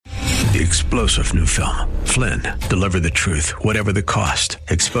The explosive new film, Flynn, deliver the truth, whatever the cost.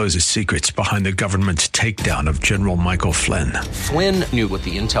 Exposes secrets behind the government's takedown of General Michael Flynn. Flynn knew what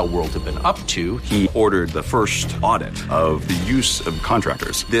the intel world had been up to. He ordered the first audit of the use of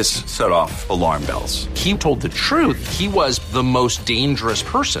contractors. This set off alarm bells. He told the truth. He was the most dangerous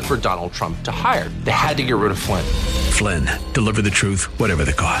person for Donald Trump to hire. They had to get rid of Flynn. Flynn, deliver the truth, whatever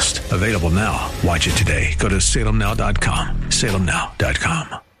the cost. Available now. Watch it today. Go to salemnow.com.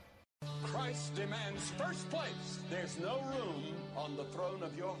 salemnow.com. Christ demands first place. There's no room on the throne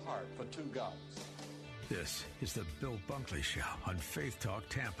of your heart for two gods. This is the Bill Bunkley Show on Faith Talk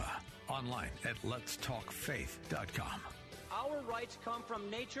Tampa. Online at letstalkfaith.com. Our rights come from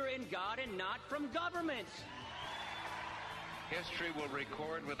nature and God and not from government. History will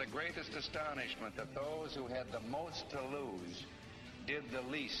record with the greatest astonishment that those who had the most to lose did the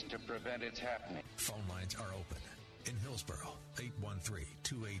least to prevent its happening. Phone lines are open. In Hillsborough,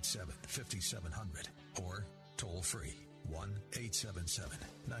 813-287-5700 or toll free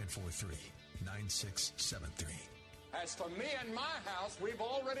 1-877-943-9673. As for me and my house, we've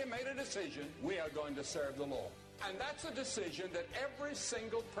already made a decision. We are going to serve the Lord. And that's a decision that every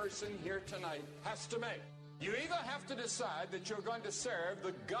single person here tonight has to make. You either have to decide that you're going to serve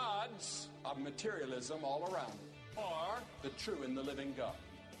the gods of materialism all around you, or the true and the living God.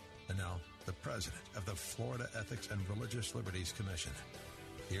 And now, the president of the Florida Ethics and Religious Liberties Commission.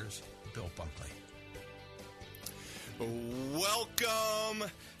 Here's Bill Bunkley. Welcome,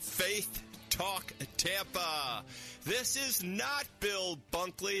 Faith Talk Tampa. This is not Bill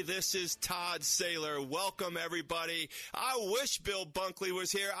Bunkley. This is Todd Saylor. Welcome, everybody. I wish Bill Bunkley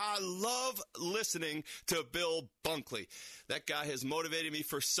was here. I love listening to Bill Bunkley. That guy has motivated me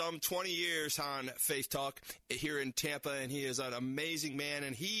for some 20 years on Faith Talk here in Tampa, and he is an amazing man,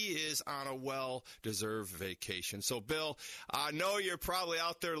 and he is on a well-deserved vacation. So, Bill, I know you're probably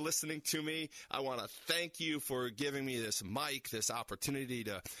out there listening to me. I want to thank you for giving me this mic, this opportunity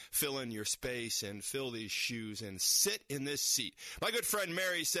to fill in your space and fill these shoes and sit in this seat. My good friend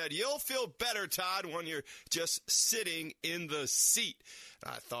Mary said, "You'll feel better, Todd, when you're just sitting in the seat."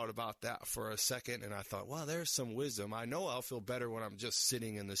 I thought about that for a second, and I thought, well, there's some wisdom. I know I'll feel better when I'm just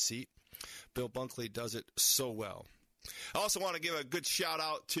sitting in the seat. Bill Bunkley does it so well. I also want to give a good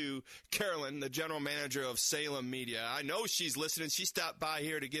shout-out to Carolyn, the general manager of Salem Media. I know she's listening. She stopped by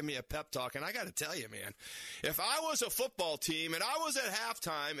here to give me a pep talk, and I got to tell you, man, if I was a football team and I was at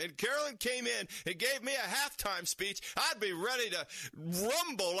halftime and Carolyn came in and gave me a halftime speech, I'd be ready to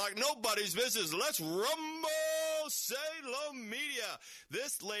rumble like nobody's business. Let's rumble, Salem Media.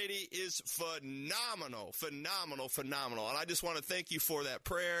 This lady is phenomenal. And I just want to thank you for that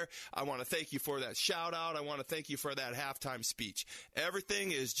prayer. I want to thank you for that shout-out. I want to thank you for that halftime speech.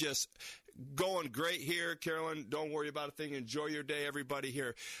 Everything is just going great here. Carolyn, don't worry about a thing. Enjoy your day, everybody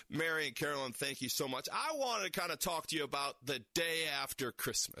here. Mary and Carolyn, thank you so much. I want to kind of talk to you about the day after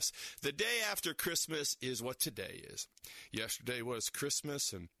Christmas. The day after Christmas is what today is. Yesterday was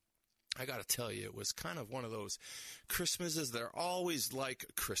Christmas, and I got to tell you, it was kind of one of those Christmases. They're always like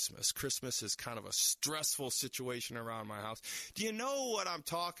Christmas. Christmas is kind of a stressful situation around my house. Do you know what I'm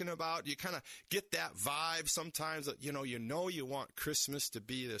talking about? You kind of get that vibe sometimes that, you want Christmas to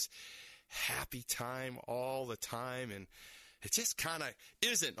be this happy time all the time, and it just kind of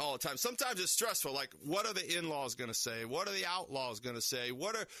isn't all the time. Sometimes it's stressful. Like, what are the in-laws going to say? What are the outlaws going to say?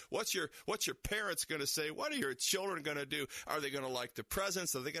 What's your parents going to say? What are your children going to do? Are they going to like the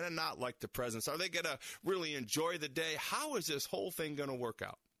presents? Are they going to not like the presents? Are they going to really enjoy the day? How is this whole thing going to work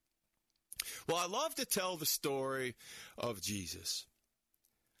out? Well, I love to tell the story of Jesus.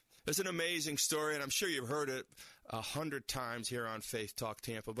 It's an amazing story, and I'm sure you've heard it 100 times here on Faith Talk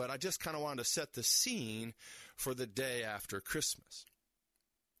Tampa, but I just kind of wanted to set the scene for the day after Christmas.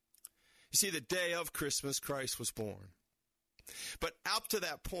 You see, the day of Christmas, Christ was born. But up to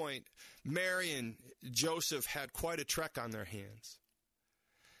that point, Mary and Joseph had quite a trek on their hands.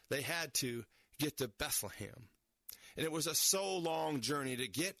 They had to get to Bethlehem. And it was a so long journey to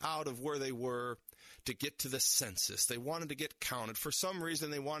get out of where they were to get to the census. They wanted to get counted. For some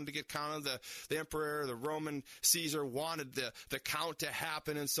reason, they wanted to get counted. The emperor, the Roman Caesar, wanted the count to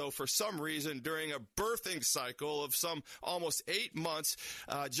happen. And so for some reason, during a birthing cycle of some almost 8 months,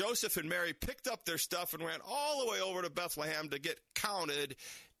 Joseph and Mary picked up their stuff and ran all the way over to Bethlehem to get counted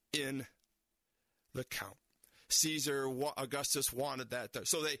in the count. Caesar, Augustus wanted that.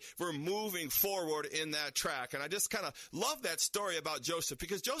 So they were moving forward in that track. And I just kind of love that story about Joseph,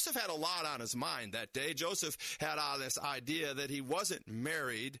 because Joseph had a lot on his mind that day. Joseph had this idea that he wasn't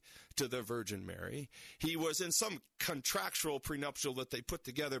married to the Virgin Mary. He was in some contractual prenuptial that they put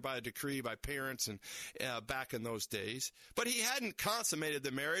together by a decree by parents and back in those days. But he hadn't consummated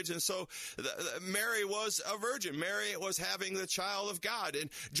the marriage, and so Mary was a virgin. Mary was having the child of God, and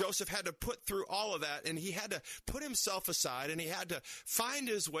Joseph had to put through all of that, and he had to put himself aside, and he had to find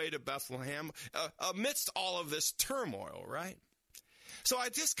his way to Bethlehem amidst all of this turmoil, right? So I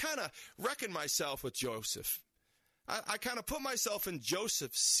just kind of reckon myself with Joseph. I kind of put myself in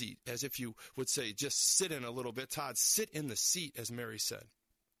Joseph's seat, as if you would say, just sit in a little bit. Todd, sit in the seat, as Mary said.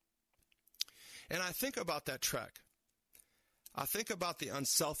 And I think about that trek. I think about the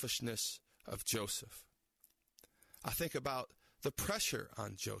unselfishness of Joseph. I think about the pressure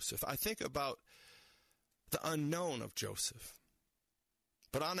on Joseph. I think about the unknown of Joseph.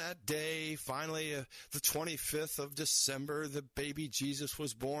 But on that day, finally, the 25th of December, the baby Jesus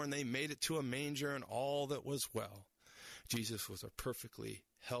was born. They made it to a manger, and all that was well. Jesus was a perfectly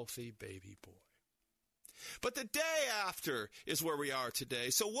healthy baby boy. But the day after is where we are today.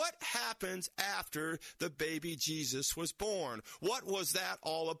 So what happens after the baby Jesus was born? What was that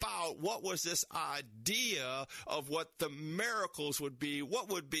all about? What was this idea of what the miracles would be? What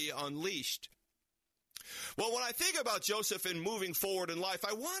would be unleashed? Well, when I think about Joseph and moving forward in life,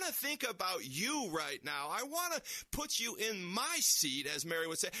 I want to think about you right now. I want to put you in my seat, as Mary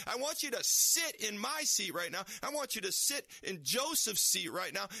would say. I want you to sit in my seat right now. I want you to sit in Joseph's seat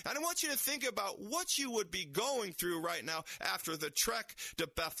right now. And I want you to think about what you would be going through right now after the trek to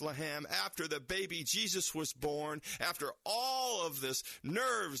Bethlehem, after the baby Jesus was born, after all of this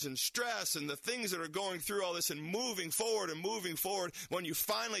nerves and stress and the things that are going through all this and moving forward, when you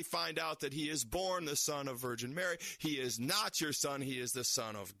finally find out that he is born the Son of Virgin Mary. He is not your son. He is the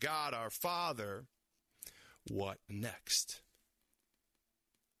Son of God, our Father. What next?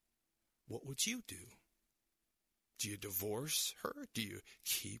 What would you do? Do you divorce her? Do you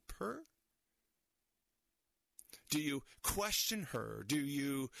keep her? Do you question her? Do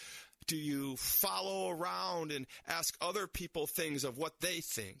you follow around and ask other people things of what they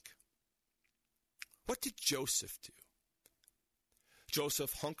think? What did Joseph do?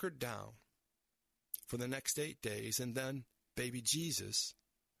 Joseph hunkered down for the next 8 days, and then baby Jesus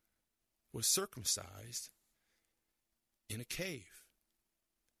was circumcised in a cave.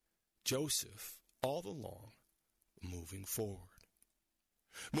 Joseph, all along, moving forward.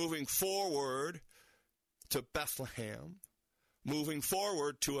 Moving forward to Bethlehem. Moving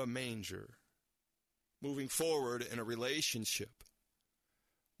forward to a manger. Moving forward in a relationship.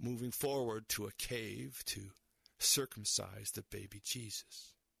 Moving forward to a cave to circumcise the baby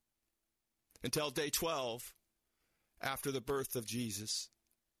Jesus. Until day 12, after the birth of Jesus,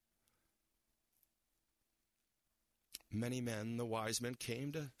 many men, the wise men,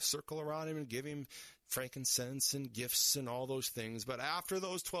 came to circle around him and give him frankincense and gifts and all those things. But after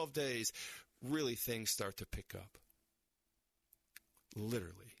those 12 days, really things start to pick up.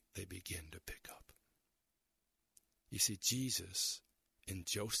 Literally, they begin to pick up. You see, Jesus and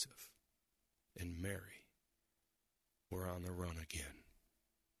Joseph and Mary were on the run again.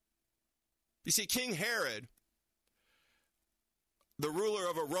 You see, King Herod, the ruler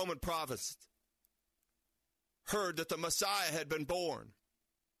of a Roman province, heard that the Messiah had been born,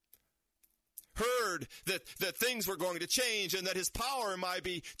 heard that things were going to change and that his power might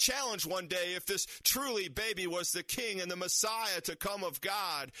be challenged one day if this truly baby was the king and the Messiah to come of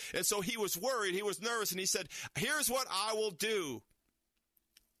God. And so he was worried, he was nervous, and he said, here's what I will do.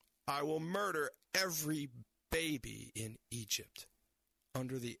 I will murder every baby in Egypt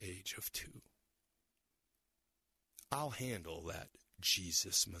under the age of 2. I'll handle that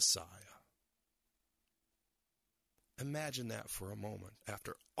Jesus Messiah. Imagine that for a moment.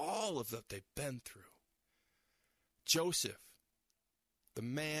 After all of that they've been through, Joseph, the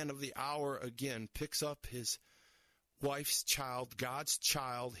man of the hour again, picks up his wife's child, God's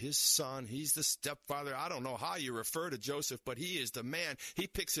child, his son. He's the stepfather. I don't know how you refer to Joseph, but he is the man. He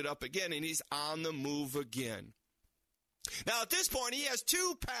picks it up again, and he's on the move again. Now, at this point, he has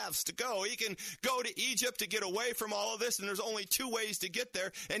 2 paths to go. He can go to Egypt to get away from all of this, and there's only 2 ways to get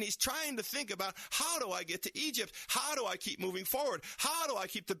there. And he's trying to think about, how do I get to Egypt? How do I keep moving forward? How do I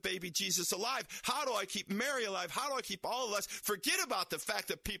keep the baby Jesus alive? How do I keep Mary alive? How do I keep all of us? Forget about the fact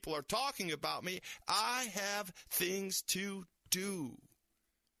that people are talking about me. I have things to do.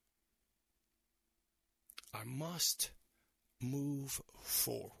 I must move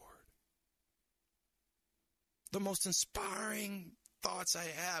forward. The most inspiring thoughts I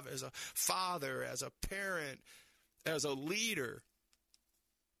have as a father, as a parent, as a leader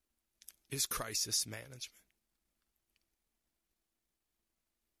is crisis management.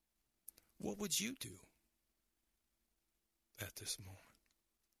 What would you do at this moment?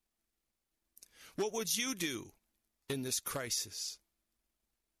 What would you do in this crisis?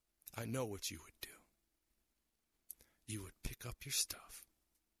 I know what you would do. You would pick up your stuff.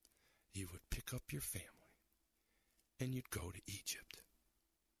 You would pick up your family. And you'd go to Egypt.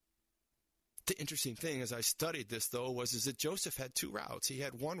 The interesting thing as I studied this, though, was that Joseph had two routes. He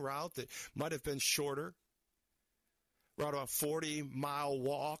had one route that might have been shorter, about a 40-mile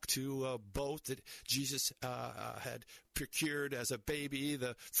walk to a boat that Jesus had procured as a baby,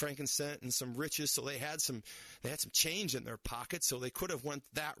 the frankincense and some riches. So they had some change in their pockets. So they could have went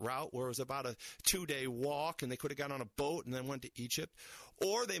that route where it was about a 2-day walk, and they could have got on a boat and then went to Egypt.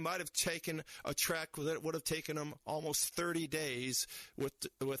 Or they might have taken a trek that would have taken them almost 30 days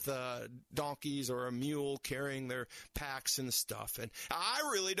with donkeys or a mule carrying their packs and stuff. And I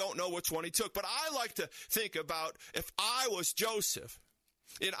really don't know which one he took, but I like to think about if I was Joseph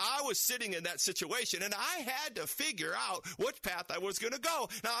and I was sitting in that situation and I had to figure out which path I was going to go.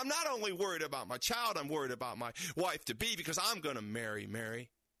 Now, I'm not only worried about my child, I'm worried about my wife-to-be because I'm going to marry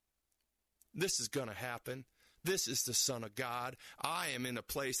Mary. This is going to happen. This is the Son of God. I am in a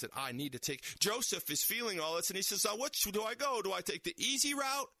place that I need to take. Joseph is feeling all this, and he says, which do I go? Do I take the easy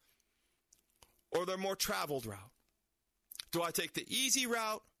route or the more traveled route? Do I take the easy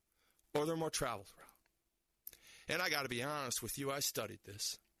route or the more traveled route? And I got to be honest with you, I studied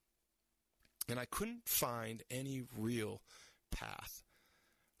this, and I couldn't find any real path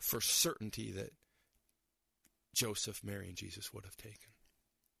for certainty that Joseph, Mary, and Jesus would have taken.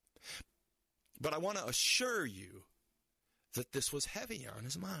 But I want to assure you that this was heavy on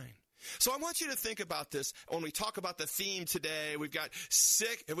his mind. So I want you to think about this when we talk about the theme today. We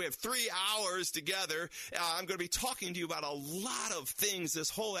have 3 hours together. I'm going to be talking to you about a lot of things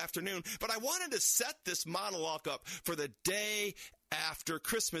this whole afternoon. But I wanted to set this monologue up for the day after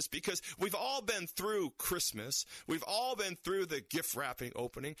Christmas because we've all been through Christmas. We've all been through the gift wrapping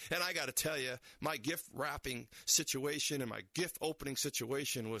opening. And I got to tell you, my gift wrapping situation and my gift opening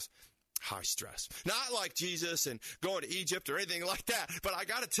situation was high stress. Not like Jesus and going to Egypt or anything like that. But I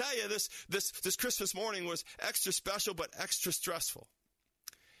got to tell you, this Christmas morning was extra special but extra stressful.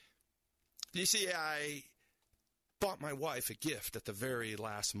 You see, I bought my wife a gift at the very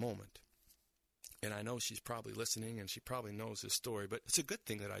last moment. And I know she's probably listening and she probably knows this story, but it's a good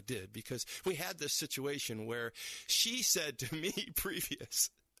thing that I did because we had this situation where she said to me previous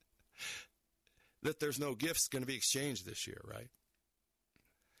that there's no gifts going to be exchanged this year, right?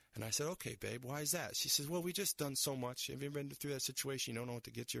 And I said, okay, babe, why is that? She says, well, we just done so much. Have you ever been through that situation? You don't know what to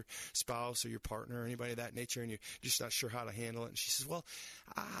get your spouse or your partner or anybody of that nature, and you're just not sure how to handle it. And she says, well,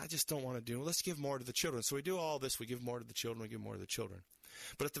 I just don't want to do it. Let's give more to the children. So we do all this. We give more to the children. We give more to the children.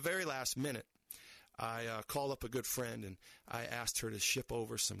 But at the very last minute, I called up a good friend, and I asked her to ship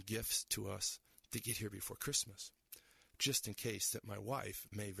over some gifts to us to get here before Christmas, just in case that my wife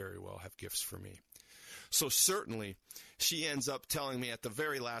may very well have gifts for me. So certainly, she ends up telling me at the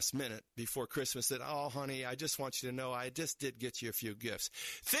very last minute before Christmas that, oh, honey, I just want you to know I just did get you a few gifts.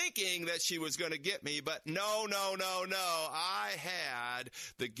 Thinking that she was going to get me, but no. I had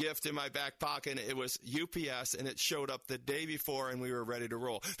the gift in my back pocket. It was UPS, and it showed up the day before, and we were ready to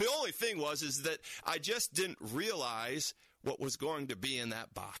roll. The only thing is that I just didn't realize what was going to be in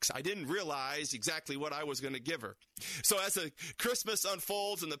that box. I didn't realize exactly what I was going to give her. So as the Christmas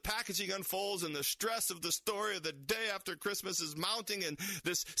unfolds and the packaging unfolds and the stress of the story of the day after Christmas is mounting and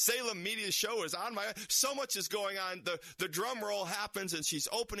this Salem media show is on so much is going on. The drum roll happens and she's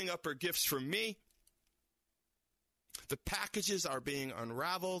opening up her gifts for me. The packages are being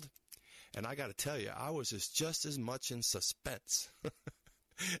unraveled. And I got to tell you, I was just as much in suspense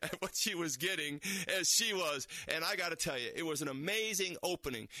at what she was getting as she was. And I got to tell you, it was an amazing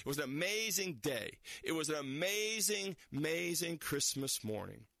opening. It was an amazing day. It was an amazing, amazing Christmas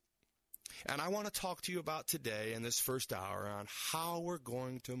morning. And I want to talk to you about today in this first hour on how we're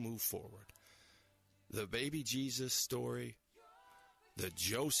going to move forward. The baby Jesus story, the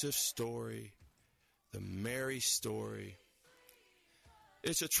Joseph story, the Mary story.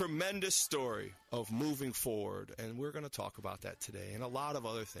 It's a tremendous story of moving forward, and we're going to talk about that today and a lot of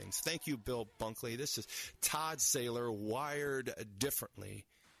other things. Thank you, Bill Bunkley. This is Todd Saylor, Wired Differently.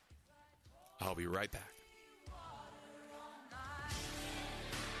 I'll be right back.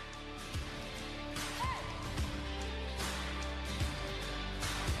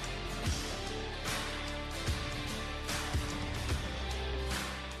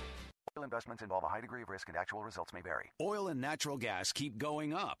 Investments involve a high degree of risk and actual results may vary. Oil and natural gas keep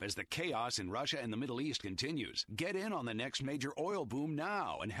going up as the chaos in Russia and the Middle East continues. Get in on the next major oil boom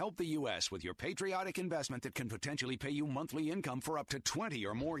now and help the U.S. with your patriotic investment that can potentially pay you monthly income for up to 20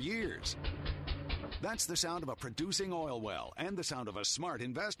 or more years. That's the sound of a producing oil well and the sound of a smart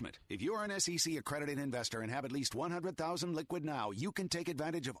investment. If you're an SEC-accredited investor and have at least $100,000 liquid now, you can take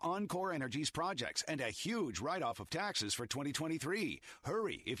advantage of Encore Energy's projects and a huge write-off of taxes for 2023.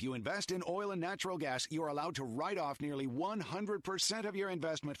 Hurry. If you invest in oil and natural gas, you're allowed to write off nearly 100% of your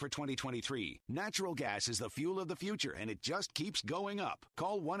investment for 2023. Natural gas is the fuel of the future, and it just keeps going up.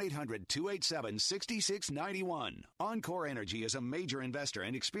 Call 1-800-287-6691. Encore Energy is a major investor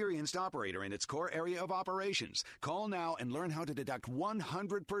and experienced operator in its core area of operations. Call now and learn how to deduct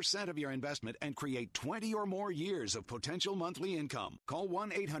 100% of your investment and create 20 or more years of potential monthly income. Call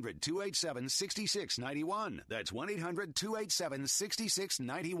 1-800-287-6691. That's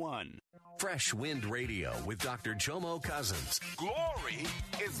 1-800-287-6691. Fresh Wind Radio with Dr. Jomo Cousins. Glory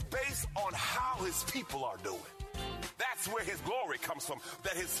is based on how his people are doing. That's where his glory comes from,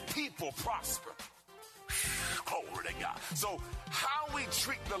 that his people prosper. Glory to God. So how we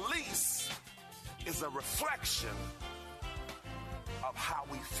treat the least is a reflection of how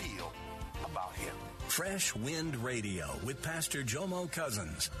we feel about him. Fresh Wind Radio with Pastor Jomo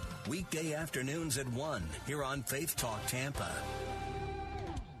Cousins. Weekday afternoons at 1 here on Faith Talk Tampa.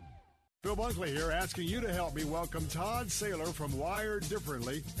 Bill Bunkley here, asking you to help me welcome Todd Saylor from Wired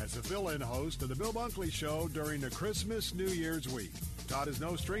Differently as the fill-in host of the Bill Bunkley Show during the Christmas New Year's week. Todd is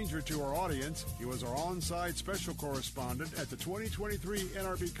no stranger to our audience. He was our on-site special correspondent at the 2023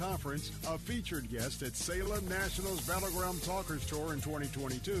 NRB Conference, a featured guest at Salem Nationals Battleground Talkers Tour in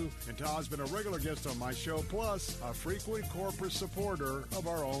 2022, and Todd's been a regular guest on my show, plus a frequent corporate supporter of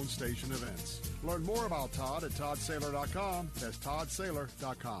our own station events. Learn more about Todd at toddsaylor.com. That's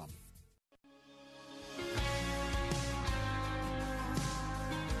toddsaylor.com.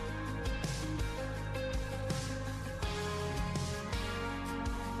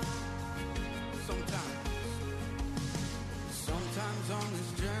 Sometimes on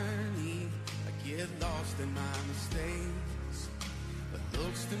this journey, I get lost in my mistakes. But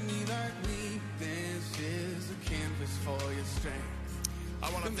looks to me like weakness is a canvas for your strength.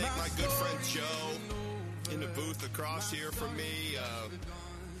 I want to thank my good friend Joe in the booth across here from me.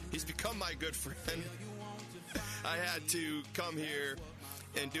 He's become my good friend. I had to come here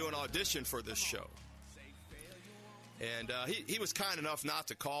and do an audition for this show. And he was kind enough not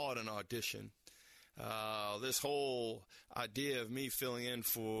to call it an audition. This whole idea of me filling in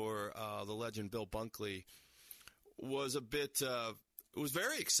for the legend Bill Bunkley was a bit, it was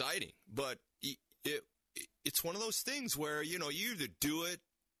very exciting, but it's one of those things where, you know, you either do it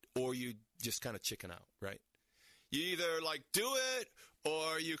or you just kind of chicken out, right? You either like do it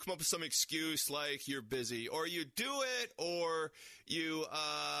or you come up with some excuse like you're busy, or you do it, or you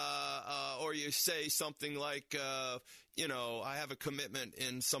say something like, you know, I have a commitment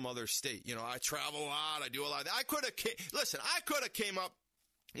in some other state. You know, I travel a lot. I do a lot. I could have came up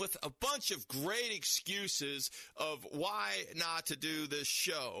with a bunch of great excuses of why not to do this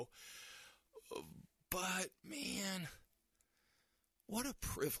show. But, man, what a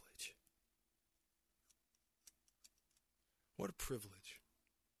privilege. What a privilege.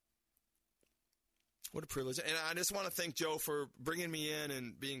 What a privilege. And I just want to thank Joe for bringing me in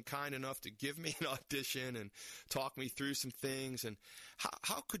and being kind enough to give me an audition and talk me through some things. And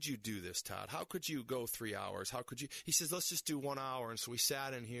how could you do this, Todd? How could you go 3 hours? How could you? He says, let's just do 1 hour. And so we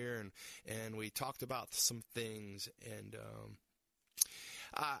sat in here and we talked about some things. And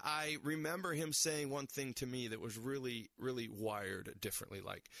I remember him saying one thing to me that was really, really wired differently.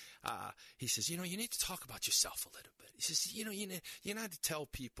 Like, he says, you know, you need to talk about yourself a little bit. He says, you know, you need to tell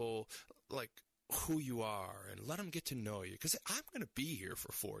people, like, who you are and let them get to know you, because I'm going to be here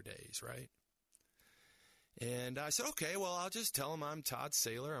for 4 days, right? And I said, okay, well, I'll just tell them I'm Todd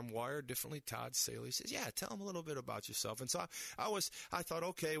Saylor. I'm wired differently, Todd Saylor. He says, yeah, tell them a little bit about yourself. And so I thought,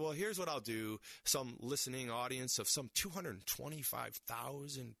 okay, well, here's what I'll do. Some listening audience of some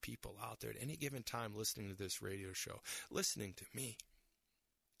 225,000 people out there at any given time listening to this radio show, listening to me.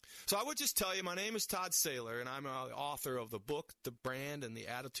 So I would just tell you, my name is Todd Saylor, and I'm an author of the book, The Brand and the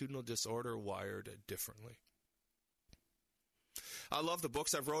Attitudinal Disorder Wired Differently. I love the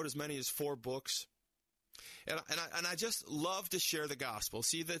books. I've wrote as many as 4 books. And I just love to share the gospel.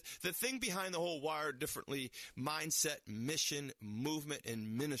 See, the thing behind the whole Wired Differently mindset, mission, movement,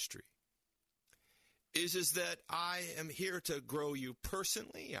 and ministry is that I am here to grow you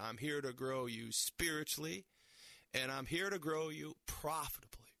personally, I'm here to grow you spiritually, and I'm here to grow you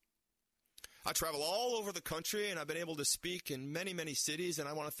profitably. I travel all over the country, and I've been able to speak in many, many cities, and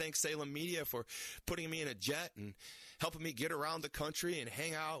I want to thank Salem Media for putting me in a jet and helping me get around the country and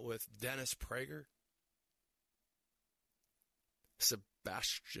hang out with Dennis Prager,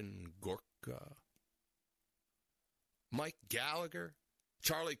 Sebastian Gorka, Mike Gallagher,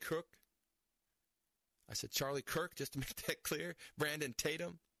 Charlie Cook, I said Charlie Kirk, just to make that clear, Brandon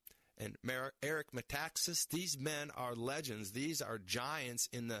Tatum, and Eric Metaxas. These men are legends. These are giants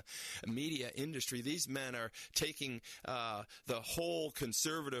in the media industry. These men are taking the whole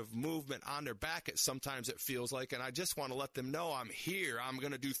conservative movement on their back, sometimes it feels like, and I just want to let them know I'm here. I'm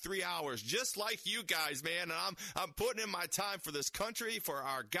going to do 3 hours just like you guys, man, and I'm putting in my time for this country, for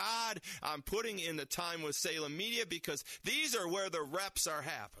our God. I'm putting in the time with Salem Media because these are where the reps are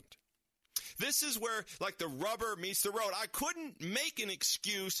happened. This is where, like, the rubber meets the road. I couldn't make an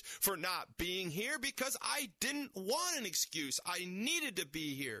excuse for not being here because I didn't want an excuse. I needed to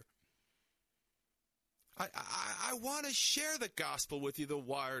be here. I want to share the gospel with you, the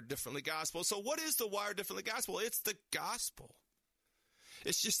Wired Differently gospel. So what is the Wired Differently gospel? It's the gospel.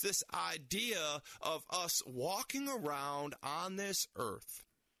 It's just this idea of us walking around on this earth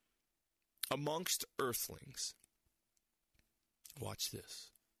amongst earthlings. Watch this.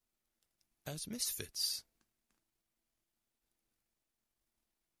 As misfits.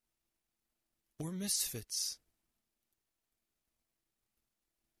 We're misfits.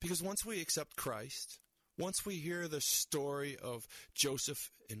 Because once we accept Christ, once we hear the story of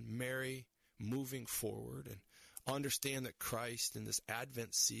Joseph and Mary moving forward and understand that Christ in this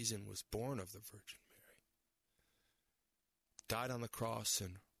Advent season was born of the Virgin Mary, died on the cross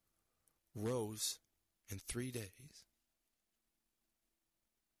and rose in 3 days,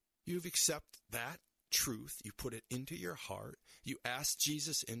 you've accepted that truth. You put it into your heart. You ask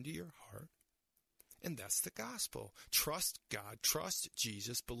Jesus into your heart. And that's the gospel. Trust God. Trust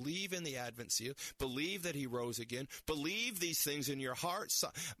Jesus. Believe in the Advent season. Believe that he rose again. Believe these things in your heart,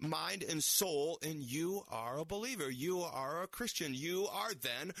 mind, and soul, and you are a believer. You are a Christian. You are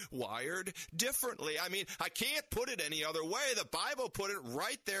then wired differently. I mean, I can't put it any other way. The Bible put it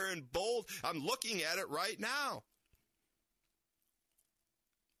right there in bold. I'm looking at it right now.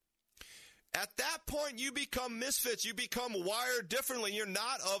 At that point, you become misfits. You become wired differently. You're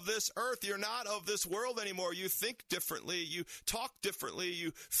not of this earth. You're not of this world anymore. You think differently. You talk differently.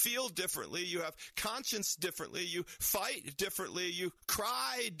 You feel differently. You have conscience differently. You fight differently. You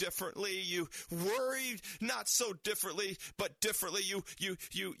cry differently. You worry not so differently, but differently.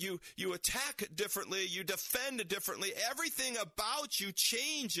 You attack differently. You defend differently. Everything about you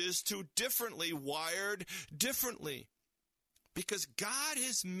changes to differently, wired differently. Because God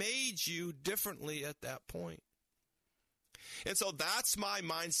has made you differently at that point. And so that's my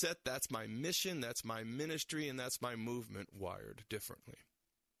mindset, that's my mission, that's my ministry, and that's my movement, wired differently.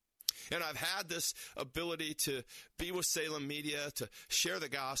 And I've had this ability to be with Salem Media, to share the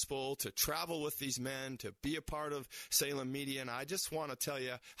gospel, to travel with these men, to be a part of Salem Media. And I just want to tell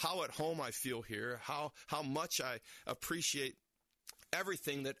you how at home I feel here, how much I appreciate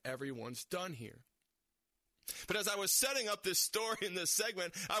everything that everyone's done here. But as I was setting up this story in this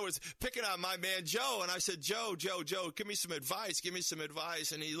segment, I was picking on my man Joe, and I said, Joe, give me some advice,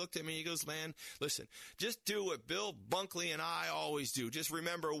 And he looked at me, he goes, man, listen, just do what Bill Bunkley and I always do. Just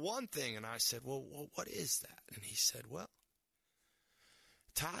remember one thing. And I said, well, what is that? And he said, well,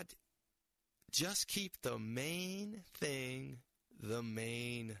 Todd, just keep the main thing the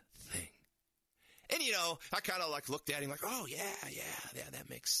main thing. And, you know, I kind of like looked at him like, oh, yeah, that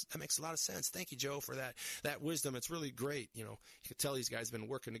makes a lot of sense. Thank you, Joe, for that wisdom. It's really great. You know, you can tell these guys have been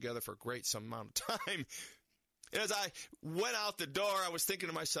working together for some amount of time. And as I went out the door, I was thinking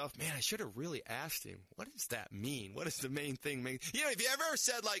to myself, man, I should have really asked him, what does that mean? What does the main thing mean? You know, if you ever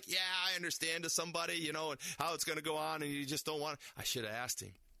said like, yeah, I understand to somebody, you know, and how it's going to go on and you just don't want it, I should have asked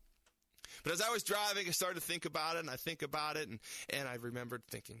him. But as I was driving, I started to think about it, and I think about it, and I remembered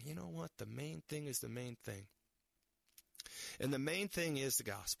thinking, you know what? The main thing is the main thing. And the main thing is the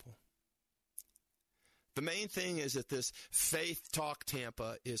gospel. The main thing is that this Faith Talk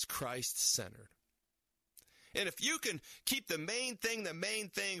Tampa is Christ-centered. And if you can keep the main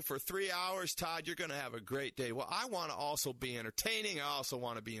thing for 3 hours, Todd, you're going to have a great day. Well, I want to also be entertaining. I also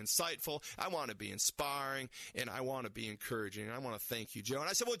want to be insightful. I want to be inspiring, and I want to be encouraging. And I want to thank you, Joe. And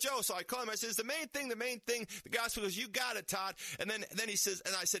I said, well, Joe, so I called him. I said, the main thing, the gospel goes, you got it, Todd. And then he says,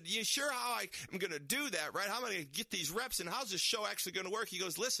 and I said, you sure how I'm going to do that, right? How am I going to get these reps, and how's this show actually going to work? He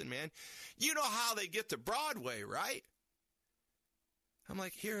goes, listen, man, you know how they get to Broadway, right? I'm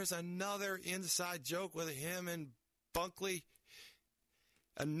like, here's another inside joke with him and Bunkley.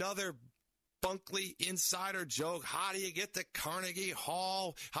 Another Bunkley insider joke. How do you get to Carnegie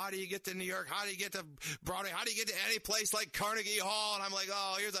Hall? How do you get to New York? How do you get to Broadway? How do you get to any place like Carnegie Hall? And I'm like,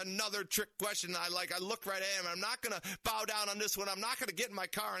 oh, here's another trick question. I looked right at him. I'm not going to bow down on this one. I'm not going to get in my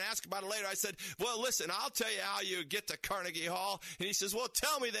car and ask about it later. I said, well, listen, I'll tell you how you get to Carnegie Hall. And he says, well,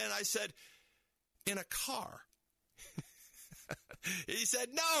 tell me then. I said, in a car. He said,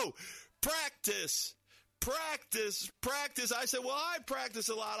 no, practice. Practice. I said, well, I practice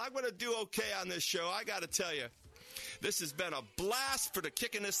a lot. I'm going to do okay on this show. I got to tell you, this has been a blast for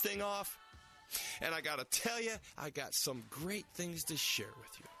kicking this thing off. And I got to tell you, I got some great things to share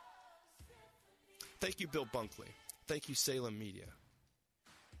with you. Thank you, Bill Bunkley. Thank you, Salem Media.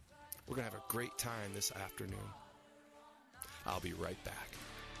 We're going to have a great time this afternoon. I'll be right back.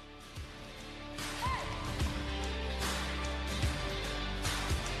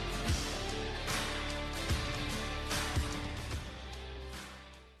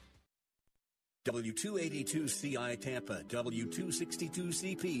 W282CI Tampa,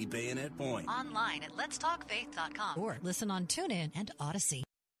 W262CP Bayonet Point. Online at letstalkfaith.com or listen on TuneIn and Odyssey.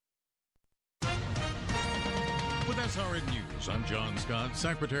 With SRN News, I'm John Scott.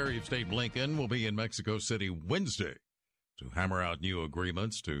 Secretary of State Blinken will be in Mexico City Wednesday to hammer out new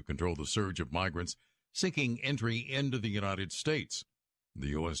agreements to control the surge of migrants seeking entry into the United States. The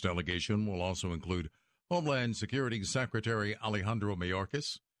U.S. delegation will also include Homeland Security Secretary Alejandro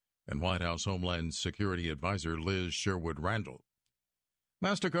Mayorkas and White House Homeland Security Advisor Liz Sherwood Randall.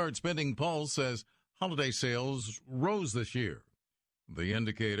 MasterCard Spending Pulse says holiday sales rose this year. The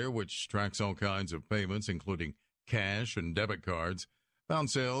indicator, which tracks all kinds of payments, including cash and debit cards, found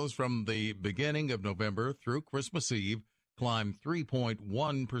sales from the beginning of November through Christmas Eve climbed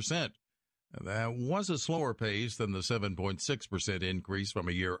 3.1%. That was a slower pace than the 7.6% increase from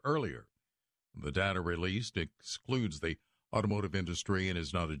a year earlier. The data released excludes the automotive industry and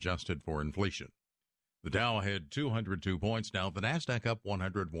is not adjusted for inflation. The Dow had 202 points. Now the Nasdaq up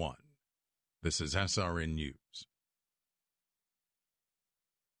 101. This is SRN News.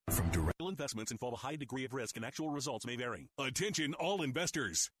 From direct investments involve a high degree of risk and actual results may vary. Attention all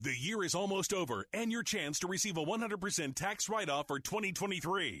investors. The year is almost over and your chance to receive a 100% tax write-off for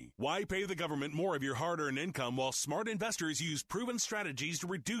 2023. Why pay the government more of your hard-earned income while smart investors use proven strategies to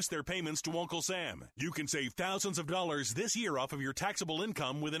reduce their payments to Uncle Sam? You can save thousands of dollars this year off of your taxable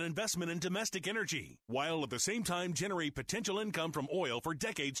income with an investment in domestic energy, while at the same time generate potential income from oil for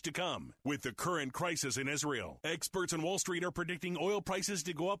decades to come. With the current crisis in Israel, experts on Wall Street are predicting oil prices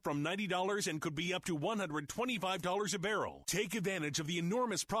to go up from $90 and could be up to $125 a barrel. Take advantage of the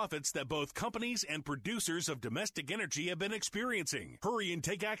enormous profits that both companies and producers of domestic energy have been experiencing. Hurry and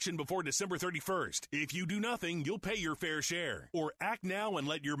take action before December 31st. If you do nothing, you'll pay your fair share. Or act now and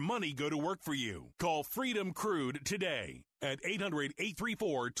let your money go to work for you. Call Freedom Crude today at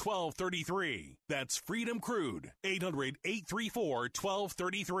 800-834-1233. That's Freedom Crude,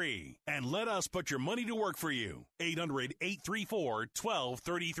 800-834-1233. And let us put your money to work for you.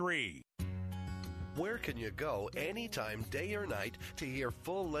 800-834-1233. Where can you go anytime, day or night, to hear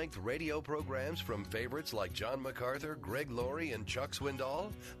full-length radio programs from favorites like John MacArthur, Greg Laurie, and Chuck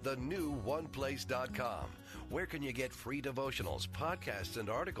Swindoll? The new OnePlace.com. Where can you get free devotionals, podcasts, and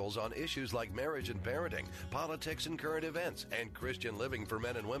articles on issues like marriage and parenting, politics and current events, and Christian living for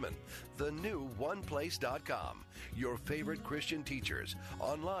men and women? The new OnePlace.com. Your favorite Christian teachers,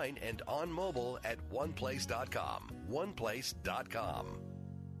 online and on mobile at OnePlace.com. OnePlace.com.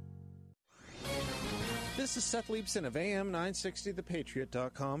 This is Seth Leibson of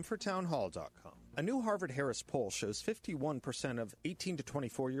AM960thepatriot.com for townhall.com. A new Harvard-Harris poll shows 51% of 18 to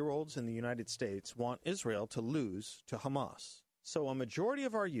 24-year-olds in the United States want Israel to lose to Hamas. So a majority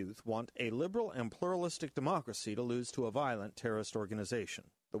of our youth want a liberal and pluralistic democracy to lose to a violent terrorist organization.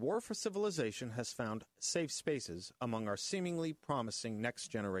 The war for civilization has found safe spaces among our seemingly promising next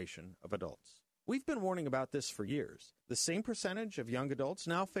generation of adults. We've been warning about this for years. The same percentage of young adults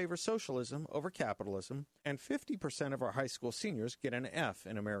now favor socialism over capitalism, and 50% of our high school seniors get an F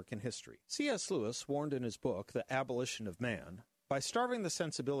in American history. C.S. Lewis warned in his book, The Abolition of Man, by starving the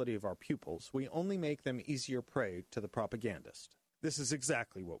sensibility of our pupils, we only make them easier prey to the propagandist. This is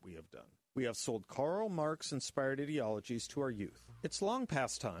exactly what we have done. We have sold Karl Marx-inspired ideologies to our youth. It's long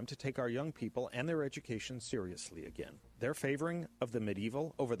past time to take our young people and their education seriously again. Their favoring of the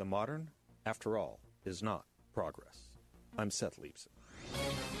medieval over the modern, after all, is not progress. I'm Seth Leibson.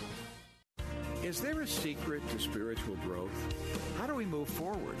 Is there a secret to spiritual growth? How do we move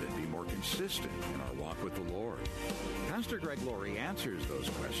forward and be more consistent in our walk with the Lord? Pastor Greg Laurie answers those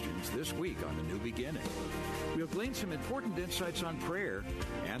questions this week on A New Beginning. We'll glean some important insights on prayer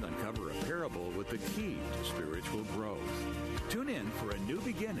and uncover a parable with the key to spiritual growth. Tune in for A New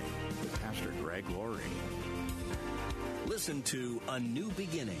Beginning with Pastor Greg Laurie. Listen to A New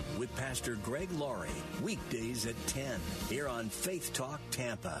Beginning with Pastor Greg Laurie, weekdays at 10, here on Faith Talk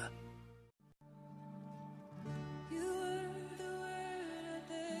Tampa.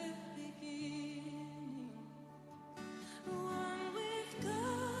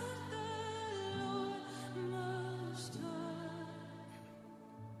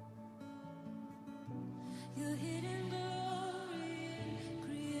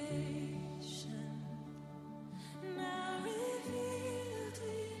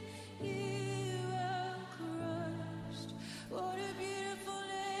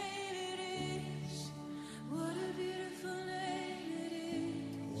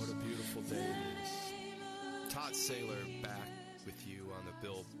 Todd Saylor back with you on the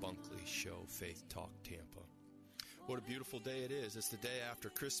Bill Bunkley Show, Faith Talk Tampa. What a beautiful day it is. It's the day after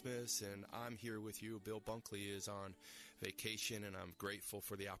Christmas, and I'm here with you. Bill Bunkley is on vacation, and I'm grateful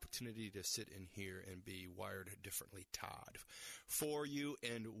for the opportunity to sit in here and be Wired Differently Todd for you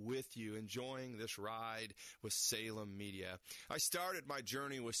and with you, enjoying this ride with Salem Media. I started my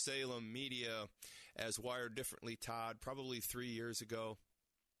journey with Salem Media as Wired Differently Todd probably 3 years ago.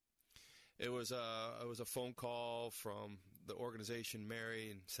 It was a phone call from the organization,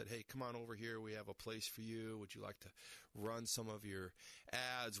 Mary, and said, hey, come on over here. We have a place for you. Would you like to run some of your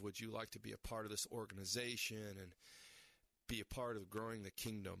ads? Would you like to be a part of this organization and be a part of growing the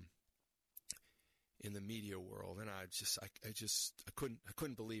kingdom in the media world? And I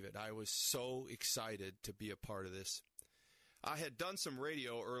couldn't believe it. I was so excited to be a part of this. I had done some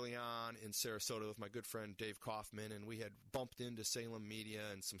radio early on in Sarasota with my good friend Dave Kaufman, and we had bumped into Salem Media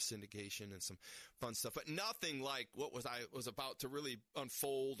and some syndication and some fun stuff, but nothing like what I was about to really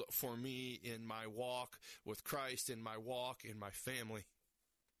unfold for me in my walk with Christ, in my walk in my family,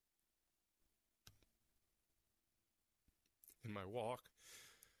 in my walk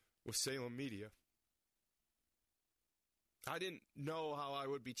with Salem Media. I didn't know how I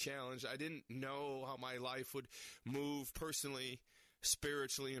would be challenged. I didn't know how my life would move personally,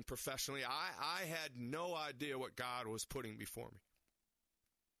 spiritually, and professionally. I had no idea what God was putting before me.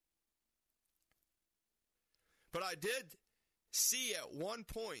 But I did see at one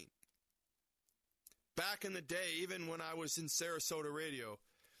point, back in the day, even when I was in Sarasota radio,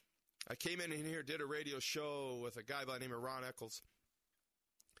 I came in here, did a radio show with a guy by the name of Ron Eccles.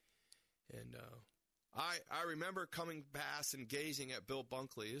 And I remember coming past and gazing at Bill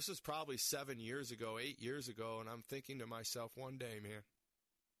Bunkley. This was probably 8 years ago, and I'm thinking to myself, one day, man,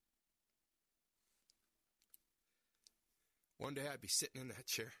 one day I'd be sitting in that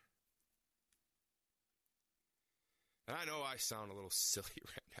chair. And I know I sound a little silly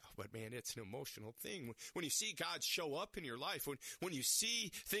right now, but man, it's an emotional thing. When you see God show up in your life, when you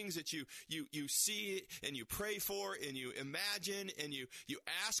see things that you see and you pray for and you imagine and you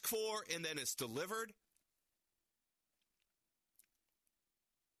ask for and then it's delivered.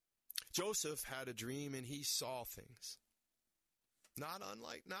 Joseph had a dream and he saw things. Not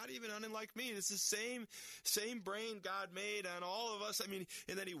even unlike me. It's the same brain God made on all of us. I mean,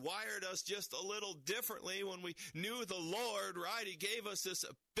 and then he wired us just a little differently when we knew the Lord, right? He gave us this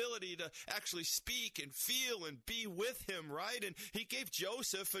ability to actually speak and feel and be with him, right? And he gave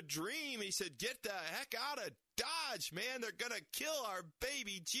Joseph a dream. He said, get the heck out of Dodge, man. They're going to kill our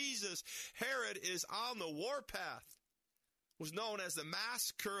baby Jesus. Herod is on the warpath. It was known as the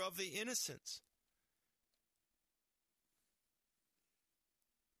massacre of the innocents.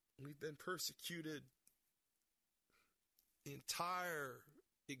 We've been persecuted the entire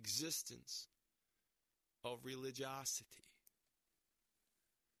existence of religiosity.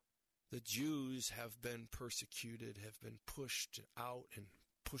 The Jews have been persecuted, have been pushed out and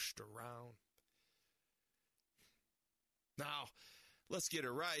pushed around. Now, let's get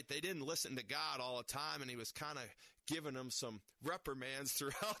it right. They didn't listen to God all the time, and he was kind of giving them some reprimands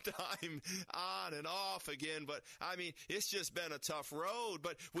throughout time, on and off again. But, I mean, it's just been a tough road.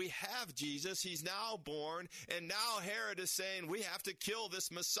 But we have Jesus. He's now born, and now Herod is saying we have to kill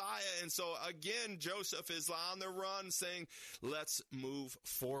this Messiah. And so, again, Joseph is on the run saying, let's move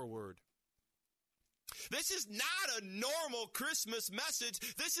forward. This is not a normal Christmas message.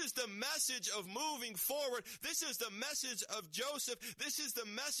 This is the message of moving forward. This is the message of Joseph. This is the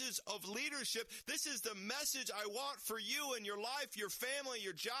message of leadership. This is the message I want for you and your life, your family,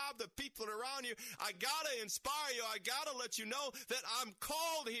 your job, the people around you. I got to inspire you. I got to let you know that I'm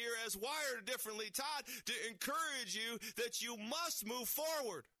called here as Wired Differently Todd to encourage you that you must move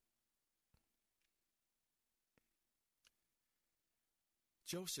forward.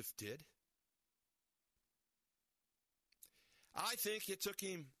 Joseph did. I think it took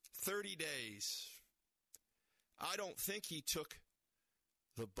him 30 days. I don't think he took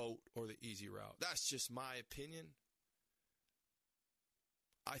the boat or the easy route. That's just my opinion.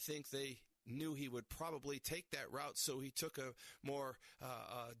 I think they knew he would probably take that route, so he took a more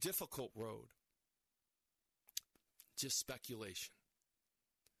difficult road. Just speculation.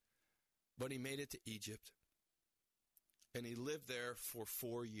 But he made it to Egypt, and he lived there for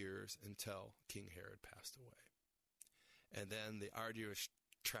 4 years until King Herod passed away. And then the arduous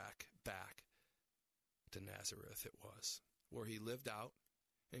track back to Nazareth it was, where he lived out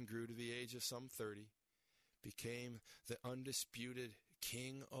and grew to the age of some 30, became the undisputed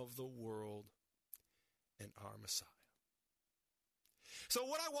King of the world and our Messiah. So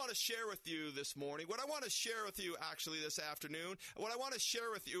what I want to share with you this morning, what I want to share with you actually this afternoon, what I want to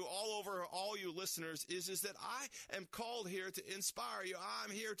share with you all over all you listeners is that I am called here to inspire you.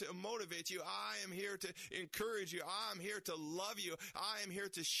 I'm here to motivate you. I am here to encourage you. I'm here to love you. I am here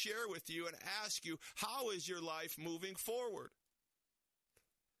to share with you and ask you, how is your life moving forward?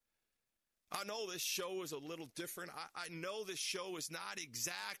 I know this show is a little different. I know this show is not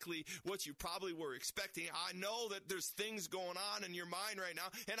exactly what you probably were expecting. I know that there's things going on in your mind right now,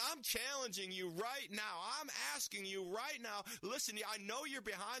 and I'm challenging you right now. I'm asking you right now, listen, I know you're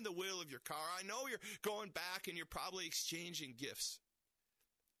behind the wheel of your car. I know you're going back and you're probably exchanging gifts.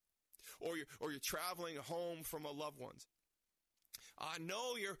 Or you're traveling home from a loved one's. I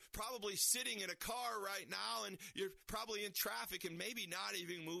know you're probably sitting in a car right now and you're probably in traffic and maybe not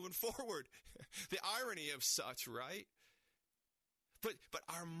even moving forward. The irony of such, right? But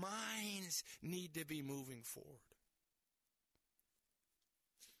our minds need to be moving forward.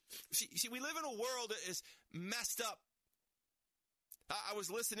 See, we live in a world that is messed up. I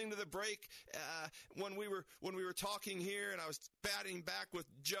was listening to the break when we were talking here, and I was batting back with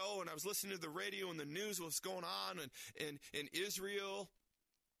Joe, and I was listening to the radio and the news, what's going on in Israel,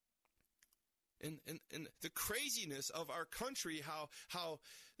 and the craziness of our country, how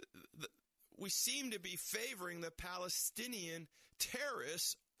we seem to be favoring the Palestinian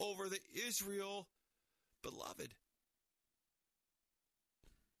terrorists over the Israel beloved.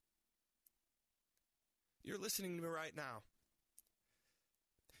 You're listening to me right now.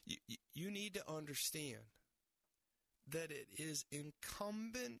 You need to understand that it is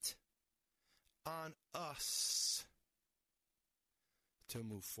incumbent on us to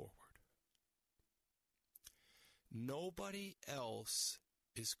move forward. Nobody else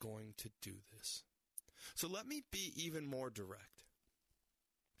is going to do this. So let me be even more direct.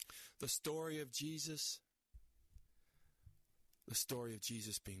 The story of Jesus, the story of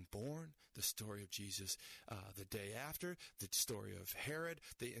Jesus being born, the story of Jesus the day after, the story of Herod,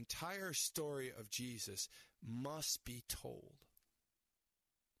 the entire story of Jesus must be told.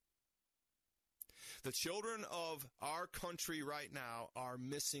 The children of our country right now are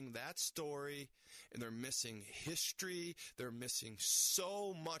missing that story, and they're missing history. They're missing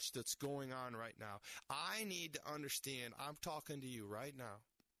so much that's going on right now. I need to understand, I'm talking to you right now.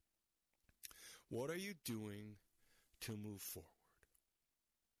 What are you doing to move forward?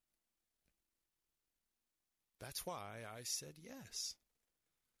 That's why I said yes.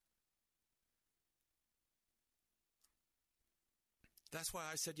 That's why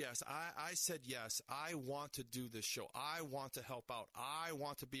I said yes. I said yes. I want to do this show. I want to help out. I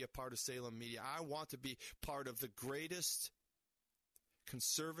want to be a part of Salem Media. I want to be part of the greatest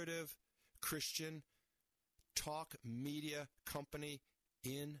conservative Christian talk media company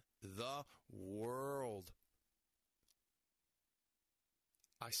in the world.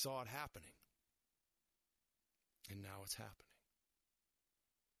 I saw it happening. And now it's happening.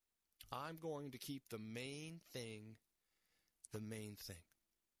 I'm going to keep the main thing the main thing.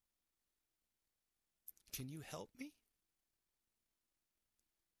 Can you help me?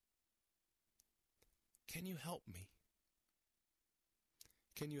 Can you help me?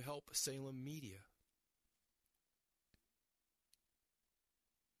 Can you help Salem Media?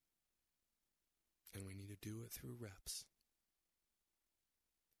 And we need to do it through reps.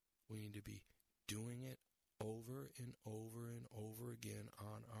 We need to be doing it over and over and over again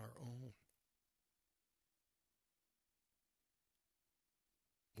on our own.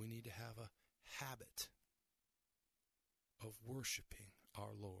 We need to have a habit of worshiping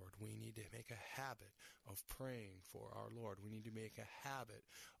our Lord. We need to make a habit of praying for our Lord. We need to make a habit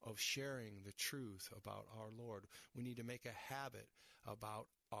of sharing the truth about our Lord. We need to make a habit about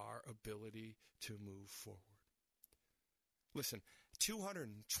our ability to move forward. Listen,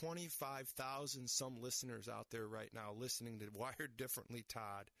 225,000 some listeners out there right now listening to Wired Differently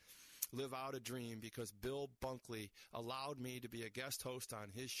Todd live out a dream because Bill Bunkley allowed me to be a guest host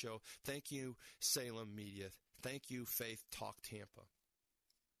on his show. Thank you, Salem Media. Thank you, Faith Talk Tampa.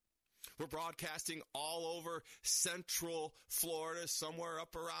 We're broadcasting all over Central Florida, somewhere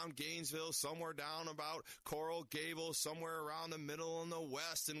up around Gainesville, somewhere down about Coral Gables, somewhere around the middle and the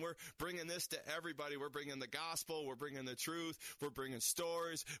west, and we're bringing this to everybody. We're bringing the gospel, we're bringing the truth, we're bringing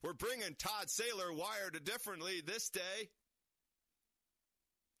stories, we're bringing Todd Saylor Wired Differently this day.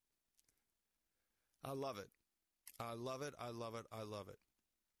 I love it. I love it. I love it. I love it.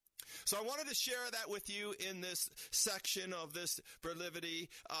 So I wanted to share that with you in this section of this Brevity.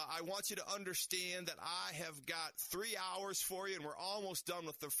 I want you to understand that I have got 3 hours for you, and we're almost done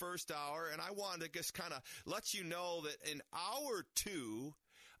with the first hour. And I wanted to just kind of let you know that in hour 2,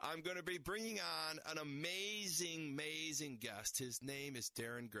 I'm going to be bringing on an amazing guest. His name is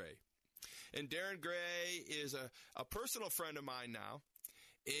Darren Gray. And Darren Gray is a personal friend of mine now.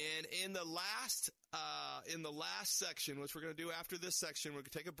 And in the last section, which we're going to do after this section, we're going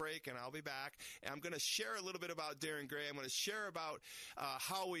to take a break, and I'll be back. And I'm going to share a little bit about Darren Gray. I'm going to share about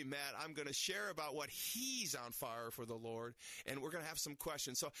how we met. I'm going to share about what he's on fire for the Lord, and we're going to have some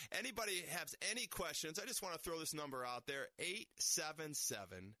questions. So anybody has any questions, I just want to throw this number out there,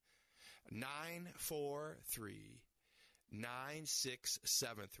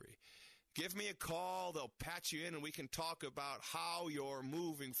 877-943-9673. Give me a call. They'll patch you in, and we can talk about how you're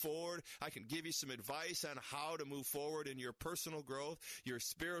moving forward. I can give you some advice on how to move forward in your personal growth, your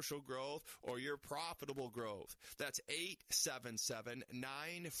spiritual growth, or your profitable growth. That's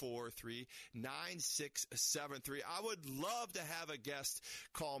 877-943-9673. I would love to have a guest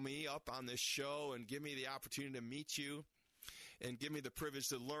call me up on this show and give me the opportunity to meet you and give me the privilege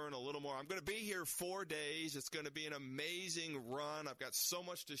to learn a little more. I'm going to be here 4 days. It's going to be an amazing run. I've got so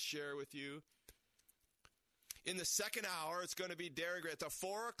much to share with you. In the second hour, it's going to be Darren Gray. At the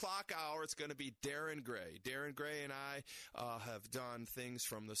 4 o'clock hour, it's going to be Darren Gray. Darren Gray and I have done things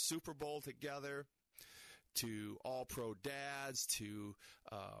from the Super Bowl together to All-Pro Dads to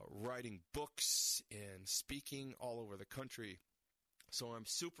writing books and speaking all over the country. So I'm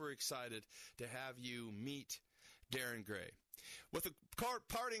super excited to have you meet Darren Gray. With the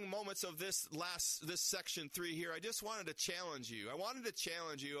parting moments of this section 3 here, I just wanted to challenge you. I wanted to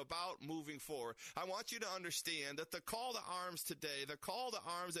challenge you about moving forward. I want you to understand that the call to arms today, the call to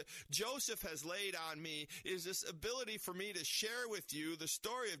arms that Joseph has laid on me, is this ability for me to share with you the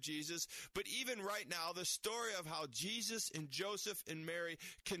story of Jesus, but even right now, the story of how Jesus and Joseph and Mary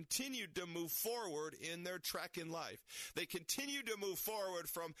continued to move forward in their trek in life. They continued to move forward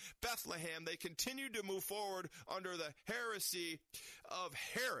from Bethlehem. They continued to move forward under the heresy of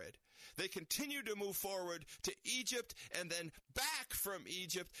Herod. They continued to move forward to Egypt and then back from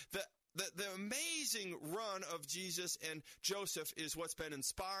Egypt. The amazing run of Jesus and Joseph is what's been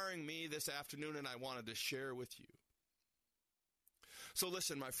inspiring me this afternoon, and I wanted to share with you. So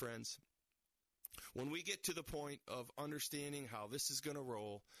listen, my friends, when we get to the point of understanding how this is going to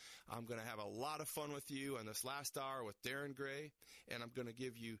roll, I'm going to have a lot of fun with you in this last hour with Darren Gray, and I'm going to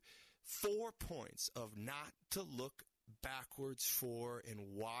give you 4 points of not to look backwards for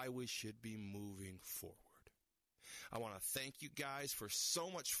and why we should be moving forward. I want to thank you guys for so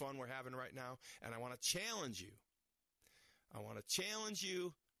much fun we're having right now, and I want to challenge you. I want to challenge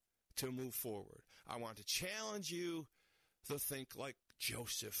you to move forward. I want to challenge you to think like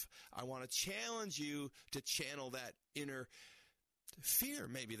Joseph. I want to challenge you to channel that inner fear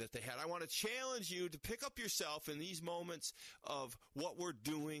maybe that they had. I want to challenge you to pick up yourself in these moments of what we're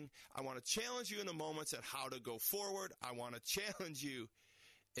doing. I want to challenge you in the moments at how to go forward. I want to challenge you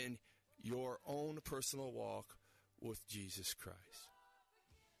in your own personal walk with Jesus Christ.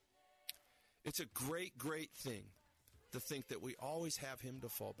 It's a great, great thing to think that we always have him to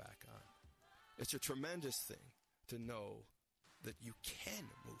fall back on. It's a tremendous thing to know that you can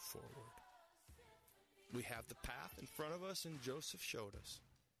move forward. We have the path in front of us, and Joseph showed us.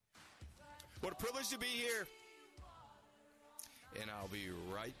 What a privilege to be here. And I'll be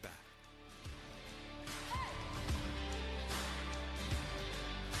right back.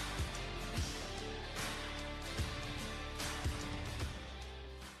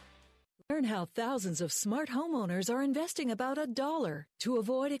 Learn how thousands of smart homeowners are investing about $1 to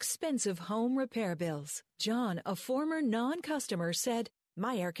avoid expensive home repair bills. John, a former non-customer, said,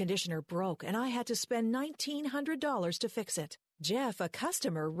 "My air conditioner broke and I had to spend $1,900 to fix it." Jeff, a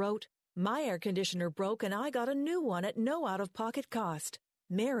customer, wrote, "My air conditioner broke and I got a new one at no out-of-pocket cost."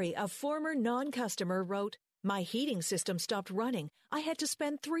 Mary, a former non-customer, wrote, "My heating system stopped running. I had to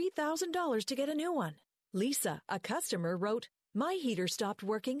spend $3,000 to get a new one." Lisa, a customer, wrote, "My heater stopped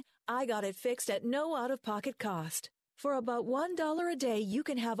working. I got it fixed at no out-of-pocket cost." For about $1 a day, you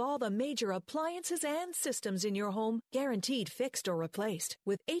can have all the major appliances and systems in your home guaranteed fixed or replaced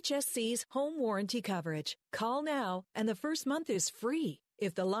with HSC's home warranty coverage. Call now, and the first month is free.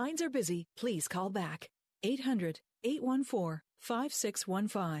 If the lines are busy, please call back.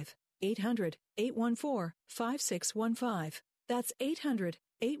 800-814-5615. 800-814-5615. That's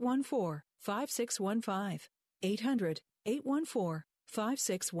 800-814-5615.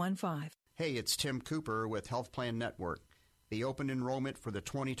 800-814-5615. Hey, it's Tim Cooper with Health Plan Network. The open enrollment for the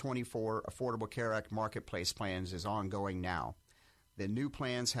 2024 Affordable Care Act Marketplace plans is ongoing now. The new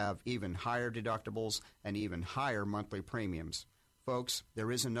plans have even higher deductibles and even higher monthly premiums. Folks,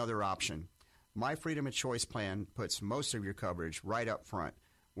 there is another option. My Freedom of Choice plan puts most of your coverage right up front,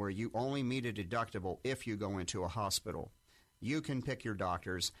 where you only meet a deductible if you go into a hospital. You can pick your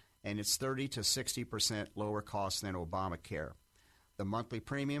doctors, and it's 30 to 60% lower cost than Obamacare. The monthly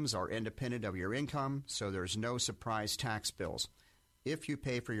premiums are independent of your income, so there's no surprise tax bills. If you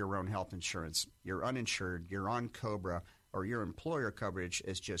pay for your own health insurance, you're uninsured, you're on COBRA, or your employer coverage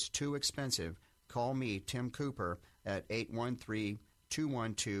is just too expensive, call me, Tim Cooper, at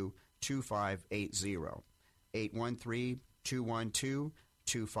 813-212-2580.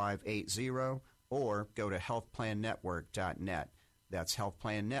 813-212-2580, or go to healthplannetwork.net. That's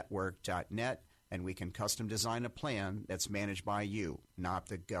healthplannetwork.net, and we can custom design a plan that's managed by you, not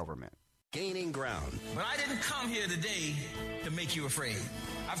the government. Gaining ground. But I didn't come here today to make you afraid.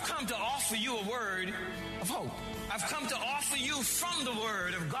 I've come to offer you a word of hope. I've come to offer you from the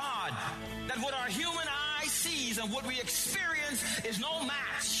Word of God that what our human eye sees and what we experience is no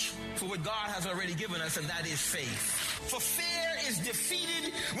match for what God has already given us, and that is faith. For fear is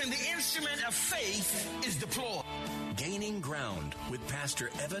defeated when the instrument of faith is deployed. Gaining Ground with Pastor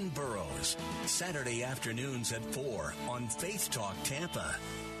Evan Burrows. Saturday afternoons at 4 on Faith Talk Tampa.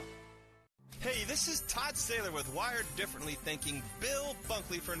 Hey, this is Todd Saylor with Wired Differently, thanking Bill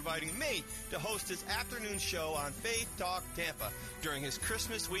Bunkley for inviting me to host his afternoon show on Faith Talk Tampa during his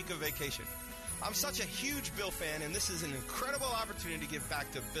Christmas week of vacation. I'm such a huge Bill fan, and this is an incredible opportunity to give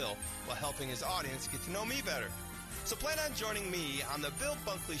back to Bill while helping his audience get to know me better. So plan on joining me on the Bill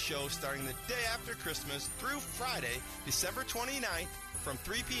Bunkley Show starting the day after Christmas through Friday, December 29th from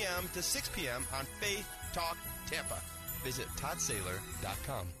 3 p.m. to 6 p.m. on Faith Talk Tampa. Visit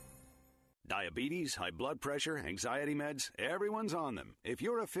ToddSaylor.com. Diabetes, high blood pressure, anxiety meds, everyone's on them. If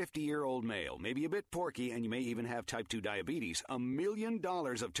you're a 50-year-old male, maybe a bit porky, and you may even have type 2 diabetes, $1 million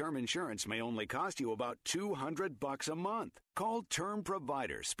of term insurance may only cost you about $200 a month. Call Term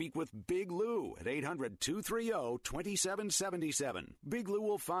Provider. Speak with Big Lou at 800-230-2777. Big Lou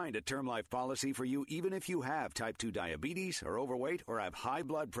will find a term life policy for you even if you have type 2 diabetes, are overweight, or have high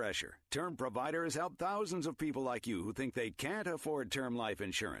blood pressure. Term Provider has helped thousands of people like you who think they can't afford term life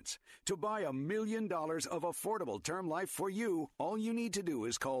insurance. To buy $1 million of affordable term life for you, all you need to do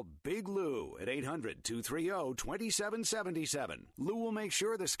is call Big Lou at 800-230-2777. Lou will make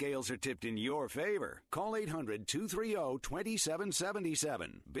sure the scales are tipped in your favor. Call 800-230-2777.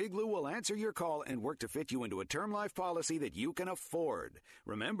 Big Lou will answer your call and work to fit you into a term life policy that you can afford.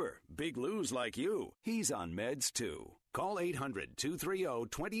 Remember, Big Lou's like you. He's on meds too. Call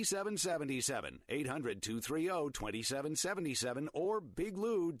 800-230-2777, 800-230-2777, or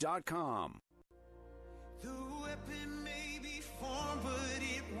biglou.com. The weapon may be formed, but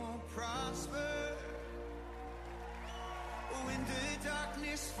it won't prosper. When the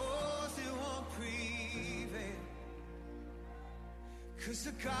darkness falls, it won't prevail. 'Cause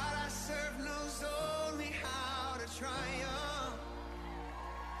the God I serve knows only how to triumph.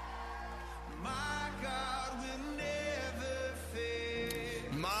 My God will never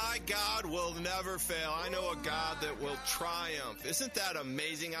fail. My God will never fail. I know a God that will triumph. Isn't that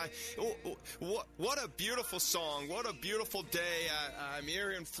amazing? What a beautiful song. What a beautiful day. I'm here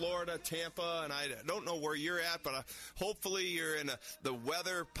in Florida, Tampa, and I don't know where you're at, but hopefully you're in the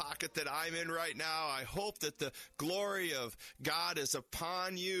weather pocket that I'm in right now. I hope that the glory of God is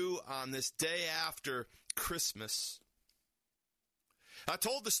upon you on this day after Christmas. I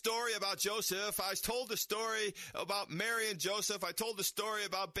told the story about Joseph. I told the story about Mary and Joseph. I told the story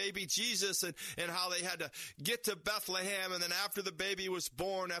about baby Jesus and how they had to get to Bethlehem. And then after the baby was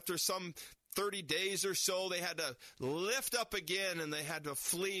born, after some 30 days or so, they had to lift up again and they had to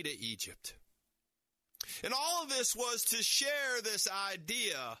flee to Egypt. And all of this was to share this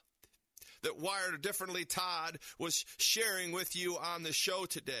idea that Wired Differently Todd was sharing with you on the show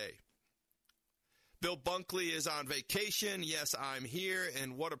today. Bill Bunkley is on vacation. Yes, I'm here,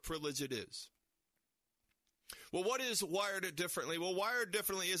 and what a privilege it is. Well, what is Wired Differently? Well, Wired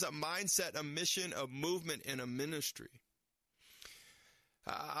Differently is a mindset, a mission, a movement, and a ministry.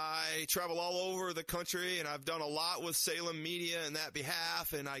 I travel all over the country, and I've done a lot with Salem Media in that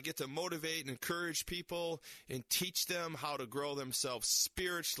behalf, and I get to motivate and encourage people and teach them how to grow themselves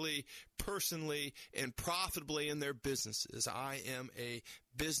spiritually, personally, and profitably in their businesses. I am a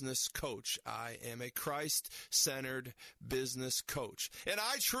business coach. I am a Christ-centered business coach. And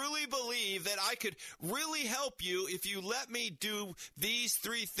I truly believe that I could really help you if you let me do these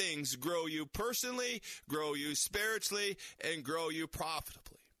three things: grow you personally, grow you spiritually, and grow you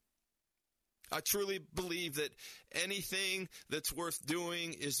profitably. I truly believe that anything that's worth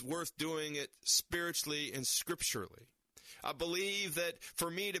doing is worth doing it spiritually and scripturally. I believe that for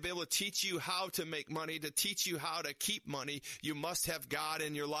me to be able to teach you how to make money, to teach you how to keep money, you must have God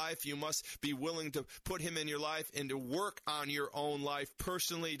in your life. You must be willing to put him in your life and to work on your own life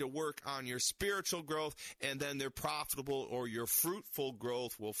personally, to work on your spiritual growth, and then their profitable or your fruitful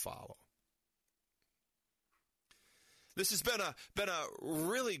growth will follow. This has been a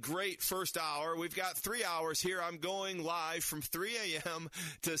really great first hour. We've got 3 hours here. I'm going live from 3 a.m.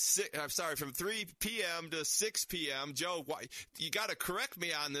 to 6. I'm sorry, from 3 p.m. to 6 p.m. Joe, you got to correct me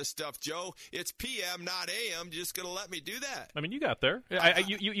on this stuff, Joe. It's p.m., not a.m. You're just going to let me do that. I mean, you got there.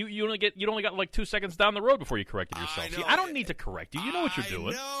 You only got like 2 seconds down the road before you corrected yourself. See, I don't need to correct you. You know what you're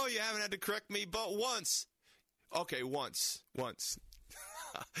doing. No, you haven't had to correct me, but once. Okay, once.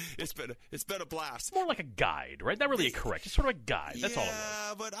 It's been a blast. It's more like a guide, right? Not really a correct. It's sort of a guide. That's all it was.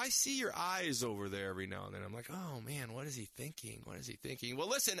 Yeah, but I see your eyes over there every now and then. I'm like, oh, man, what is he thinking? What is he thinking? Well,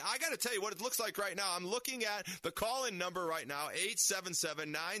 listen, I got to tell you what it looks like right now. I'm looking at the call-in number right now,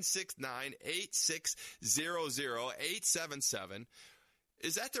 877-969-8600, 877.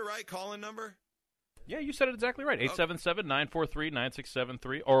 Is that the right call-in number? Yeah, you said it exactly right.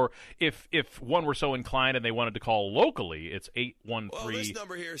 877-943-9673. Or if one were so inclined and they wanted to call locally, it's 813. Well, this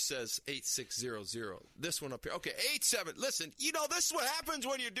number here says 8600. This one up here. Okay, 87. Listen, this is what happens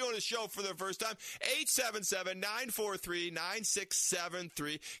when you're doing a show for the first time.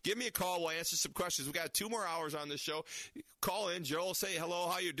 877-943-9673. Give me a call. We'll answer some questions. We got 2 more hours on this show. Call in. Joe will say hello,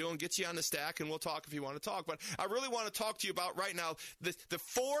 how you doing, get you on the stack, and we'll talk if you want to talk. But I really want to talk to you about right now the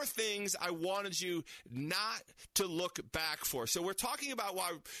 4 things I wanted you not to look back for. So we're talking about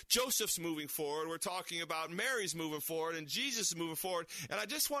why Joseph's moving forward. We're talking about Mary's moving forward and Jesus is moving forward. And I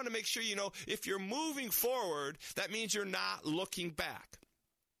just want to make sure you know if you're moving forward, that means you're not looking back.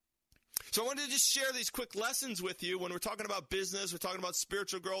 So I wanted to just share these quick lessons with you when we're talking about business, we're talking about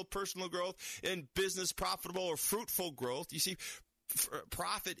spiritual growth, personal growth, and business profitable or fruitful growth. You see,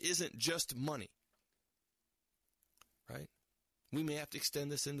 profit isn't just money, right? We may have to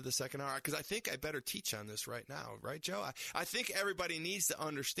extend this into the second hour because I think I better teach on this right now, right, Joe? I think everybody needs to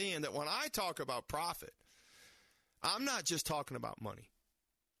understand that when I talk about profit, I'm not just talking about money.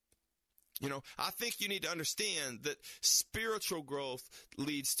 I think you need to understand that spiritual growth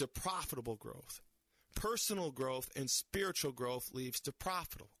leads to profitable growth. Personal growth and spiritual growth leads to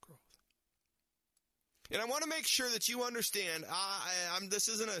profitable growth. And I want to make sure that you understand, this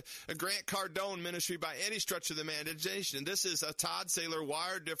isn't a Grant Cardone ministry by any stretch of the imagination. This is a Todd Saylor,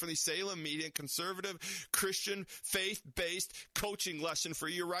 Wired Differently, Salem Media, conservative, Christian, faith-based coaching lesson for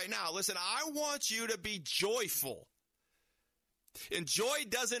you right now. Listen, I want you to be joyful. And joy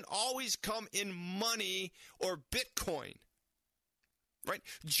doesn't always come in money or Bitcoin, right?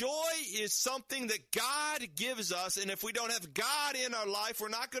 Joy is something that God gives us, and if we don't have God in our life, we're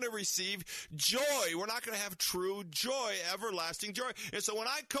not going to receive joy. We're not going to have true joy, everlasting joy. And so when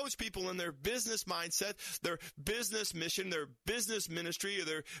I coach people in their business mindset, their business mission, their business ministry, or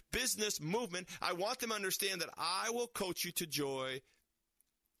their business movement, I want them to understand that I will coach you to joy,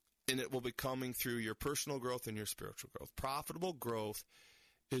 and it will be coming through your personal growth and your spiritual growth. Profitable growth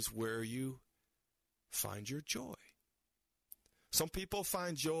is where you find your joy. Some people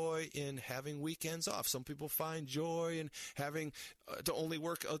find joy in having weekends off. Some people find joy in having to only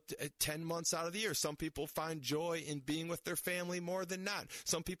work 10 months out of the year. Some people find joy in being with their family more than not.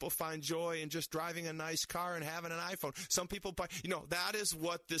 Some people find joy in just driving a nice car and having an iPhone. Some people, that is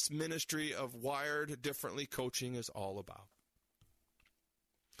what this ministry of Wired Differently coaching is all about.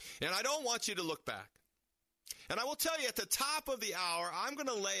 And I don't want you to look back. And I will tell you at the top of the hour, I'm going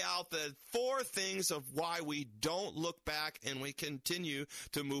to lay out the 4 things of why we don't look back and we continue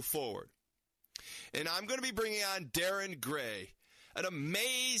to move forward. And I'm going to be bringing on Darren Gray, an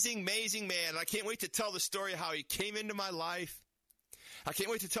amazing, amazing man. I can't wait to tell the story of how he came into my life. I can't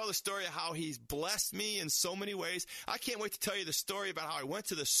wait to tell the story of how he's blessed me in so many ways. I can't wait to tell you the story about how I went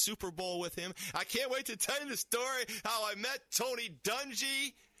to the Super Bowl with him. I can't wait to tell you the story how I met Tony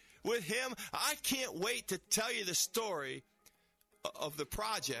Dungy with him. I can't wait to tell you the story of the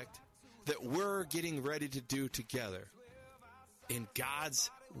project that we're getting ready to do together in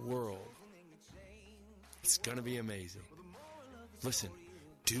God's world. It's going to be amazing. Listen,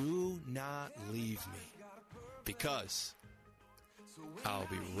 do not leave me because I'll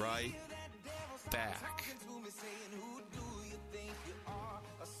be right back.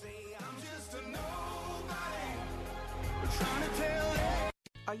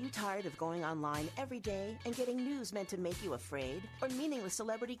 Are you tired of going online every day and getting news meant to make you afraid? Or meaningless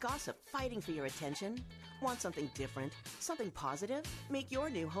celebrity gossip fighting for your attention? Want something different? Something positive? Make your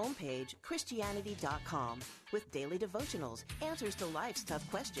new homepage Christianity.com with daily devotionals, answers to life's tough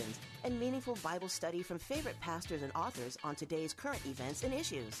questions, and meaningful Bible study from favorite pastors and authors on today's current events and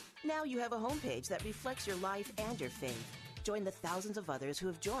issues. Now you have a homepage that reflects your life and your faith. Join the thousands of others who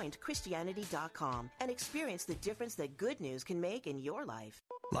have joined Christianity.com and experience the difference that good news can make in your life.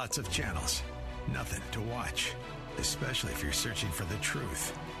 Lots of channels, nothing to watch, especially if you're searching for the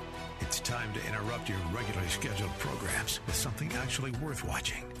truth. It's time to interrupt your regularly scheduled programs with something actually worth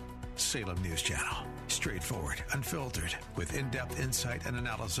watching. Salem News Channel. Straightforward, unfiltered, with in-depth insight and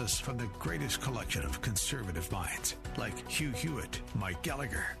analysis from the greatest collection of conservative minds like Hugh Hewitt, Mike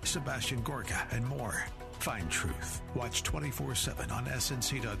Gallagher, Sebastian Gorka, and more. Find truth. Watch 24/7 on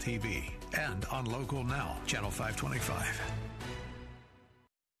SNC.TV and on Local Now, Channel 525.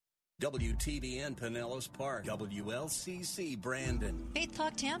 WTBN Pinellas Park, WLCC Brandon. Faith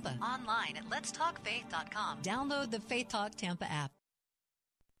Talk Tampa. Online at letstalkfaith.com. Download the Faith Talk Tampa app.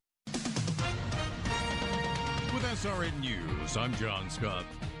 With SRN News, I'm John Scott.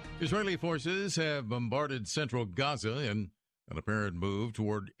 Israeli forces have bombarded central Gaza in an apparent move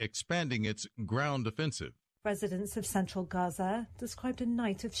toward expanding its ground offensive. Residents of central Gaza described a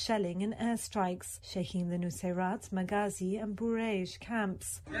night of shelling and airstrikes, shaking the Nuseirat, Maghazi and Burej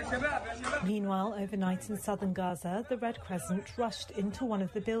camps. Meanwhile, overnight in southern Gaza, the Red Crescent rushed into one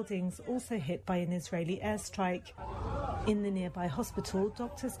of the buildings, also hit by an Israeli airstrike. In the nearby hospital,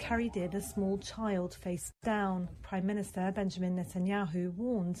 doctors carried in a small child face down. Prime Minister Benjamin Netanyahu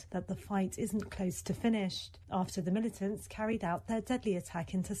warned that the fight isn't close to finished after the militants carried out their deadly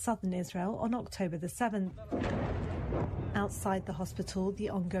attack into southern Israel on October the 7th. Outside the hospital, the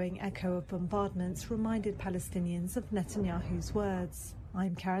ongoing echo of bombardments reminded Palestinians of Netanyahu's words.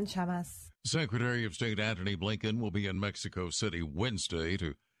 I'm Karen Chamas. Secretary of State Antony Blinken will be in Mexico City Wednesday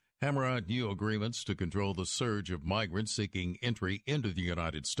to hammer out new agreements to control the surge of migrants seeking entry into the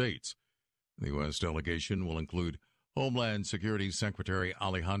United States. The U.S. delegation will include Homeland Security Secretary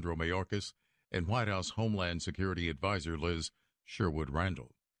Alejandro Mayorkas and White House Homeland Security Advisor Liz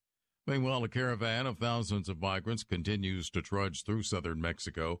Sherwood-Randall. Meanwhile, a caravan of thousands of migrants continues to trudge through southern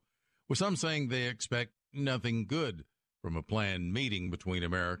Mexico, with some saying they expect nothing good from a planned meeting between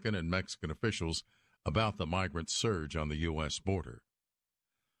American and Mexican officials about the migrant surge on the U.S. border.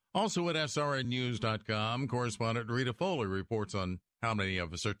 Also at SRNnews.com, correspondent Rita Foley reports on how many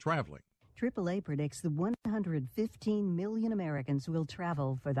of us are traveling. AAA predicts the 115 million Americans will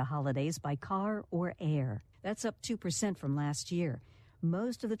travel for the holidays by car or air. That's up 2% from last year.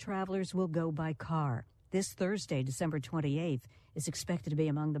 Most of the travelers will go by car. This Thursday, December 28th, is expected to be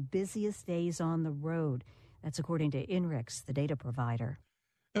among the busiest days on the road. That's according to INRIX, the data provider.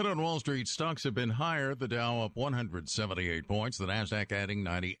 And on Wall Street, stocks have been higher. The Dow up 178 points, the Nasdaq adding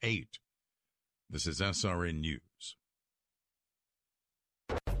 98. This is SRN News.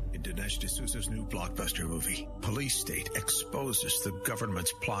 In Dinesh D'Souza's new blockbuster movie, Police State exposes the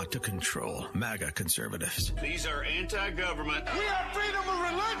government's plot to control MAGA conservatives. These are anti-government. We have freedom of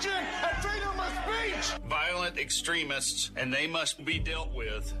religion and freedom of speech. Violent extremists, and they must be dealt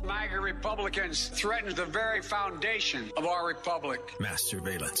with. MAGA Republicans threaten the very foundation of our republic. Mass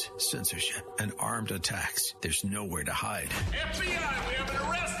surveillance, censorship, and armed attacks. There's nowhere to hide. FBI, we have an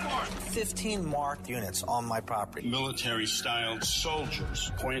arrest warrant. 15 marked units on my property. Military-styled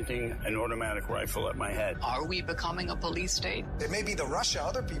soldiers pointing an automatic rifle at my head. Are we becoming a police state? It may be the Russia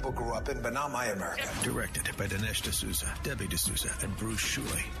other people grew up in, but not my America. Directed by Dinesh D'Souza, Debbie D'Souza, and Bruce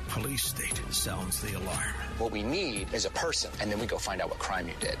Shuley, Police State sounds the alarm. What we need is a person, and then we go find out what crime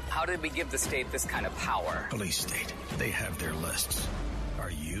you did. How did we give the state this kind of power? Police State. They have their lists.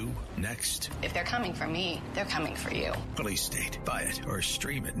 Are you next? If they're coming for me, they're coming for you. Police State. Buy it or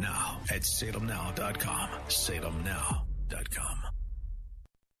stream it now at salemnow.com. salemnow.com.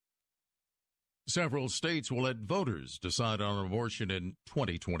 Several states will let voters decide on abortion in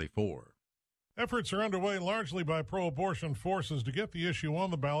 2024. Efforts are underway largely by pro-abortion forces to get the issue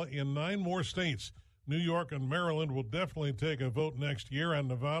on the ballot in 9 more states. New York and Maryland will definitely take a vote next year, and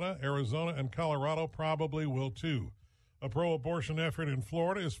Nevada, Arizona, and Colorado probably will too. A pro-abortion effort in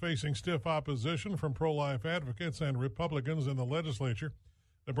Florida is facing stiff opposition from pro-life advocates and Republicans in the legislature.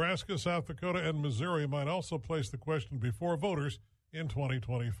 Nebraska, South Dakota, and Missouri might also place the question before voters in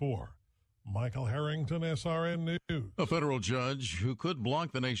 2024. Michael Harrington, SRN News. A federal judge who could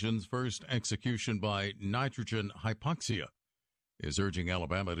block the nation's first execution by nitrogen hypoxia is urging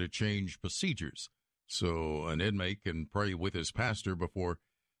Alabama to change procedures so an inmate can pray with his pastor before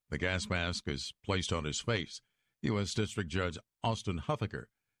the gas mask is placed on his face. U.S. District Judge Austin Huffaker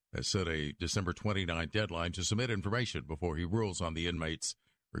has set a December 29 deadline to submit information before he rules on the inmate's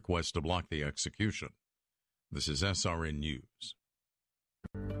request to block the execution. This is SRN News.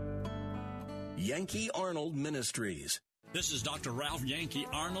 Yankee Arnold Ministries. This is Dr. Ralph Yankee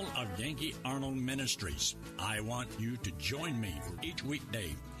Arnold of Yankee Arnold Ministries. I want you to join me for each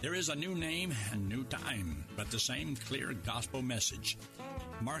weekday. There is a new name and new time, but the same clear gospel message.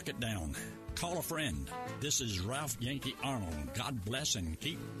 Mark it down. Call a friend. This is Ralph Yankee Arnold. God bless and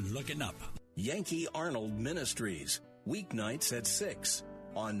keep looking up. Yankee Arnold Ministries, weeknights at 6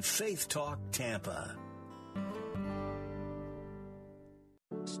 on Faith Talk Tampa.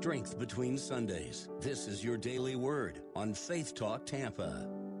 Strength Between Sundays. This is your daily word on Faith Talk Tampa.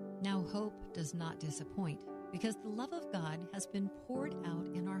 Now hope does not disappoint, because the love of God has been poured out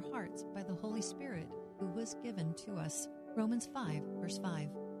in our hearts by the Holy Spirit who was given to us. Romans 5, verse 5.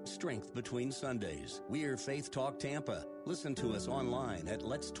 Strength Between Sundays. We're Faith Talk Tampa. Listen to us online at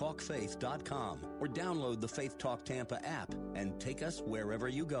letstalkfaith.com or download the Faith Talk Tampa app and take us wherever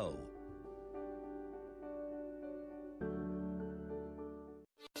you go.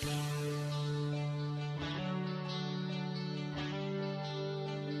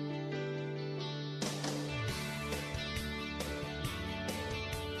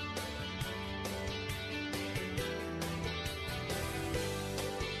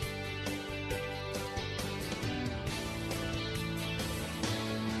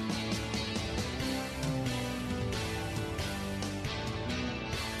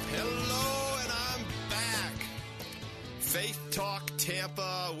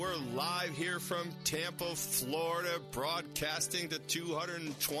 From Tampa, Florida, broadcasting to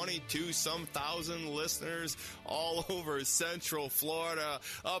 222-some thousand listeners all over Central Florida,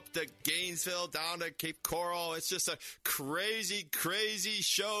 up to Gainesville, down to Cape Coral. It's just a crazy, crazy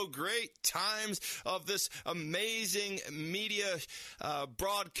show. Great times of this amazing media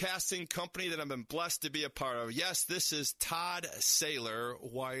broadcasting company that I've been blessed to be a part of. Yes, this is Todd Saylor,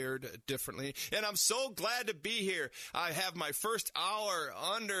 Wired Differently, and I'm so glad to be here. I have my first hour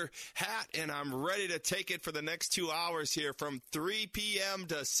under hat, and I'm ready to take it for the next 2 hours here from 3 p.m.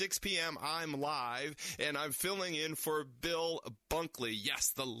 to 6 p.m. I'm live, and I'm filling in for Bill Bunkley.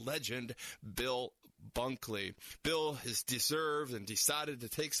 Yes, the legend Bill Bunkley. Bill has deserved and decided to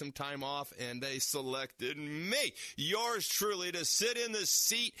take some time off, and they selected me, yours truly, to sit in the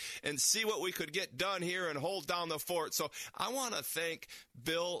seat and see what we could get done here and hold down the fort. So I want to thank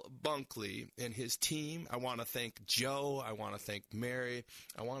Bill Bunkley and his team. I want to thank Joe. I want to thank Mary.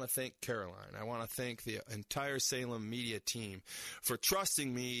 I want to thank Caroline. I want to thank the entire Salem media team for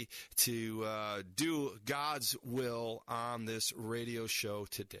trusting me to do God's will on this radio show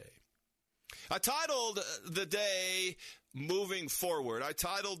today. I titled the day Moving Forward. I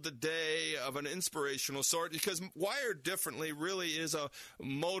titled the day of an inspirational sort because Wired Differently really is a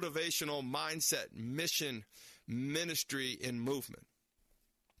motivational mindset, mission, ministry, and movement.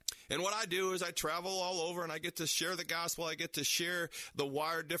 And what I do is I travel all over and I get to share the gospel. I get to share the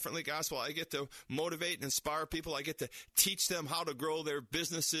Wired Differently gospel. I get to motivate and inspire people. I get to teach them how to grow their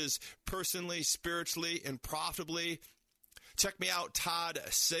businesses personally, spiritually, and profitably. Check me out,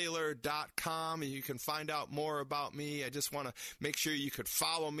 toddsaylor.com, and you can find out more about me. I just want to make sure you could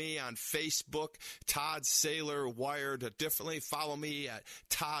follow me on Facebook, Todd Saylor Wired Differently. Follow me at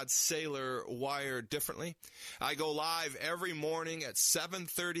Todd Saylor Wired Differently. I go live every morning at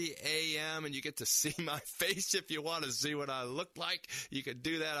 7:30 a.m., and you get to see my face if you want to see what I look like. You can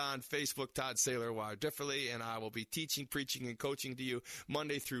do that on Facebook, Todd Saylor Wired Differently, and I will be teaching, preaching, and coaching to you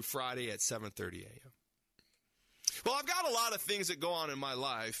Monday through Friday at 7:30 a.m. Well, I've got a lot of things that go on in my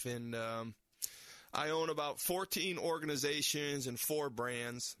life, and I own about 14 organizations and 4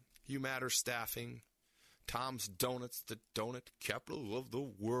 brands. You Matter Staffing, Tom's Donuts, the donut capital of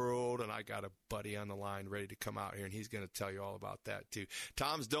the world, and I got a buddy on the line ready to come out here, and he's going to tell you all about that too.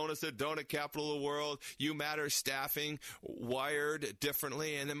 Tom's Donuts, the donut capital of the world, You Matter Staffing, Wired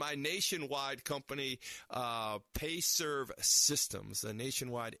Differently, and then my nationwide company, PayServe Systems, the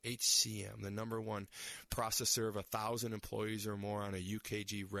nationwide HCM, the #1 processor of 1,000 employees or more on a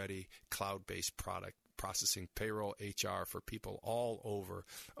UKG-ready cloud-based product, processing payroll, HR for people all over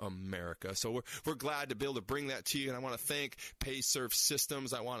America. So we're glad to be able to bring that to you, and I want to thank PayServe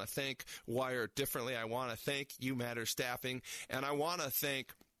Systems. I want to thank Wired Differently. I want to thank You Matter Staffing, and I want to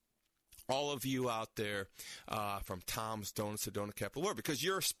thank all of you out there from Tom's Donuts to Donut Capital World, because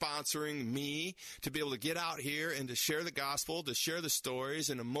you're sponsoring me to be able to get out here and to share the gospel, to share the stories,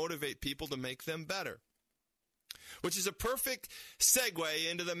 and to motivate people to make them better. Which is a perfect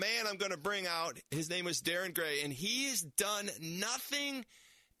segue into the man I'm going to bring out. His name is Darren Gray, and he has done nothing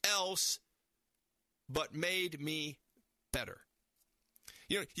else but made me better.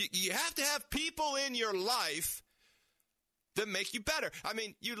 You know, you have to have people in your life that make you better. I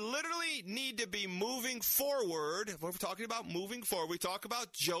mean, you literally need to be moving forward. When we're talking about moving forward, we talk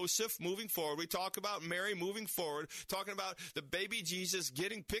about Joseph moving forward. We talk about Mary moving forward, talking about the baby Jesus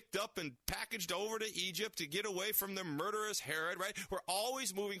getting picked up and packaged over to Egypt to get away from the murderous Herod, right? We're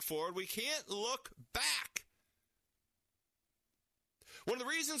always moving forward. We can't look back. One of the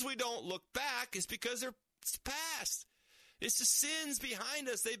reasons we don't look back is because they're past. It's the sins behind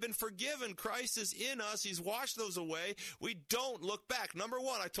us. They've been forgiven. Christ is in us. He's washed those away. We don't look back. Number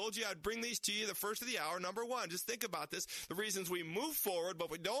one, I told you I'd bring these to you the first of the hour. Number one, just think about this. The reasons we move forward but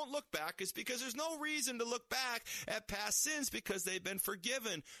we don't look back is because there's no reason to look back at past sins because they've been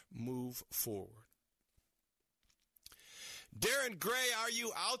forgiven. Move forward. Darren Gray, are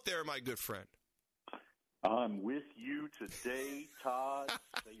you out there, my good friend? I'm with you today, Todd.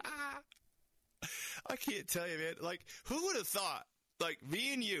 I can't tell you, man. Like, who would have thought, like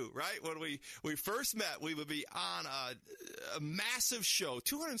me and you, right? When we first met, we would be on a massive show,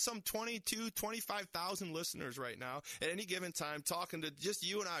 25,000 listeners right now at any given time, talking to just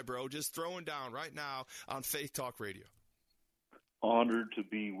you and I, bro, just throwing down right now on Faith Talk Radio. Honored to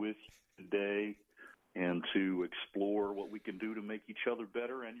be with you today and to explore what we can do to make each other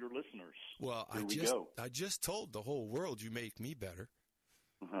better and your listeners. Well, I just told the whole world you make me better.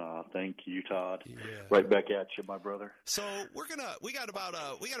 Thank you, Todd. Yeah. Right back at you, my brother. So we got about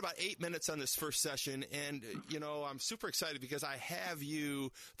 8 minutes on this first session, and I'm super excited because I have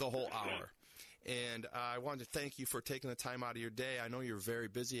you the whole hour. And I wanted to thank you for taking the time out of your day. I know you're very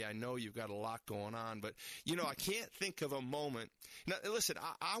busy. I know you've got a lot going on, but I can't think of a moment. Now, listen,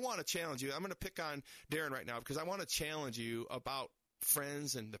 I want to challenge you. I'm going to pick on Darren right now because I want to challenge you about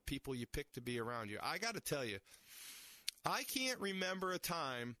friends and the people you pick to be around you. I got to tell you, I can't remember a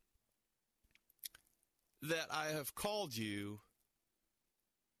time that I have called you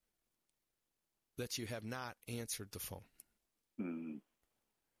that you have not answered the phone.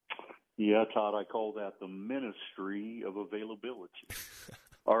 Yeah, Todd, I call that the ministry of availability.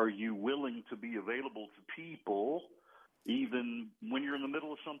 Are you willing to be available to people even when you're in the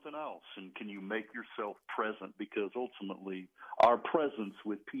middle of something else? And can you make yourself present? Because ultimately, our presence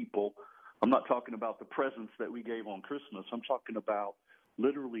with people, I'm not talking about the presents that we gave on Christmas. I'm talking about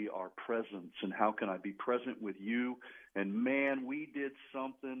literally our presence and how can I be present with you? And, man, we did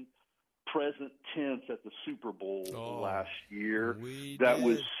something present tense at the Super Bowl last year that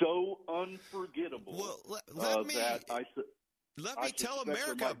was so unforgettable. Well, let me tell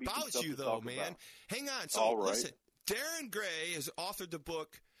America about you, though, man. Hang on. So, listen, Darren Gray has authored the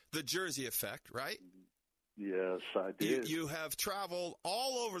book, The Jersey Effect, right? Yes, I did. You have traveled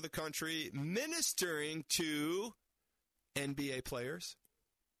all over the country ministering to NBA players,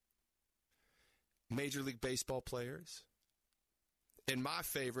 Major League Baseball players, and my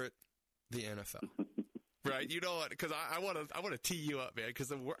favorite, the NFL. Right? You know what? Because I want to tee you up, man. Because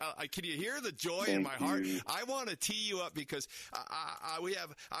can you hear the joy in my heart? I want to tee you up because I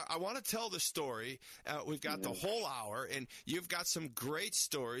want to tell the story. We've got the whole hour, and you've got some great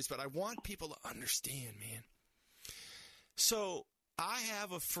stories. But I want people to understand, man. So I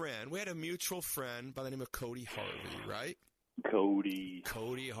have a friend. We had a mutual friend by the name of Cody Harvey, right? Cody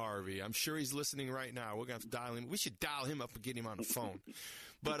Harvey. I'm sure he's listening right now. We're going to have to dial him. We should dial him up and get him on the phone.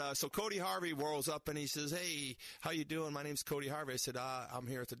 But so Cody Harvey rolls up and he says, "Hey, how you doing? My name's Cody Harvey." I said, "I'm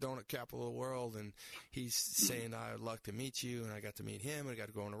here at the donut capital of the world." And he's saying, "I'd like to meet you." And I got to meet him and I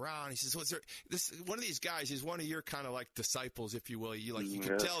got going around. He says, "What's there?" This one of these guys. He's one of your kind of like disciples, if you will. You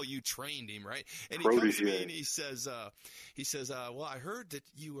can tell you trained him, right? And he comes to me and he says, "Well, I heard that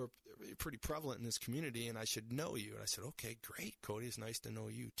you were pretty prevalent in this community, and I should know you." And I said, "Okay, great, Cody. It's nice to know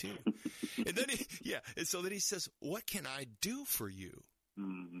you too." And then and so then he says, "What can I do for you?"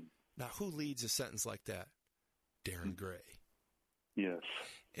 Now, who leads a sentence like that? Darren Gray. Yes.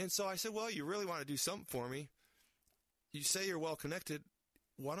 And so I said, "Well, you really want to do something for me. You say you're well connected.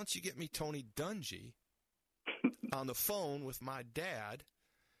 Why don't you get me Tony Dungy on the phone with my dad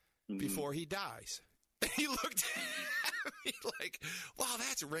before he dies?" And he looked at me like, "Wow,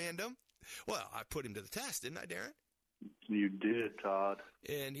 that's random." Well, I put him to the test, didn't I, Darren? You did, Todd.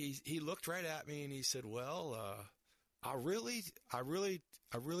 And he looked right at me and he said, "Well, I really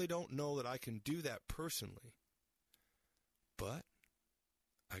don't know that I can do that personally, but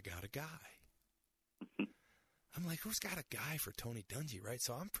I got a guy." I'm like, who's got a guy for Tony Dungy, right?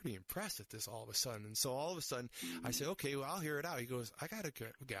 So I'm pretty impressed at this all of a sudden. And so all of a sudden I say, "Okay, well, I'll hear it out." He goes, "I got a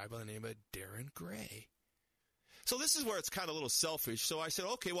guy by the name of Darren Gray." So this is where it's kind of a little selfish. So I said,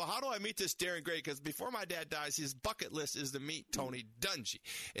 "Okay, well, how do I meet this Darren Gray?" Because before my dad dies, his bucket list is to meet Tony Dungy.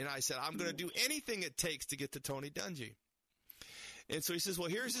 And I said, "I'm going to do anything it takes to get to Tony Dungy." And so he says, well,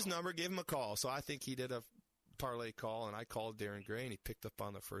 here's his number. Give him a call. So I think he did a parlay call, and I called Darren Gray, and he picked up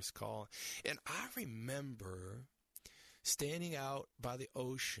on the first call. And I remember standing out by the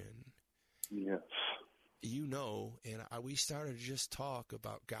ocean. Yes. And we started to just talk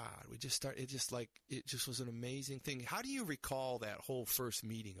about God. It just was an amazing thing. How do you recall that whole first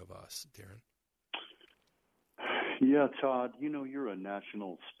meeting of us, Darren? Yeah, Todd, you're a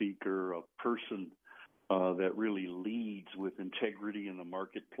national speaker, a person that really leads with integrity in the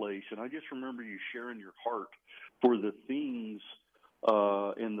marketplace. And I just remember you sharing your heart for the things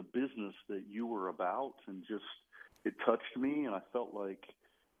in the business that you were about. And just, it touched me, and I felt like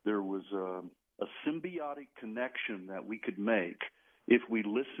there was a symbiotic connection that we could make if we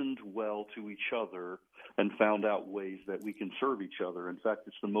listened well to each other and found out ways that we can serve each other. In fact,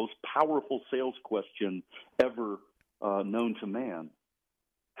 it's the most powerful sales question ever known to man.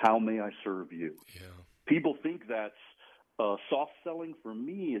 How may I serve you? Yeah. People think that's soft selling. For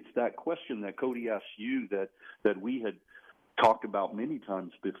me, it's that question that Cody asked you that we had talked about many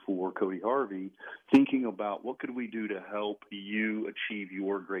times before, Cody Harvey, thinking about what could we do to help you achieve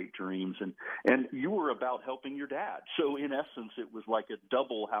your great dreams. And you were about helping your dad. So in essence, it was like a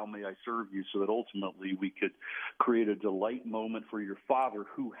double how may I serve you, so that ultimately we could create a delight moment for your father,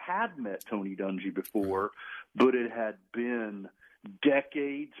 who had met Tony Dungy before, but it had been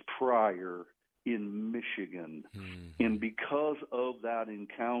decades prior in Michigan. And because of that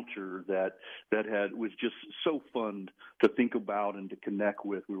encounter that was just so fun to think about and to connect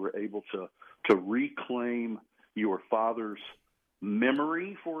with, we were able to reclaim your father's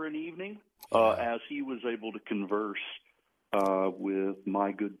memory for an evening as he was able to converse with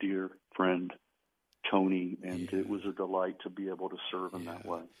my good dear friend Tony, and it was a delight to be able to serve in that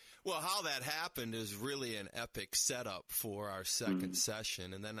way. Well, how that happened is really an epic setup for our second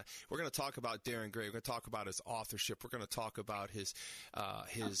session. And then we're going to talk about Darren Gray. We're going to talk about his authorship. We're going to talk about his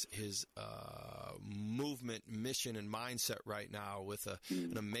movement, mission, and mindset right now with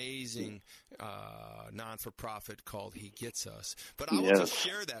an amazing non-for-profit called He Gets Us. But I will just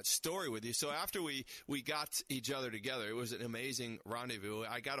share that story with you. So after we got each other together, it was an amazing rendezvous.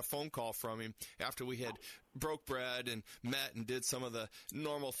 I got a phone call from him after we had broke bread and met and did some of the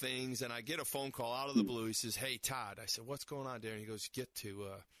normal things, and I get a phone call out of the blue. He says, "Hey, Todd." I said, "What's going on, Darren?" He goes, get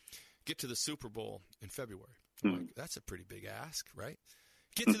to the Super Bowl in February." I'm like, that's a pretty big ask, right?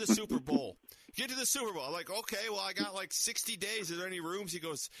 Get to the Super Bowl. Get to the Super Bowl. I'm like, okay, well, I got like 60 days. Are there any rooms? He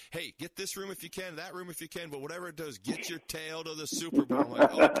goes, "Hey, get this room if you can, that room if you can, but whatever it does, get your tail to the Super Bowl." I'm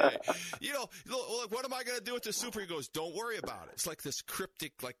like, okay. What am I going to do with the Super? He goes, "Don't worry about it." It's like this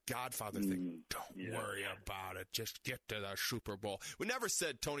cryptic, like Godfather thing. Don't worry about it. Just get to the Super Bowl. We never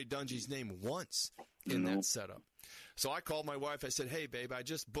said Tony Dungy's name once in that setup. So I called my wife. I said, "Hey, babe, I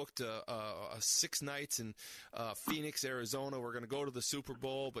just booked 6 nights in Phoenix, Arizona. We're going to go to the Super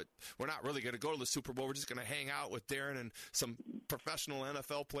Bowl, but we're not really going to go to the Super Bowl. We're just going to hang out with Darren and some professional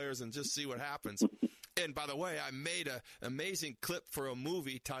NFL players and just see what happens." And by the way, I made an amazing clip for a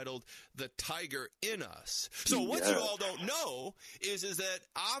movie titled The Tiger in Us. So what you all don't know is that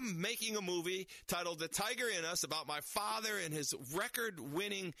I'm making a movie titled The Tiger in Us about my father and his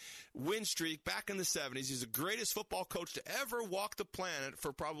record-winning win streak back in the 70s. He's the greatest football coach to ever walk the planet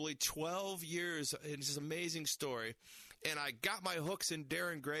for probably 12 years. It's an amazing story. And I got my hooks in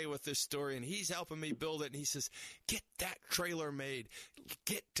Darren Gray with this story, and he's helping me build it. And he says, "Get that trailer made.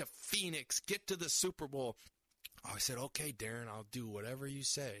 Get to Phoenix. Get to the Super Bowl." I said, "Okay, Darren, I'll do whatever you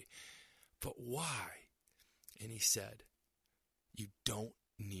say. But why?" And he said, "You don't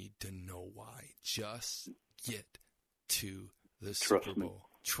need to know why. Just get to the Super Bowl.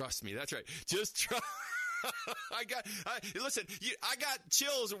 Trust me." That's right. Just trust. I got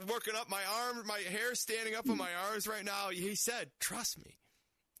chills working up my arm, my hair standing up on my arms right now. He said, "Trust me.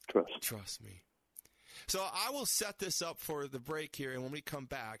 Trust me." So I will set this up for the break here, and when we come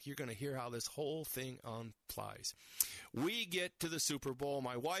back, you're going to hear how this whole thing applies. We get to the Super Bowl.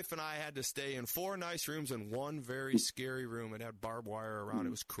 My wife and I had to stay in 4 nice rooms and 1 very scary room. It had barbed wire around. It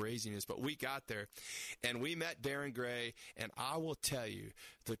was craziness. But we got there, and we met Darren Gray, and I will tell you,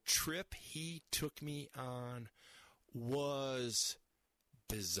 the trip he took me on was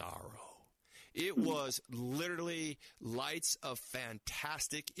bizarro. It was literally lights of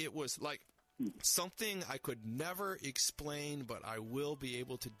fantastic. It was like something I could never explain, but I will be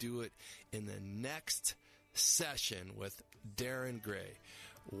able to do it in the next session with Darren Gray.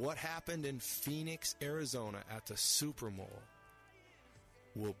 What happened in Phoenix, Arizona at the Super Bowl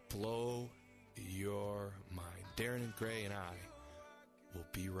will blow your mind. Darren Gray and I will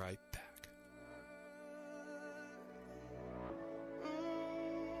be right back.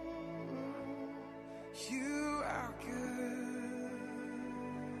 You are good.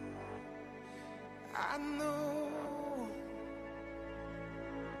 I know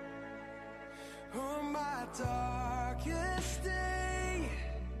on my darkest day.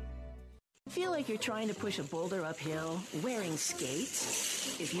 Feel like you're trying to push a boulder uphill wearing skates?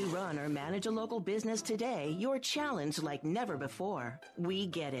 If you run or manage a local business today, you're challenged like never before. We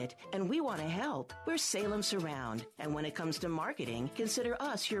get it, and we want to help. We're Salem Surround, and when it comes to marketing, consider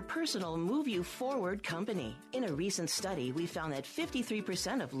us your personal Move You Forward company. In a recent study, we found that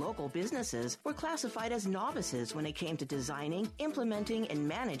 53% of local businesses were classified as novices when it came to designing, implementing, and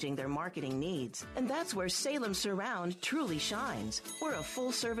managing their marketing needs. And that's where Salem Surround truly shines. We're a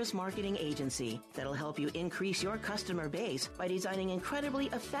full-service marketing agency that'll help you increase your customer base by designing incredibly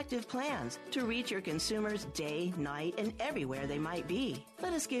effective plans to reach your consumers day, night, and everywhere they might be.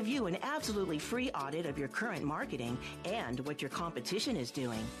 Let us give you an absolutely free audit of your current marketing and what your competition is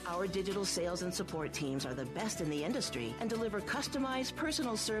doing. Our digital sales and support teams are the best in the industry and deliver customized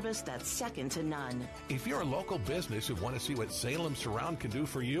personal service that's second to none. If you're a local business who want to see what Salem Surround can do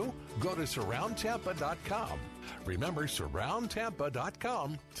for you, go to surroundtampa.com. Remember,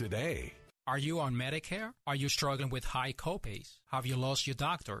 surroundtampa.com today. Are you on Medicare? Are you struggling with high copays? Have you lost your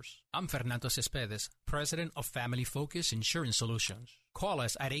doctors? I'm Fernando Cespedes, president of Family Focus Insurance Solutions. Call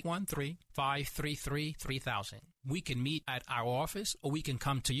us at 813-533-3000. We can meet at our office or we can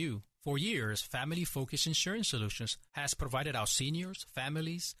come to you. For years, Family Focus Insurance Solutions has provided our seniors,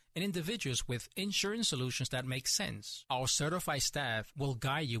 families, and individuals with insurance solutions that make sense. Our certified staff will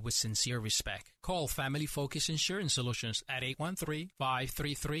guide you with sincere respect. Call Family Focus Insurance Solutions at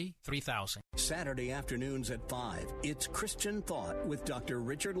 813-533-3000. Saturday afternoons at 5, it's Christian Thought with Dr.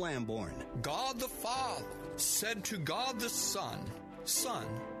 Richard Lamborn. God the Father said to God the Son, Son,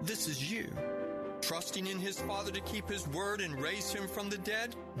 this is you. Trusting in his Father to keep his word and raise him from the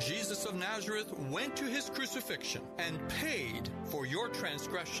dead, Jesus of Nazareth went to his crucifixion and paid for your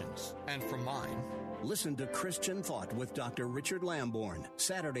transgressions and for mine. Listen to Christian Thought with Dr. Richard Lamborn,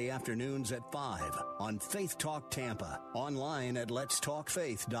 Saturday afternoons at 5 on Faith Talk Tampa, online at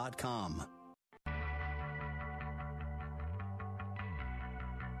letstalkfaith.com.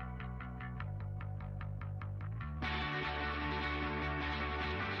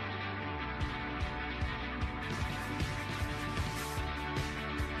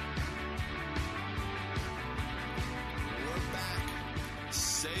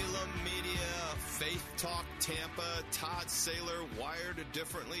 Tampa, Todd Saylor, wired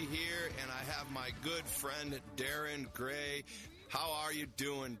differently here, and I have my good friend Darren Gray. How are you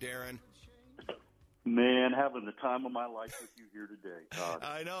doing, Darren? Man, having the time of my life with you here today, Todd.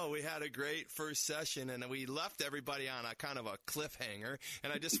 I know. We had a great first session, and we left everybody on a kind of a cliffhanger.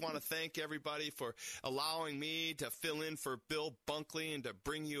 And I just want to thank everybody for allowing me to fill in for Bill Bunkley and to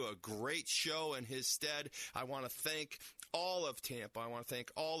bring you a great show in his stead. I want to thank all of Tampa. I want to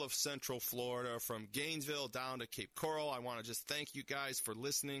thank all of Central Florida, from Gainesville down to Cape Coral. I want to just thank you guys for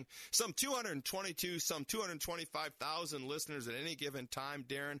listening. Some 225,000 listeners at any given time,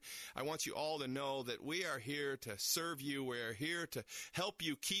 Darren. I want you all to know that we are here to serve you. We are here to help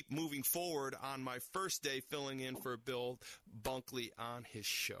you keep moving forward on my first day filling in for Bill Bunkley on his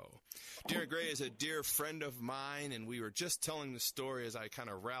show. Darren Gray is a dear friend of mine, and we were just telling the story as I kind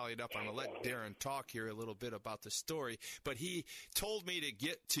of rallied up. I'm going to let Darren talk here a little bit about the story. But he told me to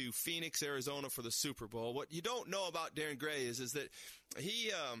get to Phoenix, Arizona for the Super Bowl. What you don't know about Darren Gray is that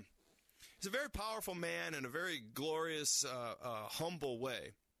he's a very powerful man in a very glorious, humble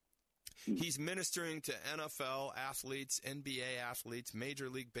way. He's ministering to NFL athletes, NBA athletes, Major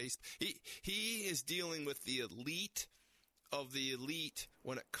League Baseball. He is dealing with the elite of the elite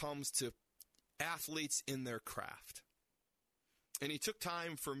when it comes to athletes in their craft. And he took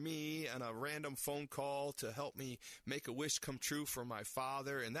time for me and a random phone call to help me make a wish come true for my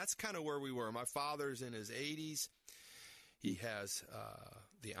father. And that's kind of where we were. My father's in his 80s. He has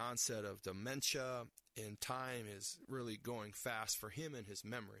the onset of dementia, and time is really going fast for him and his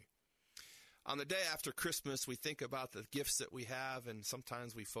memory. On the day after Christmas, we think about the gifts that we have, and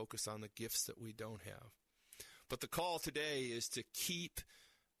sometimes we focus on the gifts that we don't have. But the call today is to keep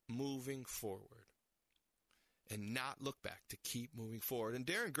moving forward and not look back, to keep moving forward. And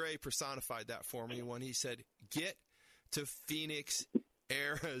Darren Gray personified that for me when he said, get to Phoenix,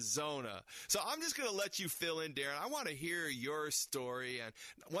 Arizona. So I'm just going to let you fill in, Darren. I want to hear your story. And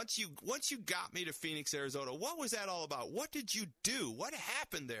once you got me to Phoenix, Arizona, what was that all about? What did you do? What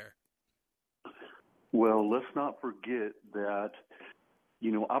happened there? Well, let's not forget that,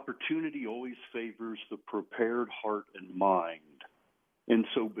 opportunity always favors the prepared heart and mind. And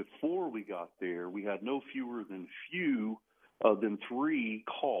so before we got there, we had no fewer than 3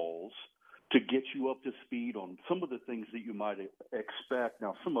 calls to get you up to speed on some of the things that you might expect.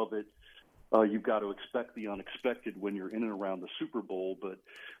 Now, some of it You've got to expect the unexpected when you're in and around the Super Bowl. But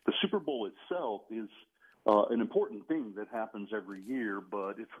the Super Bowl itself is an important thing that happens every year.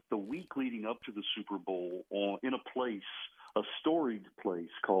 But it's the week leading up to the Super Bowl in a storied place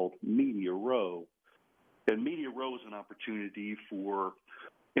called Media Row. And Media Row is an opportunity for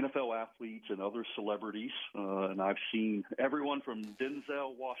NFL athletes and other celebrities, and I've seen everyone from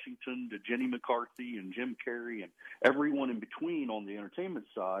Denzel Washington to Jenny McCarthy and Jim Carrey and everyone in between on the entertainment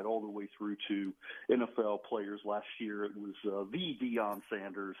side, all the way through to NFL players. Last year it was the Deion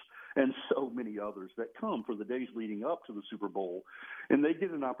Sanders and so many others that come for the days leading up to the Super Bowl. And they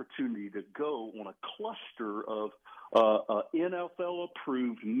get an opportunity to go on a cluster of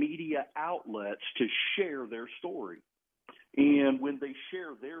NFL-approved media outlets to share their story. And when they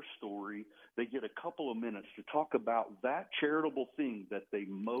share their story, they get a couple of minutes to talk about that charitable thing that they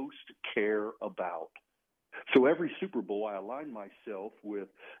most care about. So every Super Bowl, I align myself with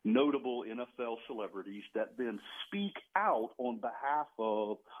notable NFL celebrities that then speak out on behalf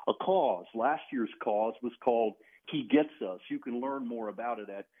of a cause. Last year's cause was called He Gets Us. You can learn more about it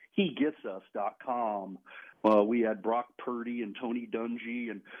at hegetsus.com. We had Brock Purdy and Tony Dungy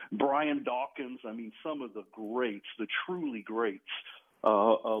and Brian Dawkins. I mean, some of the greats, the truly greats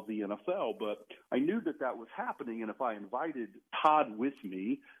of the NFL. But I knew that was happening, and if I invited Todd with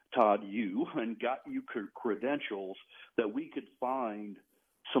me, Todd, you, and got you credentials, that we could find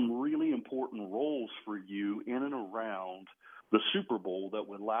some really important roles for you in and around the Super Bowl that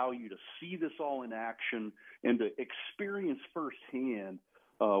would allow you to see this all in action and to experience firsthand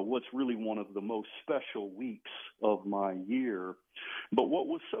what's really one of the most special weeks of my year. But what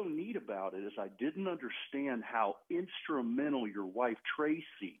was so neat about it is I didn't understand how instrumental your wife,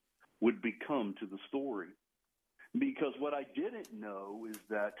 Tracy, would become to the story. Because what I didn't know is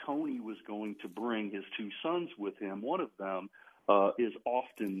that Tony was going to bring his two sons with him. One of them is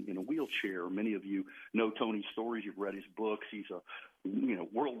often in a wheelchair. Many of you know Tony's stories. You've read his books. He's a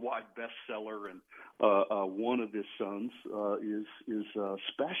worldwide bestseller, and one of his sons is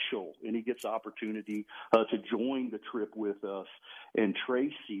special, and he gets opportunity to join the trip with us. And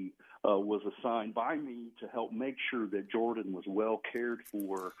Tracy was assigned by me to help make sure that Jordan was well cared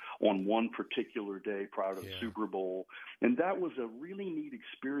for on one particular day prior to the Super Bowl. And that was a really neat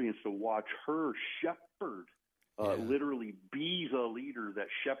experience to watch her shepherd. Literally be the leader that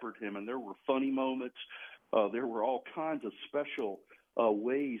shepherded him. And there were funny moments. There were all kinds of special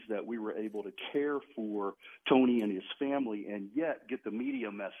ways that we were able to care for Tony and his family and yet get the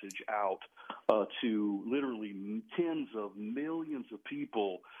media message out to literally tens of millions of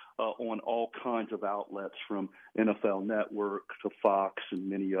people on all kinds of outlets, from NFL Network to Fox and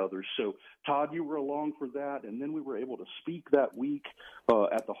many others. So, Todd, you were along for that. And then we were able to speak that week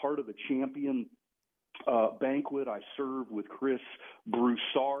at the Heart of a Champion banquet. I served with Chris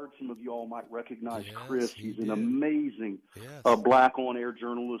Broussard. Some of you all might recognize Chris. He's an amazing black on-air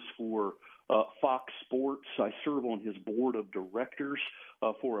journalist for Fox Sports. I serve on his board of directors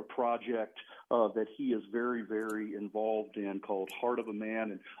for a project that he is very, very involved in called Heart of a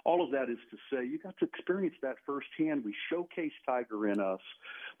Man. And all of that is to say, you got to experience that firsthand. We showcased Tiger in Us.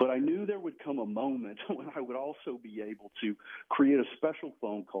 But I knew there would come a moment when I would also be able to create a special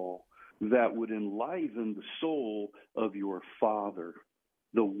phone call that would enliven the soul of your father,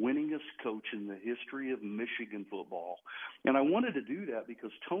 the winningest coach in the history of Michigan football. And I wanted to do that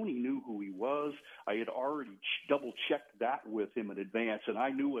because Tony knew who he was. I had already double-checked that with him in advance, and I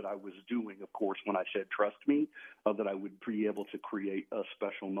knew what I was doing, of course, when I said, trust me, that I would be able to create a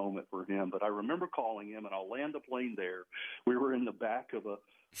special moment for him. But I remember calling him, and I'll land the plane there. We were in the back of an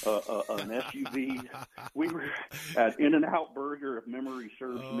SUV. We were at In-N-Out Burger, if memory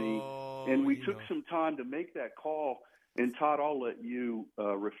serves me, and we took some time to make that call. And Todd, I'll let you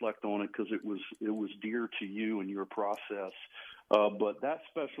reflect on it because it was dear to you and your process. But that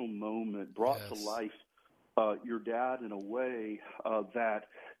special moment brought to life your dad in a way that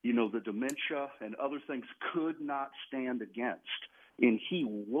the dementia and other things could not stand against. And he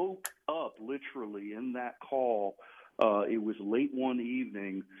woke up literally in that call. It was late one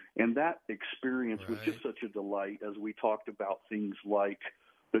evening, and that experience was just such a delight as we talked about things like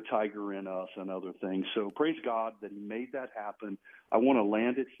the Tiger in Us and other things. So praise God that he made that happen. I want to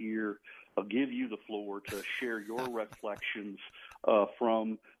land it here. I'll give you the floor to share your reflections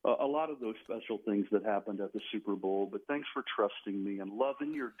from a lot of those special things that happened at the Super Bowl. But thanks for trusting me and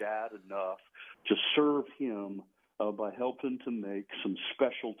loving your dad enough to serve him by helping to make some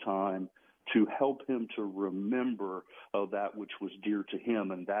special time to help him to remember that which was dear to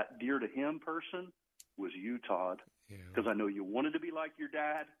him. And that dear to him person was you, Todd, because I know you wanted to be like your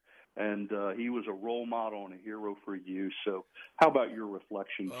dad, And he was a role model and a hero for you. So how about your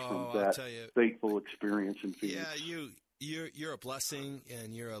reflections from that fateful experience in Phoenix? Yeah, you're a blessing,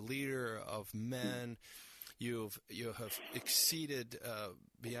 and you're a leader of men. You have exceeded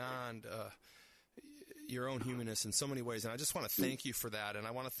beyond your own humanness in so many ways, and I just want to thank you for that, and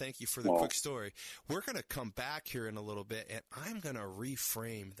I want to thank you for the quick story. We're going to come back here in a little bit, and I'm going to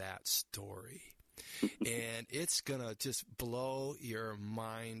reframe that story, and it's going to just blow your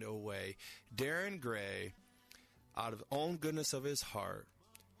mind away. Darren Gray, out of the own goodness of his heart,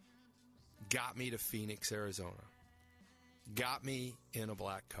 got me to Phoenix, Arizona, got me in a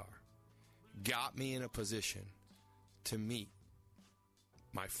black car, got me in a position to meet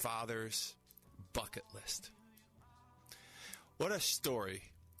my father's bucket list. What a story.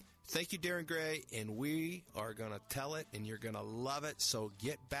 Thank you, Darren Gray, and we are going to tell it, and you're going to love it, so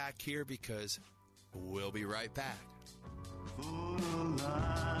get back here because we'll be right back.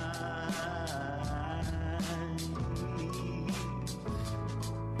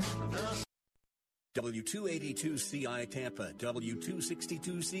 W282CI Tampa,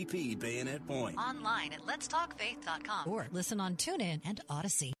 W262CP Bayonet Point. Online at letstalkfaith.com or listen on TuneIn and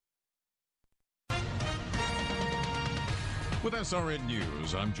Odyssey. With SRN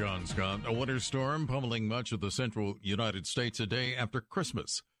News, I'm John Scott. A winter storm pummeling much of the central United States a day after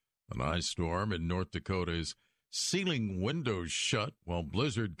Christmas. An ice storm in North Dakota is sealing windows shut, while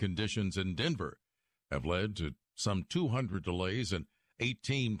blizzard conditions in Denver have led to some 200 delays and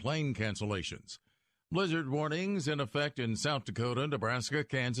 18 plane cancellations. Blizzard warnings in effect in South Dakota, Nebraska,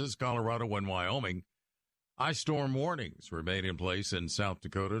 Kansas, Colorado, and Wyoming. Ice storm warnings remain in place in South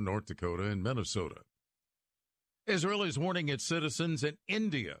Dakota, North Dakota, and Minnesota. Israel is warning its citizens in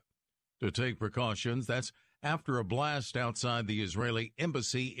India to take precautions. That's after a blast outside the Israeli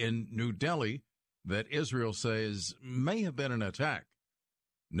embassy in New Delhi that Israel says may have been an attack.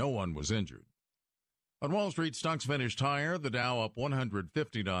 No one was injured. On Wall Street, stocks finished higher. The Dow up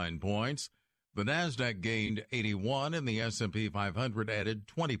 159 points. The Nasdaq gained 81, and the S&P 500 added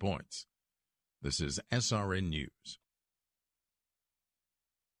 20 points. This is SRN News.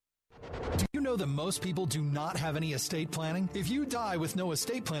 Do you know that most people do not have any estate planning? If you die with no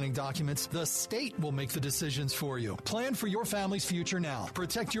estate planning documents, the state will make the decisions for you. Plan for your family's future now.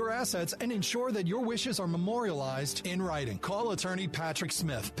 Protect your assets and ensure that your wishes are memorialized in writing. Call attorney Patrick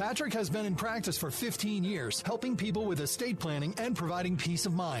Smith. Patrick has been in practice for 15 years, helping people with estate planning and providing peace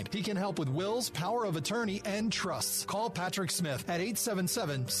of mind. He can help with wills, power of attorney, and trusts. Call Patrick Smith at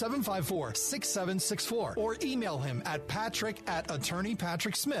 877-754-6764 or email him at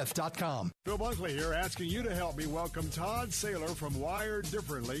patrick@attorneypatricksmith.com. Bill Bunkley here, asking you to help me welcome Todd Saylor from Wired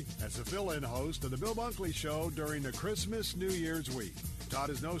Differently as the fill-in host of the Bill Bunkley Show during the Christmas New Year's week. Todd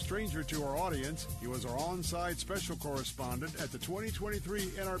is no stranger to our audience. He was our on-site special correspondent at the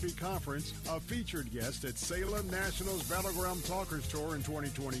 2023 NRB Conference, a featured guest at Salem National's Battleground Talkers Tour in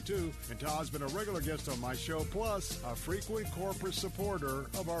 2022, and Todd's been a regular guest on my show, plus a frequent corporate supporter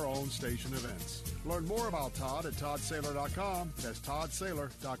of our own station events. Learn more about Todd at toddsaylor.com. That's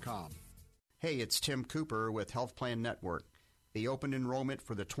toddsaylor.com. Hey, it's Tim Cooper with Health Plan Network. The open enrollment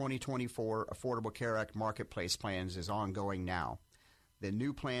for the 2024 Affordable Care Act Marketplace plans is ongoing now. The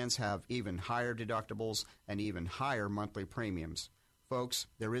new plans have even higher deductibles and even higher monthly premiums. Folks,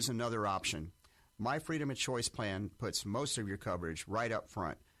 there is another option. My Freedom of Choice plan puts most of your coverage right up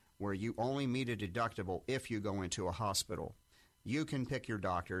front, where you only meet a deductible if you go into a hospital. You can pick your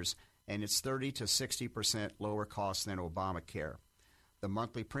doctors, and it's 30 to 60% lower cost than Obamacare. The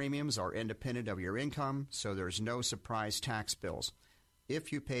monthly premiums are independent of your income, so there's no surprise tax bills.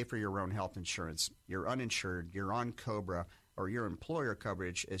 If you pay for your own health insurance, you're uninsured, you're on COBRA, or your employer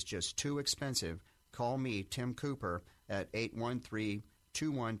coverage is just too expensive, call me, Tim Cooper, at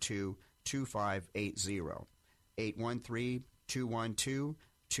 813-212-2580,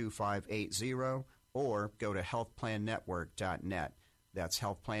 813-212-2580, or go to healthplannetwork.net. That's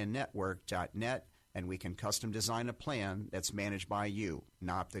healthplannetwork.net, and we can custom design a plan that's managed by you,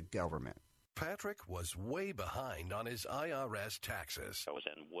 not the government. Patrick was way behind on his IRS taxes. I was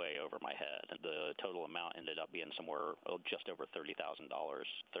in way over my head. The total amount ended up being somewhere just over $30,000.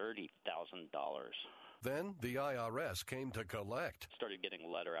 $30,000. Then the IRS came to collect. Started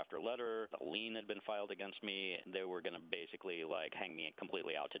getting letter after letter. A lien had been filed against me. They were going to basically hang me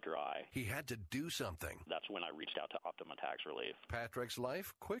completely out to dry. He had to do something. That's when I reached out to Optima Tax Relief. Patrick's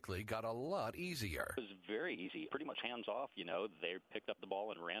life quickly got a lot easier. It was very easy. Pretty much hands off, They picked up the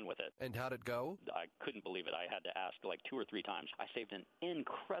ball and ran with it. And how'd it go? I couldn't believe it. I had to ask like 2 or 3 times. I saved an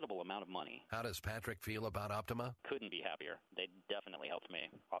incredible amount of money. How does Patrick feel about Optima? Couldn't be happier. They definitely helped me.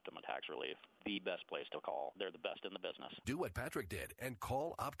 Optima Tax Relief, the best place to call. They're the best in the business. Do what Patrick did and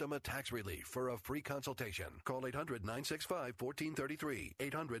call Optima Tax Relief for a free consultation. Call 800-965-1433.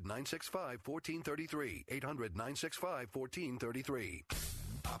 800-965-1433. 800-965-1433.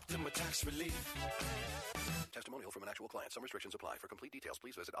 Optima Tax Relief. Testimonial from an actual client. Some restrictions apply. For complete details,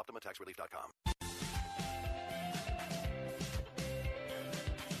 please visit OptimaTaxRelief.com.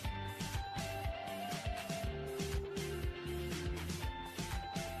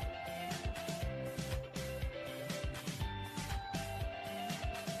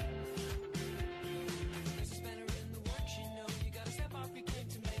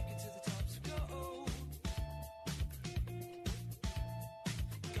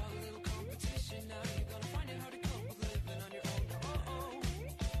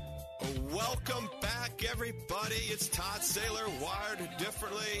 Welcome back, everybody. It's Todd Saylor, Wired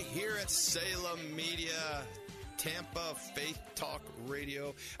Differently, here at Salem Media, Tampa Faith Talk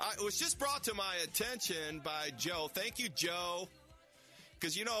Radio. It was just brought to my attention by Joe. Thank you, Joe,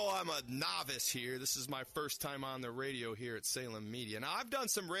 because you know I'm a novice here. This is my first time on the radio here at Salem Media. Now, I've done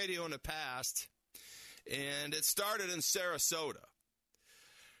some radio in the past, and it started in Sarasota,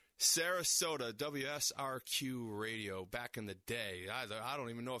 WSRQ radio back in the day. I don't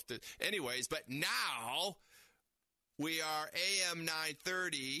even know if anyways, but now we are AM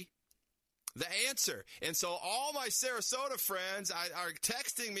 930, The Answer. And so all my Sarasota friends are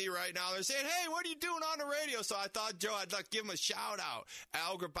texting me right now. They're saying, hey, what are you doing on the radio? So I thought, Joe, I'd like to give him a shout out.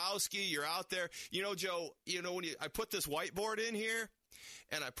 Al Grabowski, you're out there. You know, Joe, when I put this whiteboard in here,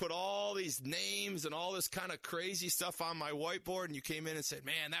 and I put all these names and all this kind of crazy stuff on my whiteboard, and you came in and said,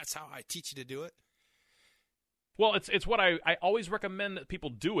 man, that's how I teach you to do it. Well, it's what I always recommend that people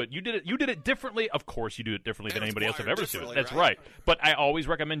do it. You did it differently. Of course, you do it differently than anybody else I've ever seen it. That's right. But I always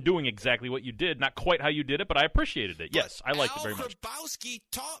recommend doing exactly what you did. Not quite how you did it, but I appreciated it. Yes, I liked it very much. Al Grabowski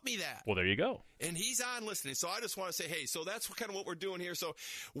taught me that. Well, there you go. And he's on listening. So I just want to say, hey, so that's kind of what we're doing here. So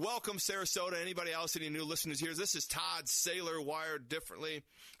welcome, Sarasota. Anybody else, any new listeners here? This is Todd Saylor, Wired Differently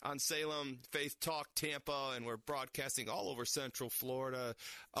on Salem Faith Talk Tampa, and we're broadcasting all over Central Florida,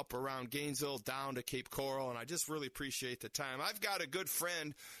 up around Gainesville, down to Cape Coral, and I just really appreciate the time. I've got a good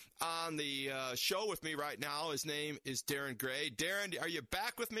friend on the show with me right now. His name is Darren Gray. Darren, are you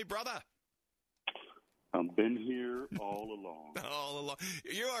back with me, brother? I've been here all along. All along.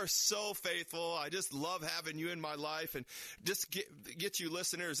 You are so faithful. I just love having you in my life, and just get you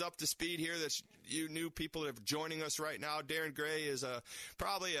listeners up to speed here. That's you new people that are joining us right now. Darren Gray is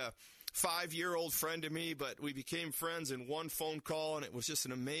probably a 5-year-old friend to me, but we became friends in one phone call, and it was just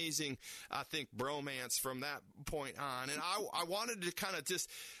an amazing, I think, bromance from that point on. And I wanted to kind of just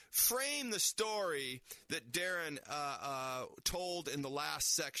frame the story that Darren told in the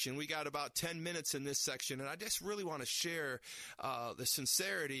last section. We got about 10 minutes in this section, and I just really want to share the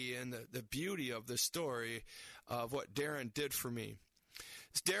sincerity and the beauty of the story of what Darren did for me.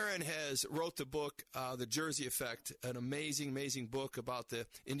 Darren has wrote the book, The Jersey Effect, an amazing, amazing book about the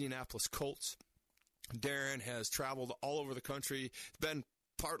Indianapolis Colts. Darren has traveled all over the country, been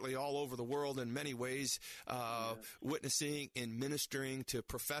partly all over the world in many ways, witnessing and ministering to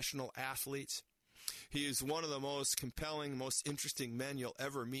professional athletes. He is one of the most compelling, most interesting men you'll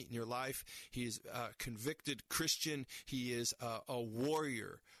ever meet in your life. He's a convicted Christian. He is a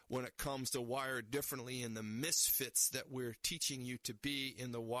warrior when it comes to Wired Differently and the misfits that we're teaching you to be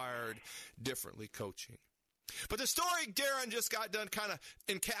in the Wired Differently coaching. But the story Darren just got done kind of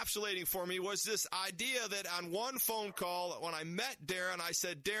encapsulating for me was this idea that on one phone call, when I met Darren, I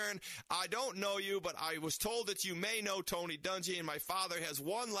said, Darren, I don't know you, but I was told that you may know Tony Dungy, and my father has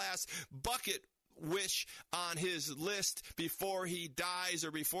one last bucket wish on his list before he dies, or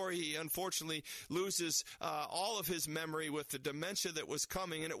before he unfortunately loses all of his memory with the dementia that was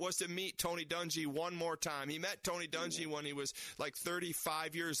coming, and it was to meet Tony Dungy one more time. He met Tony Dungy when he was like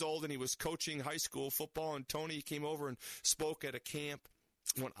 35 years old, and he was coaching high school football, and Tony came over and spoke at a camp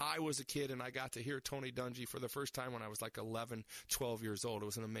when I was a kid, and I got to hear Tony Dungy for the first time when I was like 11, 12 years old. It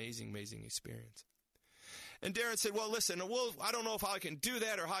was an amazing, amazing experience. And Darren said, well, listen, I don't know if I can do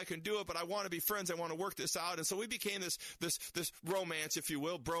that or how I can do it, but I want to be friends. I want to work this out. And so we became this romance, if you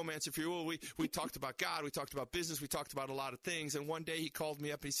will, bromance, if you will. We talked about God. We talked about business. We talked about a lot of things. And one day he called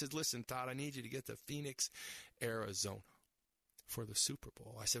me up and he said, listen, Todd, I need you to get to Phoenix, Arizona for the Super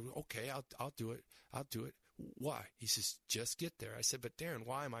Bowl. I said, okay, I'll do it. I'll do it. Why? He says, just get there. I said, but Darren,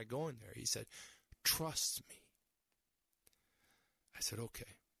 why am I going there? He said, trust me. I said, okay.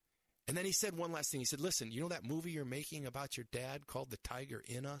 And then he said one last thing. He said, listen, you know that movie you're making about your dad called The Tiger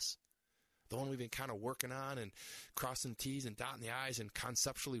in Us? the one we've been kind of working on and crossing the T's and dotting the I's and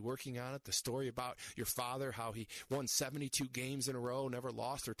conceptually working on it. The story about your father, how he won 72 games in a row, never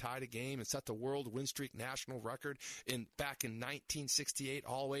lost or tied a game, and set the world win streak national record back in 1968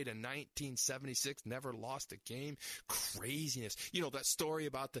 all the way to 1976, never lost a game. Craziness. You know, that story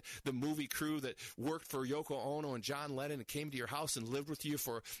about the movie crew that worked for Yoko Ono and John Lennon and came to your house and lived with you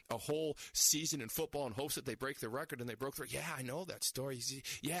for a whole season in football in hopes that they break the record, and they broke the record. Yeah, I know that story.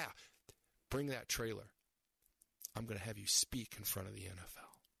 Yeah, bring that trailer. I'm going to have you speak in front of the NFL.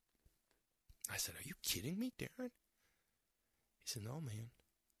 I said, are you kidding me, Darren? He said, no, man.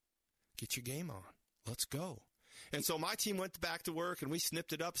 Get your game on. Let's go. And so my team went back to work, and we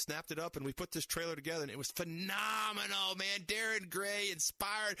snapped it up, and we put this trailer together, and it was phenomenal, man. Darren Gray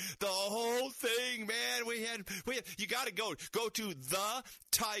inspired the whole thing, man. We had you got to go to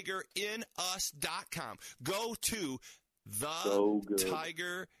thetigerinus.com. Go to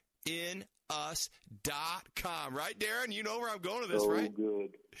thetigerinus.com. Right, Darren? You know where I'm going with this, right?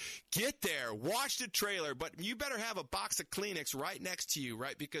 Good. Get there. Watch the trailer, but you better have a box of Kleenex right next to you,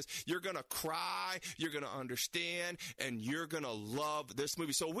 right? Because you're going to cry, you're going to understand, and you're going to love this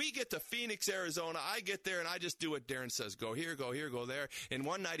movie. So we get to Phoenix, Arizona. I get there, and I just do what Darren says. Go here, go here, go there. And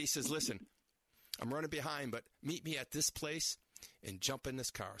one night he says, listen, I'm running behind, but meet me at this place and jump in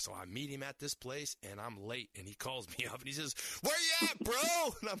this car. So I meet him at this place, and I'm late, and he calls me up, and he says, where you at, bro?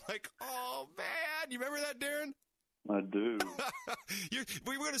 And I'm like, oh, man. You remember that, Darren? I do.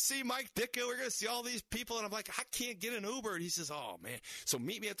 We were going to see Mike Ditka. We're going to see all these people, and I'm like, I can't get an Uber. And he says, oh, man. So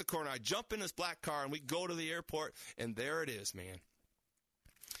meet me at the corner. I jump in this black car, and we go to the airport, and there it is, man.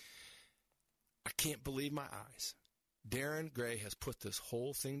 I can't believe my eyes. Darren Gray has put this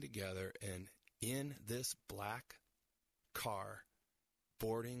whole thing together, and in this black car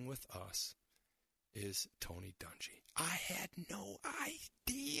boarding with us is Tony Dungy. I had no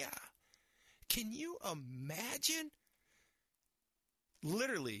idea. Can you imagine?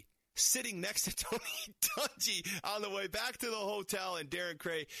 Literally sitting next to Tony Dungy on the way back to the hotel, and Darren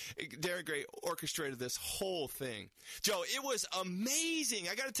Gray orchestrated this whole thing. Joe, it was amazing.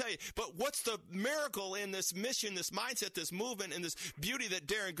 I got to tell you, but what's the miracle in this mission, this mindset, this movement, and this beauty that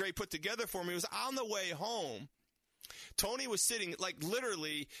Darren Gray put together for me was on the way home. Tony was sitting like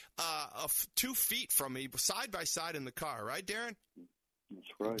literally 2 feet from me, side by side in the car, right, Darren? That's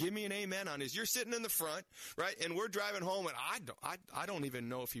right. Give me an amen on this. You're sitting in the front, right? And we're driving home, and I don't even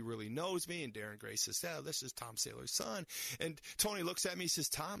know if he really knows me. And Darren Gray says, yeah, this is Tom Saylor's son. And Tony looks at me, he says,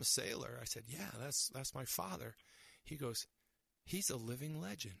 Tom Saylor. I said, yeah, that's my father. He goes, he's a living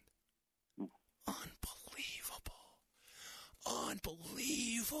legend.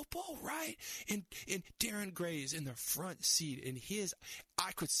 Unbelievable, right? And Darren Gray is in the front seat, and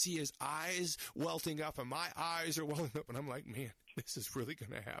I could see his eyes welting up, and my eyes are welling up, and I'm like, man, this is really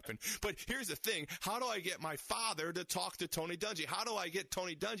going to happen. But here's the thing. How do I get my father to talk to Tony Dungy? How do I get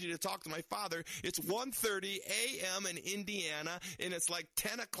Tony Dungy to talk to my father? It's 1:30 a.m. in Indiana, and it's like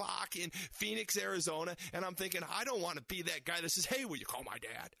 10 o'clock in Phoenix, Arizona, and I'm thinking, I don't want to be that guy that says, hey, will you call my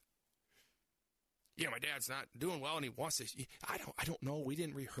dad? Yeah, my dad's not doing well, and he wants this. I don't know. We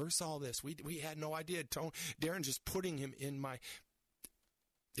didn't rehearse all this. We had no idea. Darren's just putting him in my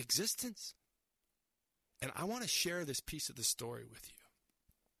existence. And I want to share this piece of the story with you.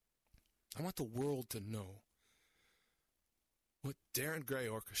 I want the world to know what Darren Gray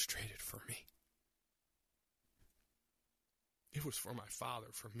orchestrated for me. It was for my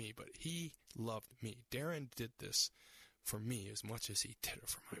father, for me, but he loved me. Darren did this for me as much as he did it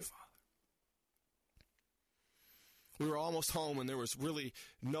for my father. We were almost home, and there was really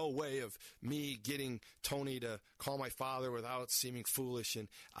no way of me getting Tony to call my father without seeming foolish. And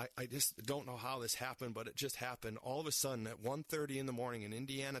I just don't know how this happened, but it just happened. All of a sudden, at 1:30 in the morning in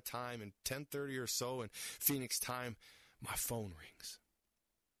Indiana time and 10:30 or so in Phoenix time, my phone rings.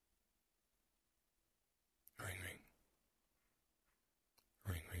 Ring, ring.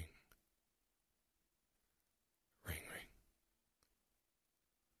 Ring, ring. Ring, ring.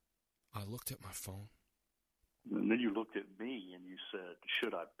 I looked at my phone. And then you looked at me and you said,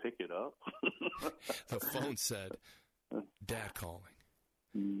 should I pick it up? The phone said, Dad calling.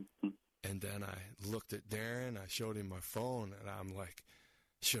 Mm-hmm. And then I looked at Darren, I showed him my phone, and I'm like,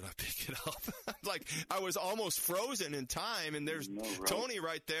 should I pick it up? Like, I was almost frozen in time, and there's Tony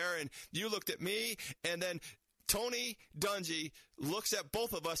right there, and you looked at me, and then Tony Dungy looks at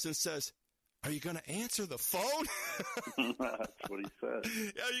both of us and says, are you going to answer the phone? That's what he said.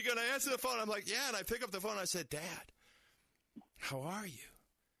 Are you going to answer the phone? I'm like, yeah. And I pick up the phone. And I said, Dad, how are you?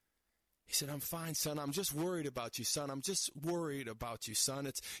 He said, I'm fine, son. I'm just worried about you, son. I'm just worried about you,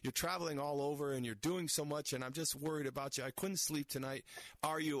 son. You're traveling all over and you're doing so much, and I'm just worried about you. I couldn't sleep tonight.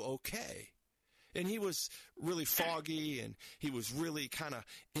 Are you okay? And he was really foggy, and he was really kind of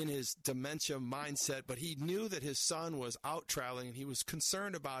in his dementia mindset, but he knew that his son was out traveling, and he was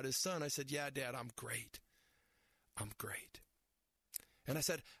concerned about his son. I said, yeah, Dad, I'm great. I'm great. And I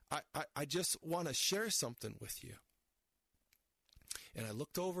said, I just want to share something with you. And I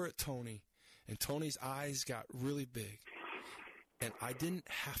looked over at Tony, and Tony's eyes got really big. And I didn't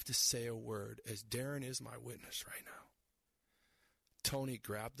have to say a word, as Darren is my witness right now. Tony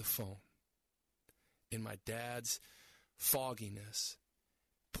grabbed the phone in my dad's fogginess,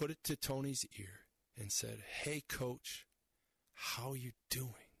 put it to Tony's ear, and said, hey, Coach, how you doing?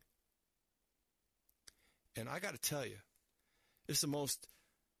 And I got to tell you, it's the most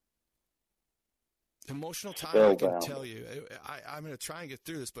emotional time I can tell you. I'm going to try and get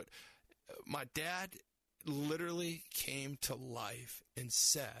through this, but my dad literally came to life and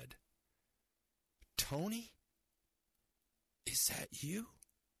said, Tony, is that you?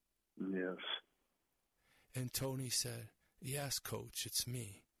 Yes. And Tony said, yes, Coach, it's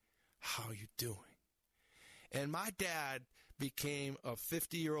me. How you doing? And my dad became a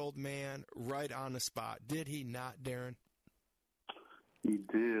 50-year-old man right on the spot. Did he not, Darren? He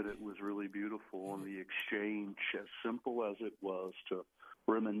did. It was really beautiful. And the exchange, as simple as it was, to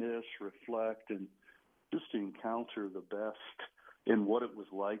reminisce, reflect, and just to encounter the best in what it was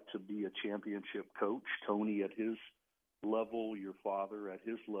like to be a championship coach. Tony at his level, your father at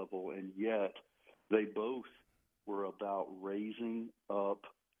his level, and yet they both were about raising up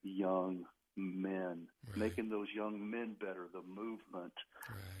young men, making those young men better, the movement.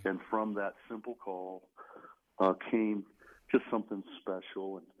 And from that simple call came just something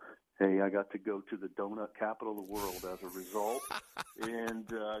special. And hey, I got to go to the donut capital of the world as a result, and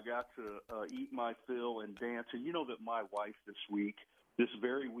got to eat my fill and dance. And you know that my wife this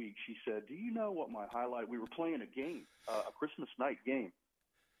very week, she said, do you know what my highlight? We were playing a game, a Christmas night game.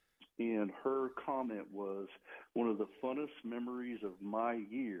 And her comment was, one of the funnest memories of my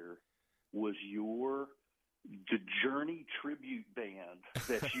year was the Journey tribute band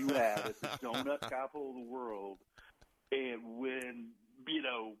that you had at the donut capital of the world. And when,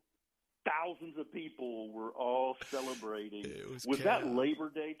 thousands of people were all celebrating. Was that Labor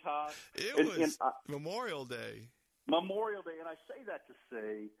Day, Todd? It was Memorial Day. Memorial Day. And I say that to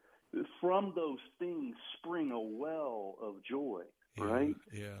say, from those things spring a well of joy, right?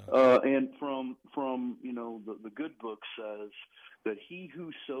 Yeah. And from the good book says that he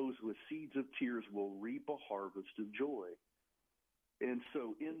who sows with seeds of tears will reap a harvest of joy. And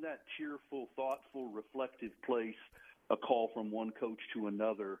so in that cheerful, thoughtful, reflective place, a call from one coach to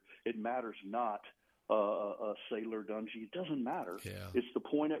another, it matters not Sailor Dungy. It doesn't matter. Yeah. It's the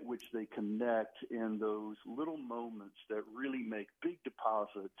point at which they connect in those little moments that really make big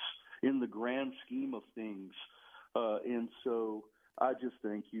deposits in the grand scheme of things. And so I just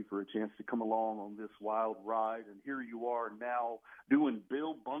thank you for a chance to come along on this wild ride. And here you are now doing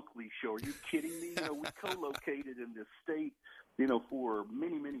Bill Bunkley Show. Are you kidding me? We co-located in this state, for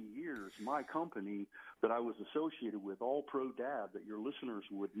many, many years. My company that I was associated with, All Pro Dad, that your listeners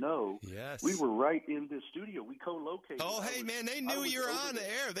would know. Yes. We were right in this studio. We co-located. Oh, hey, man, they knew you were on the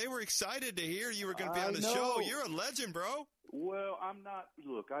air. They were excited to hear you were going to be on the show. You're a legend, bro. Well, I'm not.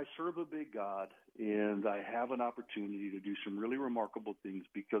 Look, I serve a big God, and I have an opportunity to do some really remarkable things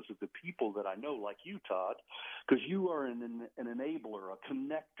because of the people that I know, like you, Todd, because you are an enabler, a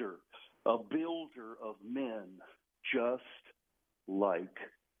connector, a builder of men, just like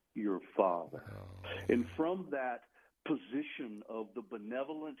your father. Oh. And from that position of the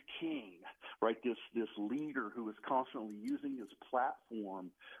benevolent king, right, this leader who is constantly using his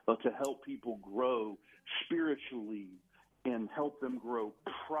platform to help people grow spiritually, and help them grow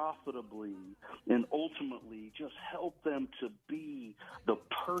profitably, and ultimately just help them to be the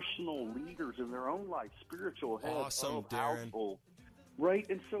personal leaders in their own life, spiritual heads of household. Right?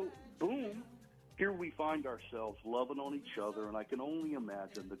 And so, boom, here we find ourselves loving on each other, and I can only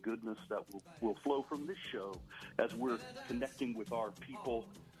imagine the goodness that will flow from this show as we're connecting with our people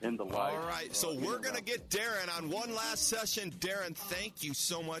in the life. All right, so we're going to get Darren on one last session. Darren, thank you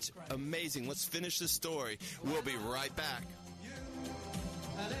so much. Amazing. Let's finish the story. We'll be right back.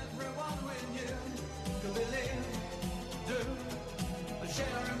 And everyone we knew to believe, do,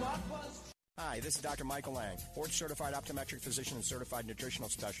 sharing what was. Hi, this is Dr. Michael Lang, board-certified optometric physician and certified nutritional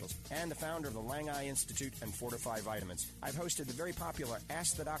specialist, and the founder of the Lang Eye Institute and Fortify Vitamins. I've hosted the very popular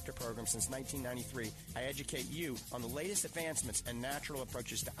Ask the Doctor program since 1993. I educate you on the latest advancements and natural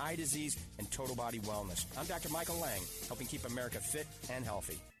approaches to eye disease and total body wellness. I'm Dr. Michael Lang, helping keep America fit and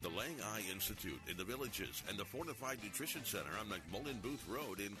healthy. The Lang Eye Institute in the Villages and the Fortified Nutrition Center on McMullen Booth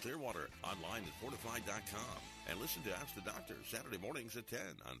Road in Clearwater. Online at fortified.com. And listen to Ask the Doctor Saturday mornings at 10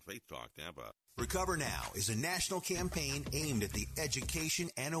 on Faith Talk Tampa. Recover Now is a national campaign aimed at the education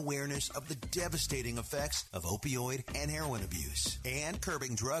and awareness of the devastating effects of opioid and heroin abuse and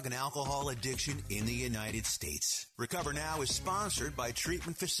curbing drug and alcohol addiction in the United States. Recover Now is sponsored by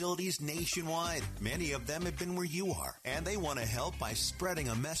treatment facilities nationwide. Many of them have been where you are, and they want to help by spreading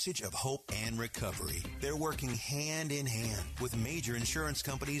a message of hope and recovery. They're working hand in hand with major insurance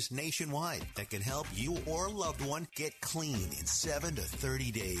companies nationwide that can help you or a loved one get clean in 7 to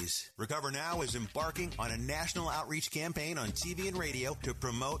 30 days. Recover Now is embarking on a national outreach campaign on TV and radio to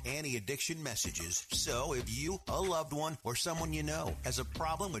promote anti-addiction messages. So if you, a loved one, or someone you know has a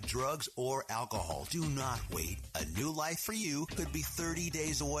problem with drugs or alcohol, do not wait. A new life for you could be 30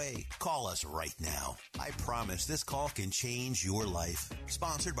 days away. Call us right now. I promise this call can change your life.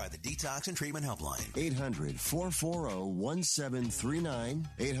 Sponsored by the Detox and Treatment Helpline. 800-440-1739.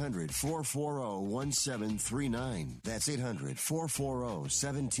 800-440-1739. That's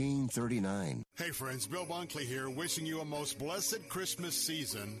 800-440-1739. Hey friends, Bill Bunkley here, wishing you a most blessed Christmas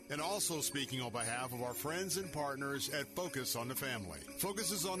season, and also speaking on behalf of our friends and partners at Focus on the Family.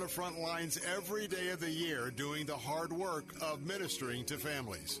 Focus is on the front lines every day of the year doing the hard work of ministering to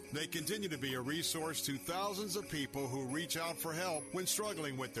families. They continue to be a resource to thousands of people who reach out for help when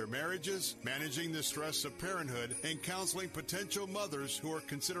struggling with their marriages, managing the stress of parenthood, and counseling potential mothers who are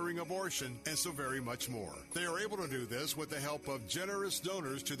considering abortion, and so very much more. They are able to do this with the help of generous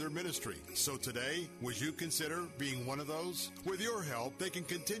donors to their ministry. So today, would you consider being one of those? With your help, they can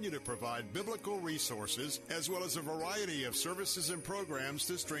continue to provide biblical resources as well as a variety of services and programs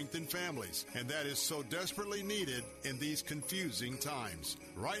to strengthen families. And that is so desperately needed in these confusing times.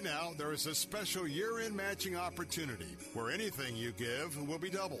 Right now, there is a special year-end matching opportunity where anything you give will be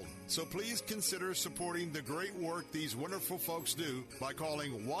doubled. So please consider supporting the great work these wonderful folks do by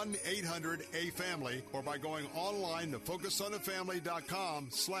calling 1-800-A-FAMILY or by going online to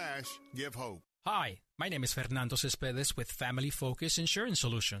focusonthefamily.com/give hope. Hi, my name is Fernando Cespedes with Family Focus Insurance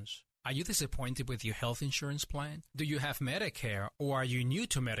Solutions. Are you disappointed with your health insurance plan? Do you have Medicare or are you new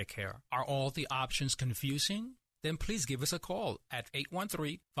to Medicare? Are all the options confusing? Then please give us a call at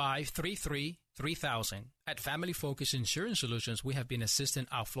 813-533-3000. At Family Focus Insurance Solutions, we have been assisting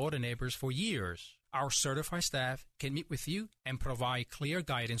our Florida neighbors for years. Our certified staff can meet with you and provide clear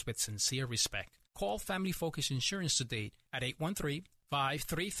guidance with sincere respect. Call Family Focus Insurance today at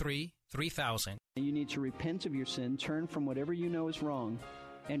 813-533-3000. You need to repent of your sin, turn from whatever you know is wrong,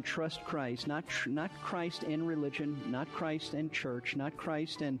 and trust Christ. Not Christ and religion, not Christ and church, not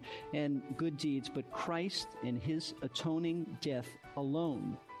Christ and good deeds, but Christ and His atoning death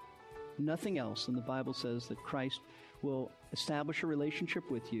alone. Nothing else. And the Bible says that Christ will establish a relationship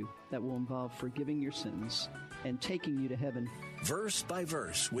with you that will involve forgiving your sins and taking you to heaven. Verse by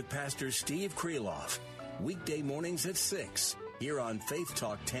Verse with Pastor Steve Kreloff. Weekday mornings at 6 here on Faith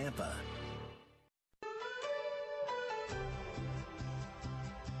Talk Tampa.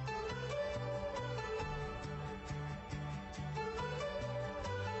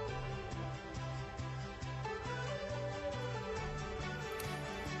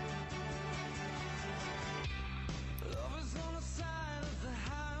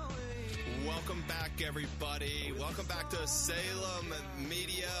 Welcome back, everybody. Welcome back to Salem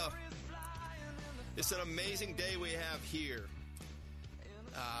Media. It's an amazing day we have here.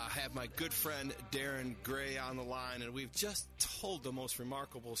 I have my good friend Darren Gray on the line, and we've just told the most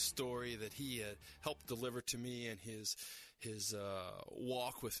remarkable story that he had helped deliver to me in his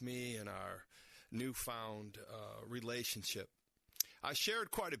walk with me and our newfound relationship. I shared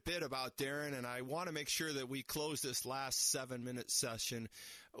quite a bit about Darren, and I want to make sure that we close this last 7-minute session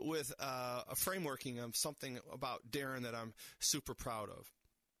with a frameworking of something about Darren that I'm super proud of.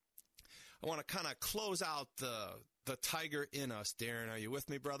 I want to kind of close out the tiger in us. Darren, are you with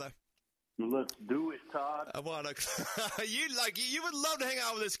me, brother? Let's do it, Todd. I want to. You would love to hang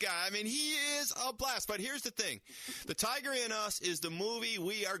out with this guy. I mean, he is a blast. But here's the thing: The Tiger in Us is the movie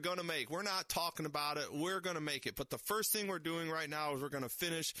we are going to make. We're not talking about it. We're going to make it. But the first thing we're doing right now is we're going to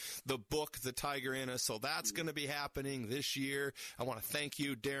finish the book, The Tiger in Us. So that's going to be happening this year. I want to thank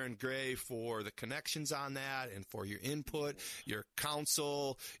you, Darren Gray, for the connections on that and for your input, your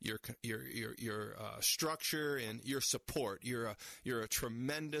counsel, your structure, and your support. You're a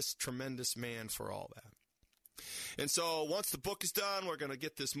tremendous man for all that. And so once the book is done, we're going to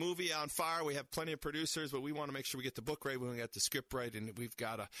get this movie on fire. We have plenty of producers, but we want to make sure we get the book right, we want to get the script right, and we've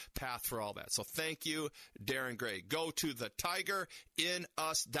got a path for all that. So thank you, Darren Gray. Go to thetigerin.us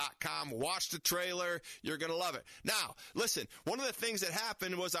faithinus.com. Watch the trailer. You're going to love it. Now, listen, one of the things that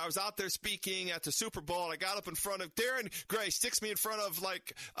happened was I was out there speaking at the Super Bowl, and I got up in front of Darren Gray, sticks me in front of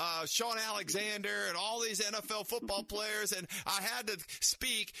like Sean Alexander and all these NFL football players, and I had to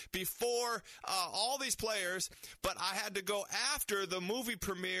speak before all these players, but I had to go after the movie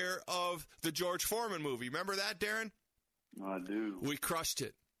premiere of the George Foreman movie. Remember that, Darren? I do. We crushed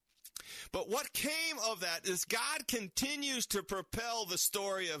it. But what came of that is God continues to propel the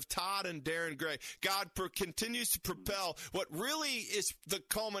story of Todd and Darren Gray. God continues to propel what really is the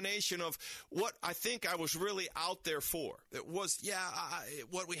culmination of what I think I was really out there for. It was,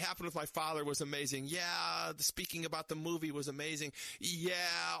 what we happened with my father was amazing. Yeah, the speaking about the movie was amazing. Yeah,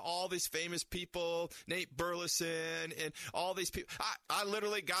 all these famous people, Nate Burleson and all these people. I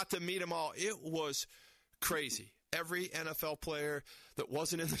literally got to meet them all. It was crazy. Every NFL player that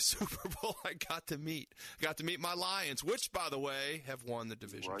wasn't in the Super Bowl, I got to meet. I got to meet my Lions, which, by the way, have won the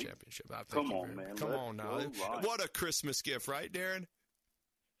division championship. Come on, man. Come on now. What a Christmas gift, right, Darren?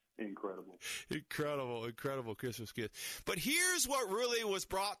 Incredible. Incredible Christmas gift. But here's what really was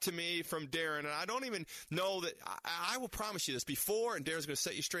brought to me from Darren, and I don't even know that I will promise you this before, and Darren's going to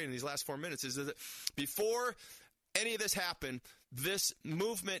set you straight in these last 4 minutes, is that before any of this happened, this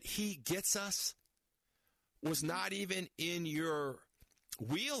movement, He Gets Us, was not even in your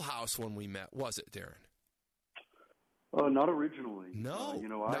wheelhouse when we met, was it, Darren? Not originally. No,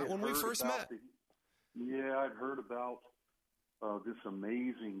 not when we first met. I'd heard about this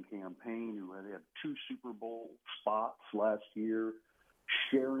amazing campaign who had 2 Super Bowl spots last year,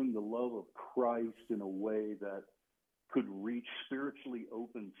 sharing the love of Christ in a way that could reach spiritually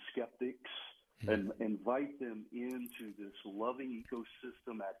open skeptics and invite them into this loving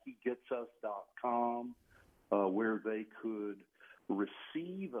ecosystem at HeGetsUs.com. Where they could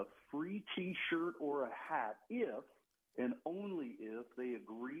receive a free T-shirt or a hat if and only if they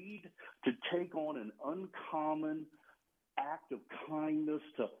agreed to take on an uncommon act of kindness,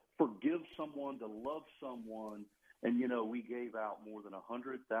 to forgive someone, to love someone. And, we gave out more than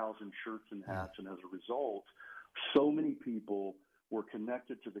 100,000 shirts and hats, and as a result, so many people were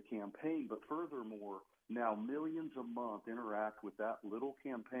connected to the campaign. But furthermore, now millions a month interact with that little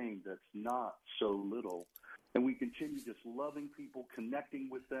campaign that's not so little. And we continue just loving people, connecting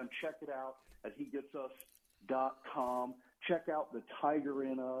with them. Check it out at HeGetsUs.com. Check out the Tiger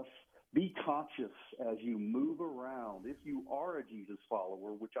in Us. Be conscious as you move around. If you are a Jesus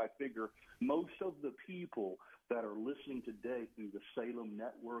follower, which I figure most of the people that are listening today through the Salem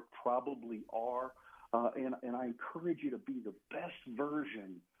Network probably are, and I encourage you to be the best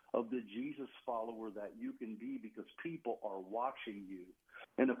version of the Jesus follower that you can be, because people are watching you.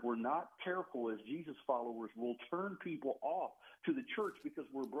 And if we're not careful as Jesus followers, we'll turn people off to the church because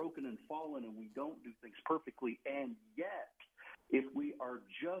we're broken and fallen and we don't do things perfectly. And yet, if we are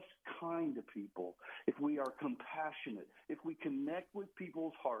just kind to people, if we are compassionate, if we connect with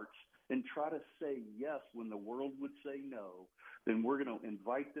people's hearts and try to say yes when the world would say no, then we're going to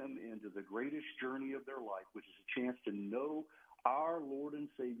invite them into the greatest journey of their life, which is a chance to know our Lord and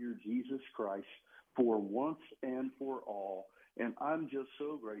Savior, Jesus Christ, for once and for all. And I'm just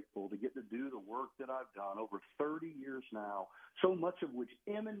so grateful to get to do the work that I've done over 30 years now, so much of which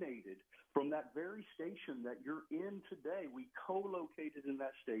emanated from that very station that you're in today. We co-located in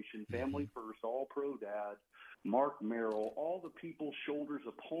that station, Family First, All Pro Dad, Mark Merrill, all the people's shoulders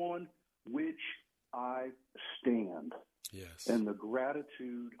upon which I stand. Yes. And the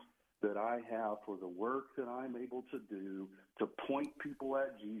gratitude that I have for the work that I'm able to do to point people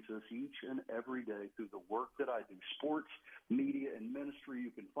at Jesus each and every day through the work that I do. Sports, media, and ministry. You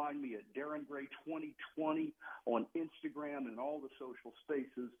can find me at Darren Gray 2020 on Instagram and all the social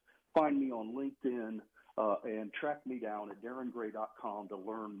spaces. Find me on LinkedIn and track me down at darrengray.com to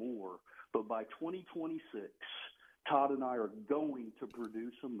learn more. But by 2026, Todd and I are going to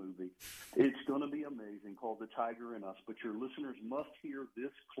produce a movie. It's going to be amazing, called The Tiger in Us. But your listeners must hear this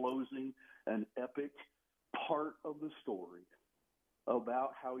closing and epic part of the story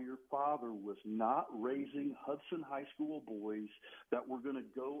about how your father was not raising Hudson High School boys that were going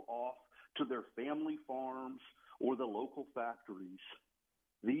to go off to their family farms or the local factories.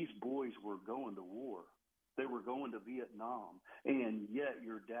 These boys were going to war. They were going to Vietnam, and yet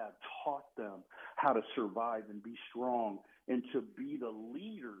your dad taught them how to survive and be strong and to be the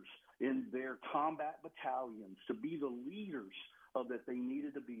leaders in their combat battalions, to be the leaders that they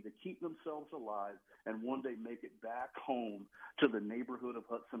needed to be to keep themselves alive and one day make it back home to the neighborhood of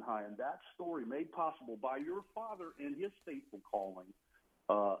Hudson High. And that story made possible by your father and his faithful calling.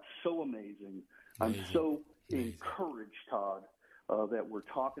 So amazing. I'm so encouraged, Todd, that we're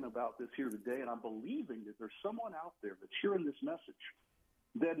talking about this here today, and I'm believing that there's someone out there that's hearing this message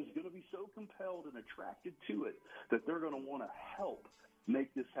that is going to be so compelled and attracted to it that they're going to want to help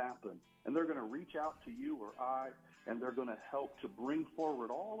make this happen. And they're going to reach out to you or I, and they're going to help to bring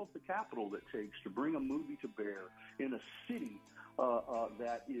forward all of the capital that takes to bring a movie to bear in a city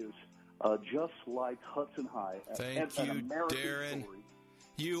that is just like Hudson High. Thank you, Darren. Story.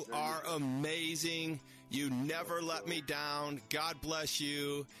 You are amazing. You never let me down. God bless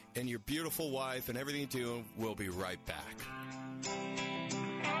you and your beautiful wife and everything you do. We'll be right back.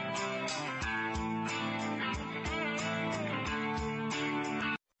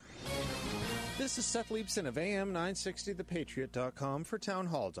 This is Seth Leibson of AM960thepatriot.com for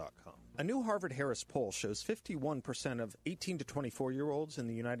townhall.com. A new Harvard-Harris poll shows 51% of 18 to 24-year-olds in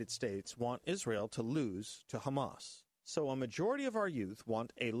the United States want Israel to lose to Hamas. So a majority of our youth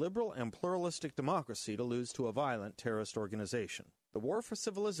want a liberal and pluralistic democracy to lose to a violent terrorist organization. The war for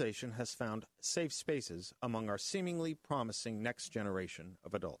civilization has found safe spaces among our seemingly promising next generation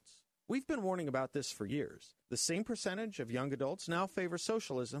of adults. We've been warning about this for years. The same percentage of young adults now favor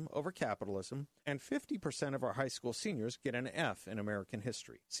socialism over capitalism, and 50% of our high school seniors get an F in American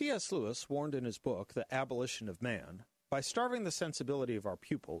history. C.S. Lewis warned in his book, The Abolition of Man, by starving the sensibility of our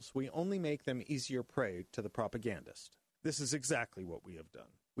pupils, we only make them easier prey to the propagandist. This is exactly what we have done.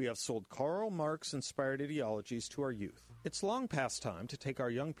 We have sold Karl Marx-inspired ideologies to our youth. It's long past time to take our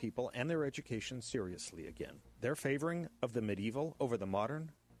young people and their education seriously again. Their favoring of the medieval over the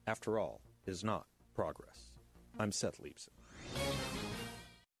modern, after all, is not progress. I'm Seth Leibson.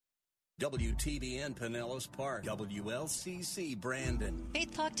 WTBN Pinellas Park, WLCC Brandon.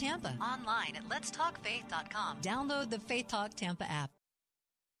 Faith Talk Tampa, online at letstalkfaith.com. Download the Faith Talk Tampa app.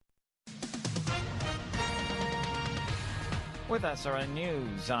 With SRN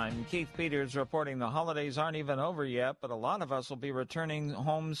News, I'm Keith Peters reporting the holidays aren't even over yet, but a lot of us will be returning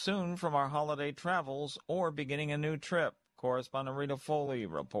home soon from our holiday travels or beginning a new trip. Correspondent Rita Foley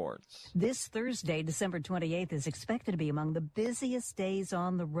reports. This Thursday, December 28th, is expected to be among the busiest days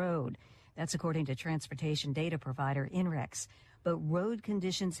on the road. That's according to transportation data provider INREX. But road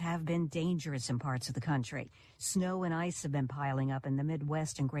conditions have been dangerous in parts of the country. Snow and ice have been piling up in the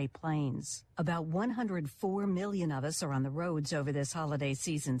Midwest and Great Plains. About 104 million of us are on the roads over this holiday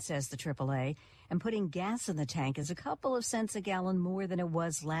season, says the AAA. And putting gas in the tank is a couple of cents a gallon more than it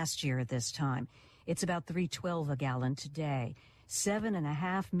was last year at this time. It's about $3.12 a gallon today.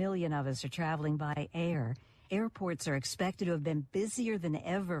 7.5 million of us are traveling by air. Airports are expected to have been busier than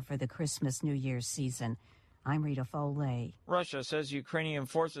ever for the Christmas New Year's season. I'm Rita Foley. Russia says Ukrainian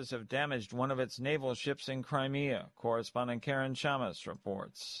forces have damaged one of its naval ships in Crimea. Correspondent Karen Chamas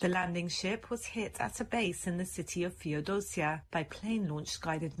reports. The landing ship was hit at a base in the city of Feodosia by plane-launched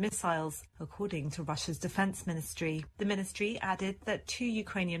guided missiles, according to Russia's defense ministry. The ministry added that 2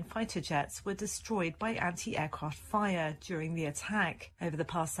 Ukrainian fighter jets were destroyed by anti-aircraft fire during the attack. Over the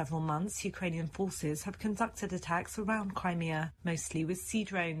past several months, Ukrainian forces have conducted attacks around Crimea, mostly with sea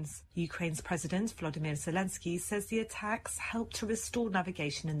drones. Ukraine's President Volodymyr Zelensky says the attacks helped to restore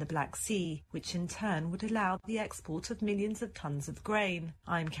navigation in the Black Sea, which in turn would allow the export of millions of tons of grain.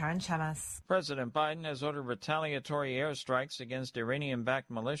 I'm Karen Chamas. President Biden has ordered retaliatory airstrikes against Iranian-backed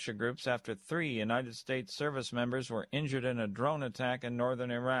militia groups after 3 United States service members were injured in a drone attack in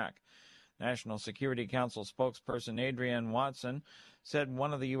northern Iraq. National Security Council spokesperson Adrienne Watson said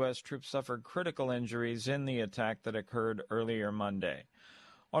one of the U.S. troops suffered critical injuries in the attack that occurred earlier Monday.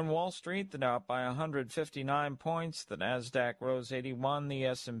 On Wall Street, the Dow up by 159 points, the Nasdaq rose 81, the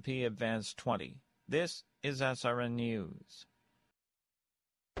S&P advanced 20. This is SRN News.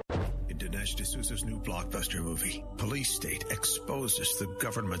 In Dinesh D'Souza's new blockbuster movie, Police State exposes the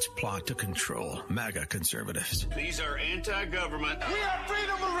government's plot to control MAGA conservatives. These are anti-government. We have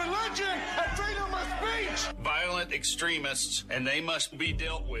freedom of religion and freedom of speech. Violent extremists, and they must be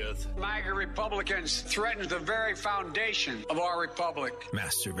dealt with. MAGA Republicans threaten the very foundation of our republic.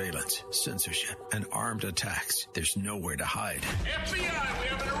 Mass surveillance, censorship, and armed attacks. There's nowhere to hide. FBI, we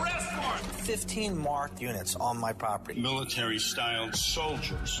have an arrest warrant. 15 marked units on my property. Military-styled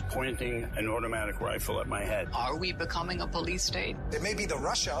soldiers pointing an automatic rifle at my head. Are we becoming a police state? It may be the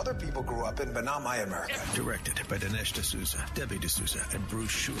Russia other people grew up in, but not my America. Directed by Dinesh D'Souza, Debbie D'Souza, and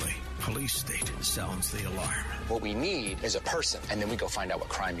Bruce Shuley. Police State sounds the alarm. What we need is a person, and then we go find out what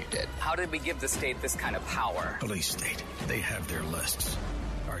crime you did. How did we give the state this kind of power? Police State. They have their lists.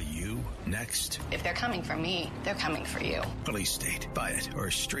 Are you next? If they're coming for me, they're coming for you. Police State. Buy it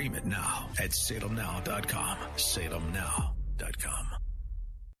or stream it now at salemnow.com. salemnow.com.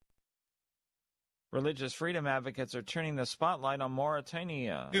 Religious freedom advocates are turning the spotlight on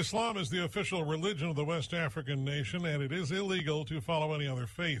Mauritania. Islam is the official religion of the West African nation, and it is illegal to follow any other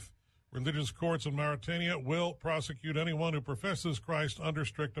faith. Religious courts in Mauritania will prosecute anyone who professes Christ under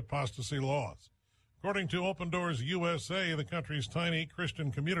strict apostasy laws. According to Open Doors USA, the country's tiny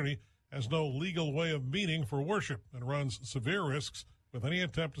Christian community has no legal way of meeting for worship and runs severe risks with any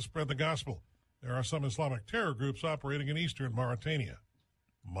attempt to spread the gospel. There are some Islamic terror groups operating in eastern Mauritania.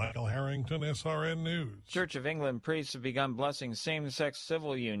 Michael Harrington, SRN News. Church of England priests have begun blessing same-sex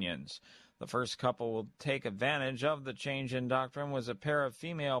civil unions. The first couple will take advantage of the change in doctrine was a pair of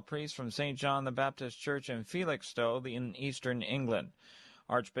female priests from St. John the Baptist Church in Felixstowe in eastern England.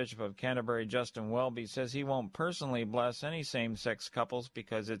 Archbishop of Canterbury Justin Welby says he won't personally bless any same-sex couples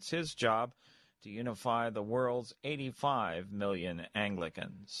because it's his job to unify the world's 85 million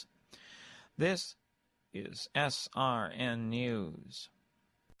Anglicans. This is SRN News.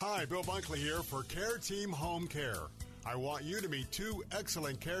 Hi, Bill Bunkley here for Care Team Home Care. I want you to meet two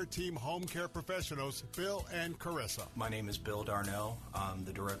excellent Care Team Home Care professionals, Bill and Carissa. My name is Bill Darnell. I'm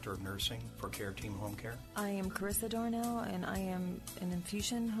the Director of Nursing for Care Team Home Care. I am Carissa Darnell, and I am an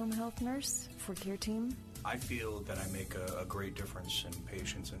infusion home health nurse for Care Team. I feel that I make a great difference in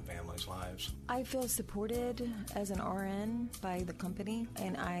patients and families' lives. I feel supported as an RN by the company,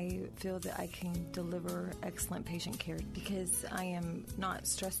 and I feel that I can deliver excellent patient care because I am not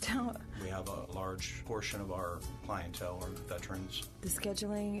stressed out. We have a large portion of our clientele are veterans. The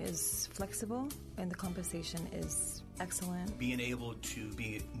scheduling is flexible, and the compensation is excellent. Being able to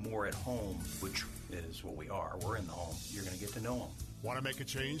be more at home, which is what we are, we're in the home, you're going to get to know them. Want to make a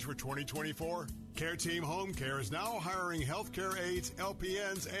change for 2024? Care Team Home Care is now hiring healthcare aides,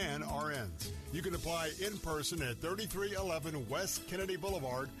 LPNs, and RNs. You can apply in person at 3311 West Kennedy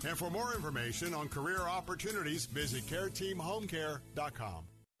Boulevard. And for more information on career opportunities, visit CareTeamHomeCare.com.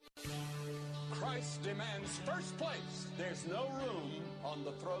 Christ demands first place. There's no room on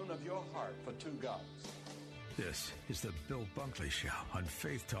the throne of your heart for two gods. This is the Bill Bunkley Show on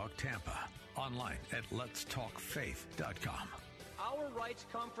Faith Talk Tampa. Online at letstalkfaith.com. Our rights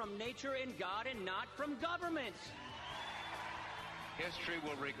come from nature and God and not from governments. History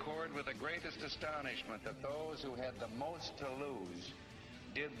will record with the greatest astonishment that those who had the most to lose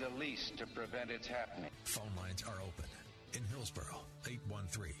did the least to prevent its happening. Phone lines are open. In Hillsborough,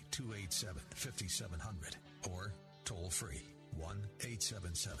 813-287-5700 or toll free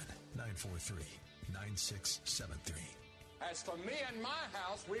 1-877-943-9673. As for me and my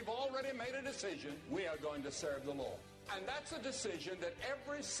house, we've already made a decision. We are going to serve the Lord. And that's a decision that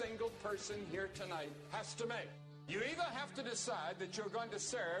every single person here tonight has to make. You either have to decide that you're going to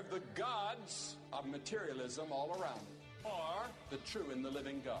serve the gods of materialism all around you, or the true and the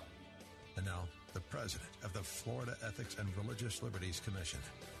living God. And now, the president of the Florida Ethics and Religious Liberties Commission.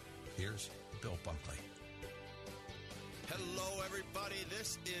 Here's Bill Bunkley. Hello, everybody.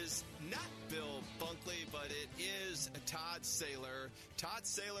 This is not Bill Bunkley, but it is Todd Saylor. Todd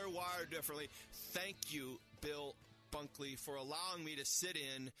Saylor, Wired Differently. Thank you, Bill Bunkley, for allowing me to sit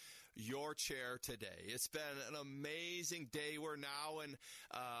in your chair today. It's been an amazing day. We're now in,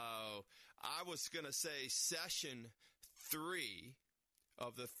 I was going to say session 3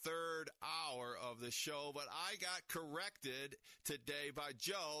 of the third hour of the show, but I got corrected today by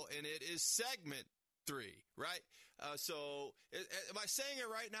Joe, and it is segment 3, right? So, am I saying it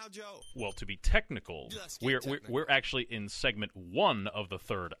right now, Joe? Well, to be technical, we're actually in segment 1 of the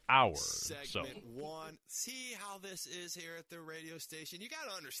third hour. Segment 1. See how this is here at the radio station? You got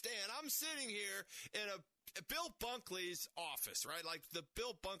to understand, I'm sitting here in Bill Bunkley's office, right? Like the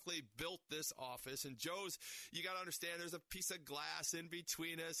Bill Bunkley built this office, and Joe's, you got to understand, there's a piece of glass in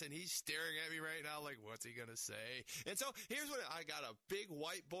between us, and he's staring at me right now like, what's he going to say? And so here's what I got: a big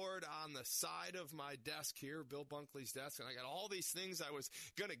whiteboard on the side of my desk here, Bill Bunkley's desk, and I got all these things I was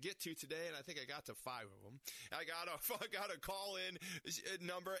going to get to today, and I think I got to 5 of them. I got a call in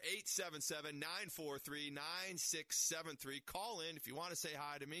number 877-943-9673. Call in if you want to say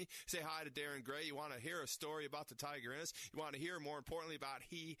hi to me. Say hi to Darren Gray. You want to hear a story about the Tiger in us. You want to hear, more importantly, about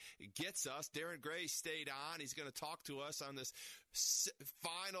He Gets Us. Darren Gray stayed on. He's going to talk to us on this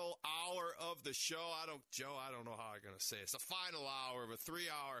final hour of the show. I don't know how I'm going to say it. It's the final hour of a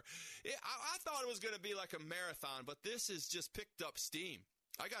 3-hour. I thought it was going to be like a marathon, but this has just picked up steam.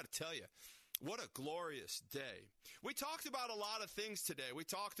 I got to tell you, what a glorious day. We talked about a lot of things today. We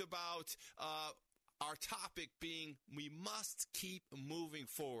talked about our topic being, we must keep moving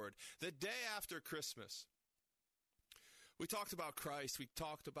forward. The day after Christmas, we talked about Christ. We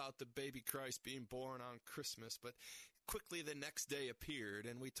talked about the baby Christ being born on Christmas, but quickly the next day appeared,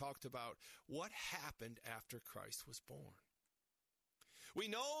 and we talked about what happened after Christ was born. We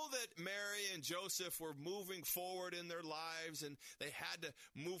know that Mary and Joseph were moving forward in their lives, and they had to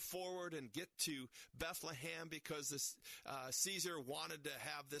move forward and get to Bethlehem because Caesar wanted to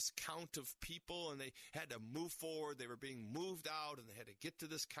have this count of people, and they had to move forward. They were being moved out, and they had to get to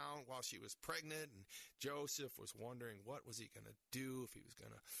this count while she was pregnant, and Joseph was wondering what was he going to do, if he was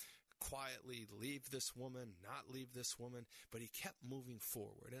going to quietly leave this woman, not leave this woman, but he kept moving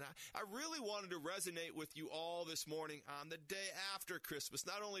forward. And I really wanted to resonate with you all this morning on the day after Christmas.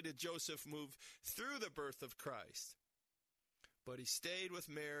 Not only did Joseph move through the birth of Christ, but he stayed with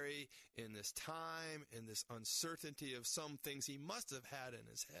Mary in this time, in this uncertainty of some things he must have had in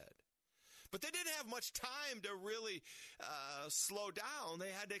his head. But they didn't have much time to really slow down.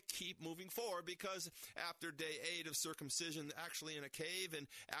 They had to keep moving forward because after day 8 of circumcision, actually in a cave, and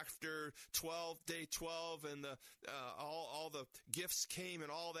after day 12, and all the gifts came and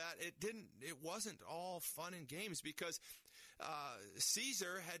all that, it wasn't all fun and games because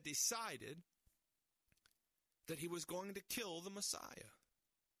Caesar had decided that he was going to kill the Messiah.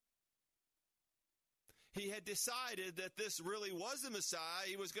 He had decided that this really was the Messiah.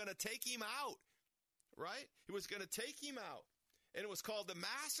 He was going to take him out, right? He was going to take him out. And it was called the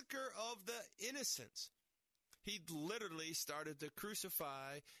Massacre of the Innocents. He literally started to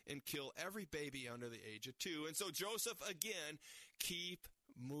crucify and kill every baby under the age of 2. And so Joseph, again, keep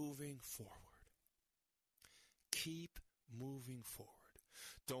moving forward. Keep moving forward.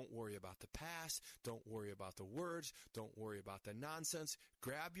 Don't worry about the past. Don't worry about the words. Don't worry about the nonsense.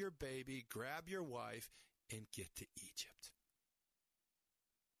 Grab your baby, grab your wife, and get to Egypt.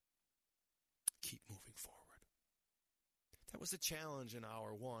 Keep moving forward. That was the challenge in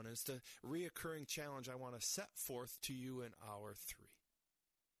hour 1. It's the reoccurring challenge I want to set forth to you in hour 3.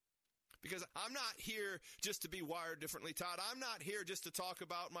 Because I'm not here just to be wired differently, Todd. I'm not here just to talk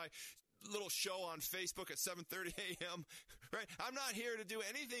about my little show on Facebook at 7:30 a.m., right? I'm not here to do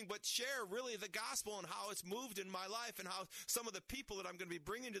anything but share really the gospel and how it's moved in my life and how some of the people that I'm going to be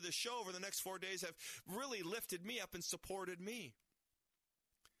bringing to the show over the next 4 days have really lifted me up and supported me,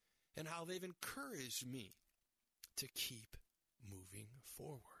 and how they've encouraged me to keep moving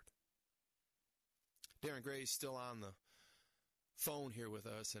forward. Darren Gray is still on the phone here with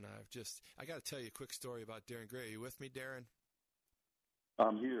us, and I got to tell you a quick story about Darren Gray. Are you with me, Darren?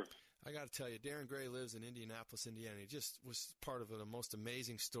 I'm here. I got to tell you, Darren Gray lives in Indianapolis, Indiana. He just was part of the most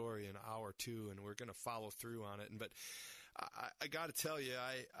amazing story in hour 2, and we're going to follow through on it. But I got to tell you,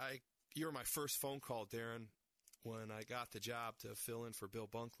 you were my first phone call, Darren, when I got the job to fill in for Bill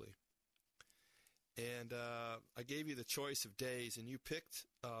Bunkley. And I gave you the choice of days, and you picked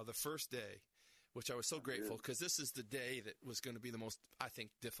the first day, which I was so grateful because this is the day that was going to be the most, I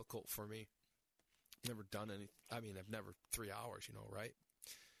think, difficult for me. Never done any. I mean, I've never 3 hours, right?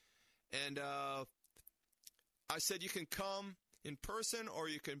 And I said, you can come in person or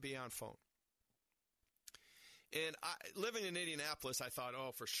you can be on phone. And living in Indianapolis, I thought,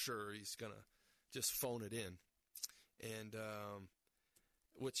 oh, for sure, he's going to just phone it in. And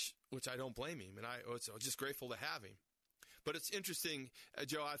which I don't blame him. And I was just grateful to have him. But it's interesting,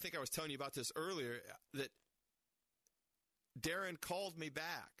 Joe, I think I was telling you about this earlier, that Darren called me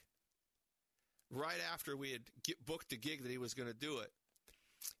back right after we had booked the gig that he was going to do it.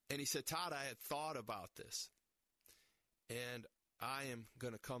 And he said, Todd, I had thought about this, and I am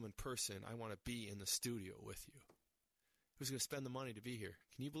going to come in person. I want to be in the studio with you. Who's going to spend the money to be here?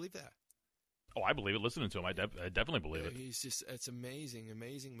 Can you believe that? Oh, I believe it. Listening to him, I definitely believe it. It's amazing,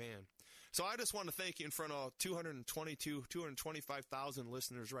 amazing man. So I just want to thank you in front of 225,000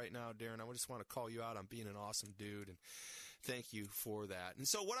 listeners right now, Darren. I just want to call you out on being an awesome dude, and thank you for that. And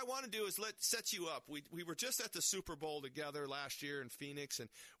so what I want to do is set you up. We were just at the Super Bowl together last year in Phoenix, and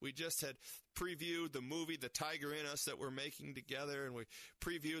we just had previewed the movie The Tiger in Us that we're making together, and we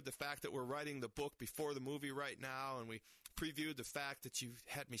previewed the fact that we're writing the book before the movie right now, and we previewed the fact that you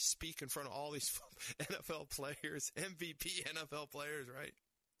had me speak in front of all these NFL players, MVP NFL players, right?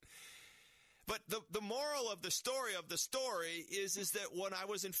 But the moral of the story is that when I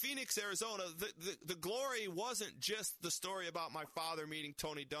was in Phoenix, Arizona, the glory wasn't just the story about my father meeting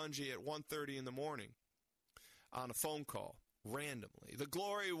Tony Dungy at 1:30 in the morning on a phone call randomly. The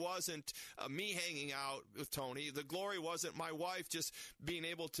glory wasn't me hanging out with Tony. The glory wasn't my wife just being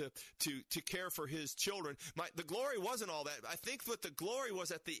able to care for his children. The glory wasn't all that. I think what the glory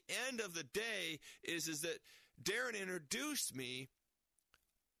was at the end of the day is that Darren introduced me,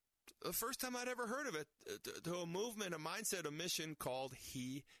 the first time I'd ever heard of it, to a movement, a mindset, a mission called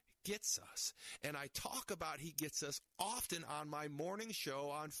He gets us. And I talk about He Gets Us often on my morning show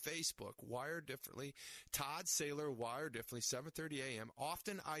on Facebook, Wired Differently. Todd Saylor, Wired Differently, 7:30 a.m.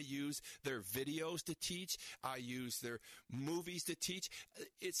 Often I use their videos to teach. I use their movies to teach.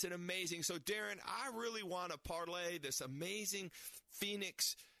 It's an amazing. So, Darren, I really want to parlay this amazing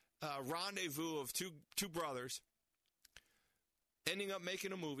Phoenix rendezvous of two brothers ending up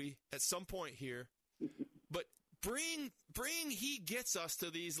making a movie at some point here. But bring He Gets Us to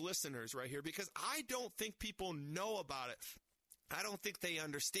these listeners right here, because I don't think people know about it. I don't think they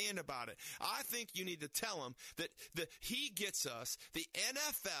understand about it. I think you need to tell them that He Gets Us, the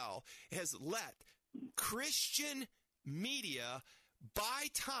NFL has let Christian media buy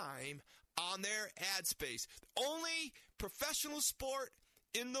time on their ad space. Only professional sport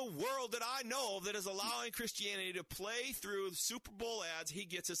in the world that I know of that is allowing Christianity to play through Super Bowl ads. He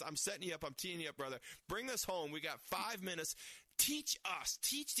Gets Us. I'm setting you up. I'm teeing you up, brother. Bring this home. We got 5 minutes. Teach us.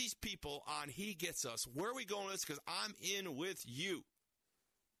 Teach these people on He Gets Us. Where are we going with this? Because I'm in with you.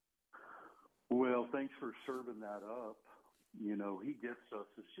 Well, thanks for serving that up. You know, He Gets Us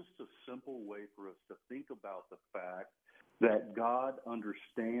is just a simple way for us to think about the fact that God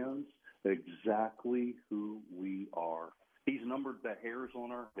understands exactly who we are. He's numbered the hairs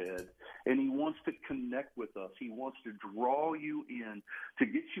on our head, and He wants to connect with us. He wants to draw you in, to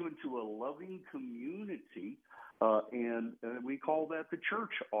get you into a loving community, and we call that the church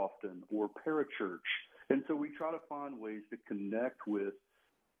often, or parachurch. And so we try to find ways to connect with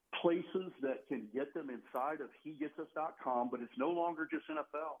places that can get them inside of HeGetsUs.com, but it's no longer just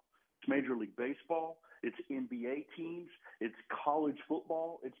NFL. It's Major League Baseball. It's NBA teams. It's college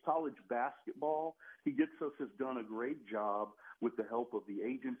football. It's college basketball. He Gets Us has done a great job with the help of the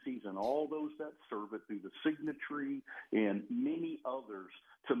agencies and all those that serve it through the Signatory and many others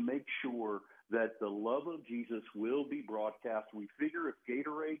to make sure that the love of Jesus will be broadcast. We figure if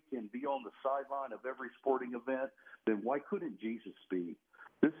Gatorade can be on the sideline of every sporting event, then why couldn't Jesus be?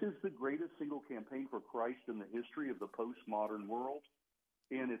 This is the greatest single campaign for Christ in the history of the postmodern world.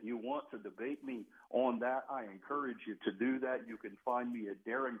 And if you want to debate me on that, I encourage you to do that. You can find me at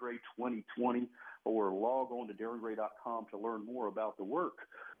Darren Gray 2020 or log on to darrengray.com to learn more about the work.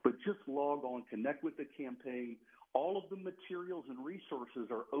 But just log on, connect with the campaign. All of the materials and resources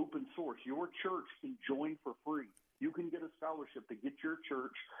are open source. Your church can join for free. You can get a scholarship to get your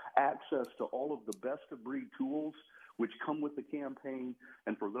church access to all of the best-of-breed tools which come with the campaign.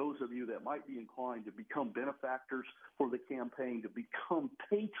 And for those of you that might be inclined to become benefactors for the campaign, to become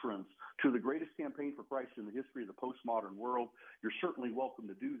patrons to the greatest campaign for Christ in the history of the postmodern world, you're certainly welcome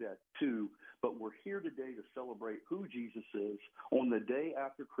to do that too. But we're here today to celebrate who Jesus is on the day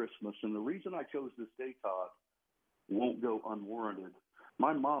after Christmas. And the reason I chose this day, Todd, won't go unwarranted.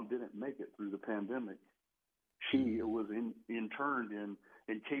 My mom didn't make it through the pandemic. She was interned in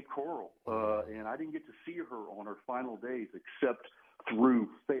Cape Coral, and I didn't get to see her on her final days except through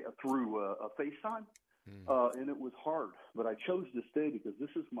a FaceTime, and it was hard. But I chose this day because this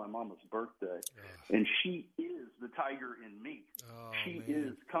is my mama's birthday, and she is the tiger in me. She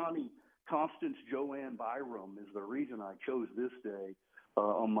is Constance Joanne Byram is the reason I chose this day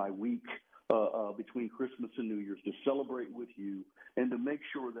on my week between Christmas and New Year's to celebrate with you and to make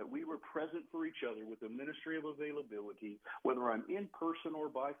sure that we were present for each other with a ministry of availability, whether I'm in person or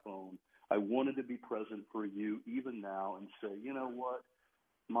by phone. I wanted to be present for you even now and say, you know what,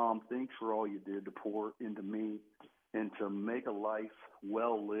 Mom, thanks for all you did to pour into me and to make a life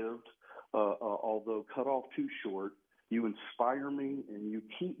well lived, although cut off too short. You inspire me and you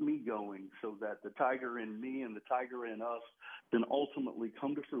keep me going so that the tiger in me and the tiger in us can ultimately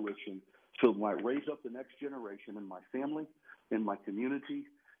come to fruition, so I raise up the next generation in my family, in my community,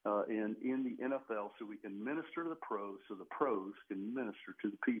 and in the NFL, so we can minister to the pros, so the pros can minister to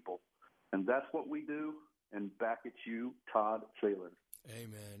the people. And that's what we do. And back at you, Todd Saylor.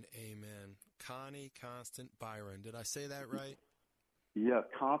 Amen. Amen. Connie Constant Byron. Did I say that right? Yeah,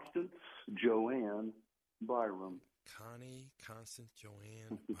 Constance Joanne Byram. Connie Constant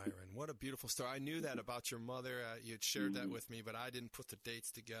Joanne Byron. What a beautiful story. I knew that about your mother. You had shared that with me, but I didn't put the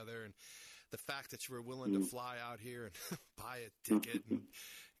dates together. And the fact that you were willing to fly out here and buy a ticket and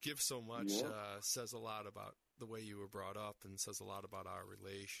give so much says a lot about the way you were brought up and says a lot about our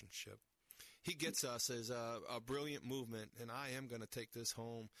relationship. He Gets Us is a brilliant movement, and I am going to take this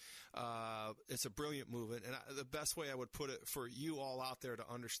home. It's a brilliant movement, and the best way I would put it for you all out there to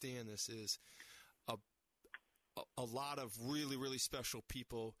understand this is a lot of really, really special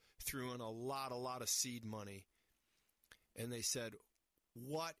people threw in a lot of seed money, and they said,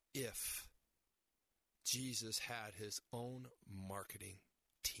 what if Jesus had his own marketing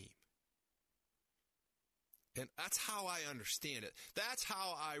team? And that's how I understand it. That's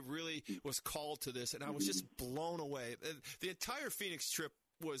how I really was called to this, and I was just blown away. The entire Phoenix trip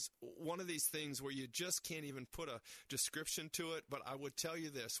was one of these things where you just can't even put a description to it, but I would tell you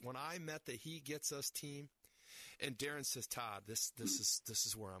this. When I met the He Gets Us team, and Darren says, Todd, this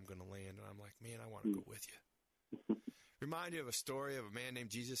is where I'm going to land, and I'm like, man, I want to go with you. Remind you of a story of a man named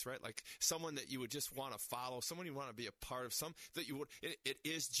Jesus, right? Like someone that you would just want to follow, someone you want to be a part of, it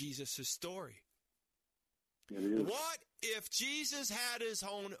is Jesus' story. What if Jesus had his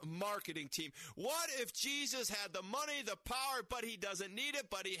own marketing team? What if Jesus had the money, the power, but he doesn't need it,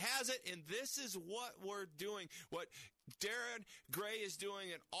 but he has it? And this is what we're doing, what Darren Gray is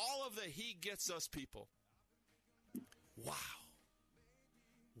doing, and all of the He Gets Us people. Wow.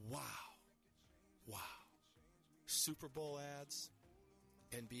 Wow. Wow. Super Bowl ads,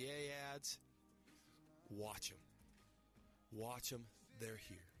 NBA ads. Watch them. Watch them. They're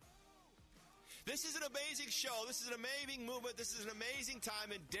here. This is an amazing show. This is an amazing movement. This is an amazing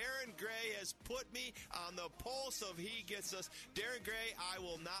time, and Darren Gray has put me on the pulse of He Gets Us. Darren Gray, I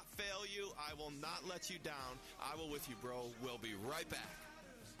will not fail you. I will not let you down. I will with you, bro. We'll be right back.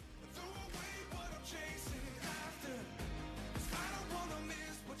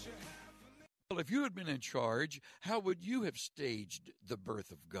 Well, if you had been in charge, how would you have staged the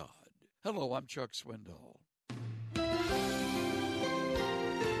birth of God? Hello, I'm Chuck Swindoll.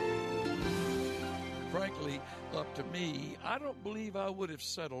 Frankly, up to me, I don't believe I would have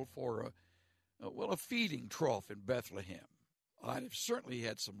settled for a feeding trough in Bethlehem. I'd have certainly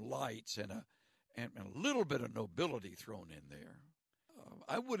had some lights and a little bit of nobility thrown in there.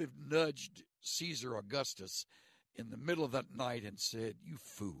 I would have nudged Caesar Augustus in the middle of that night and said, "You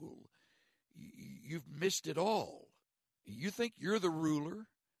fool, you've missed it all. You think you're the ruler?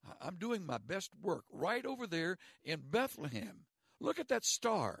 I'm doing my best work right over there in Bethlehem. Look at that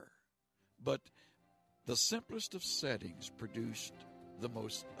star." But the simplest of settings produced the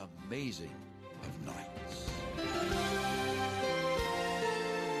most amazing of nights.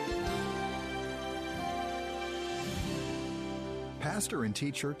 Pastor and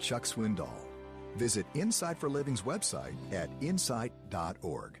teacher Chuck Swindoll. Visit Insight for Living's website at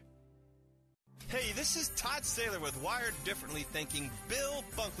insight.org. Hey, this is Todd Saylor with Wired Differently, thanking Bill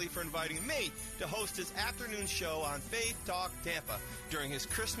Bunkley for inviting me to host his afternoon show on Faith Talk Tampa during his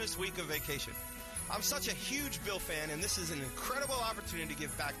Christmas week of vacation. I'm such a huge Bill fan, and this is an incredible opportunity to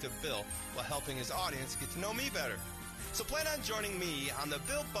give back to Bill while helping his audience get to know me better. So plan on joining me on the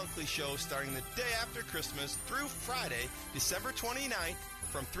Bill Bunkley Show starting the day after Christmas through Friday, December 29th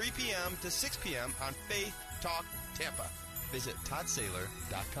from 3 p.m. to 6 p.m. on Faith Talk Tampa. Visit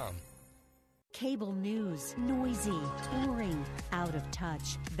ToddSaylor.com. Cable news, noisy, boring, out of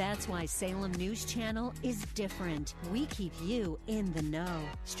touch. That's why Salem News Channel is different. We keep you in the know.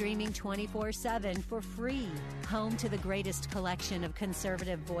 Streaming 24/7 for free. Home to the greatest collection of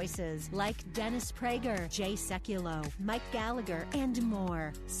conservative voices like Dennis Prager, Jay Sekulow, Mike Gallagher, and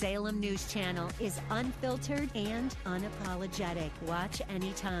more. Salem News Channel is unfiltered and unapologetic. Watch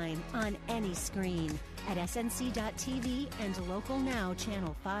anytime, on any screen. At snc.tv and Local Now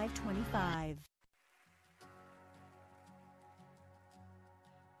Channel 525.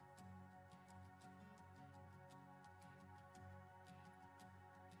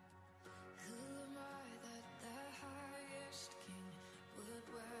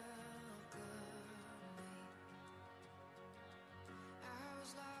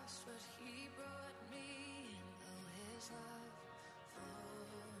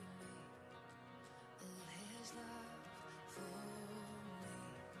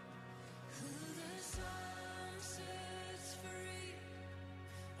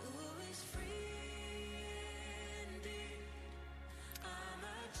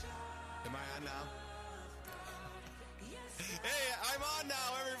 Am I on now? Hey, I'm on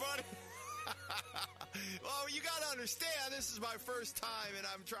now, everybody. Well, you got to understand, this is my first time, and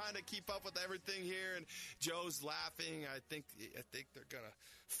I'm trying to keep up with everything here, and Joe's laughing. I think they're going to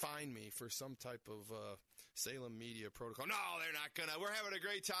fine me for some type of Salem media protocol. No, they're not going to. We're having a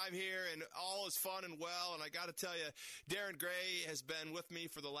great time here, and all is fun and well, and I got to tell you, Darren Gray has been with me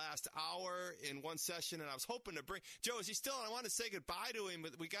for the last hour in one session, and I was hoping to bring Joe. Is he still on? I want to say goodbye to him,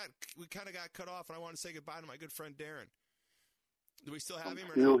 but we kind of got cut off, and I want to say goodbye to my good friend Darren. Do we still have him?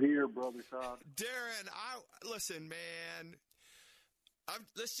 Still here, Brother Todd. Darren, listen, man.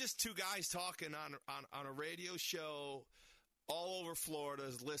 That's just two guys talking on a radio show all over Florida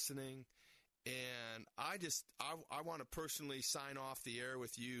is listening. And I want to personally sign off the air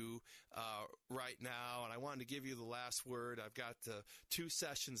with you right now, and I wanted to give you the last word. I've got 2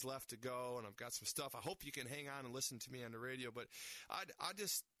 sessions left to go, and I've got some stuff. I hope you can hang on and listen to me on the radio, but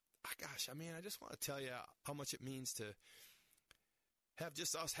gosh, I mean, I just want to tell you how much it means to have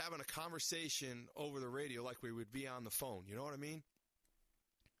just us having a conversation over the radio like we would be on the phone. You know what I mean?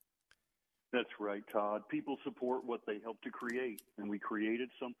 That's right, Todd. People support what they help to create, and we created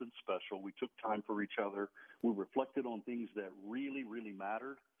something special. We took time for each other. We reflected on things that really, really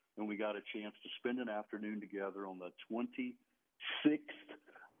mattered, and we got a chance to spend an afternoon together on the 26th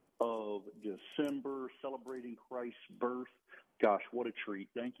of December, celebrating Christ's birth. Gosh, what a treat.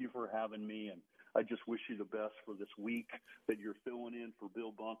 Thank you for having me, and I just wish you the best for this week that you're filling in for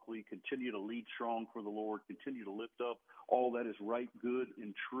Bill Bunkley. Continue to lead strong for the Lord. Continue to lift up all that is right, good,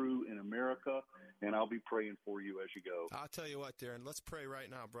 and true in America, and I'll be praying for you as you go. I'll tell you what, Darren, let's pray right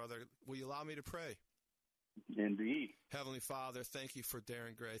now, brother. Will you allow me to pray? Indeed. Heavenly Father, thank you for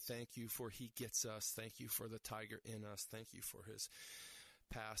Darren Gray. Thank you for he gets us. Thank you for the tiger in us. Thank you for his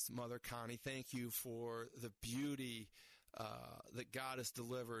past mother, Connie. Thank you for the beauty that God has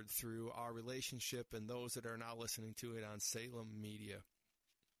delivered through our relationship and those that are now listening to it on Salem Media.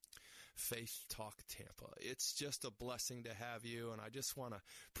 Faith Talk Tampa. It's just a blessing to have you, and I just want to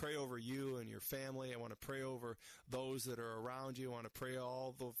pray over you and your family. I want to pray over those that are around you. I want to pray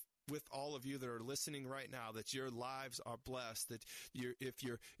with all of you that are listening right now, that your lives are blessed, that if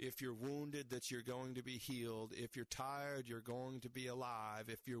you're wounded, that you're going to be healed. If you're tired, you're going to be alive.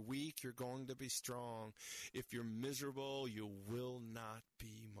 If you're weak, you're going to be strong. If you're miserable, you will not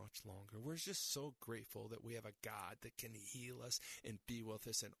be much longer. We're just so grateful that we have a God that can heal us and be with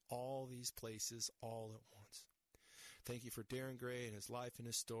us in all these places all at once. Thank you for Darren Gray and his life and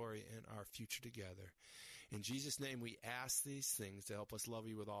his story and our future together. In Jesus' name, we ask these things to help us love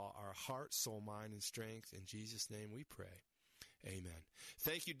you with all our heart, soul, mind, and strength. In Jesus' name we pray. Amen.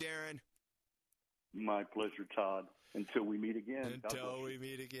 Thank you, Darren. My pleasure, Todd. Until we meet again. Until we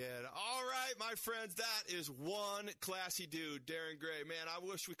meet again. All right, my friends, that is one classy dude, Darren Gray. Man, I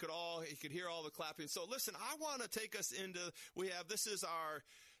wish you could hear all the clapping. So listen, I want to take us into, this is our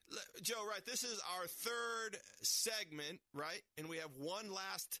third segment, right? And we have one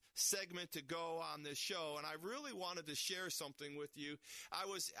last segment to go on this show. And I really wanted to share something with you. I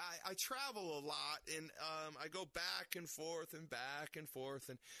travel a lot, and I go back and forth and back and forth.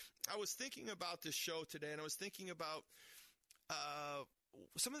 And I was thinking about this show today, and I was thinking about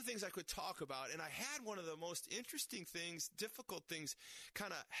some of the things I could talk about. And I had one of the most interesting things, difficult things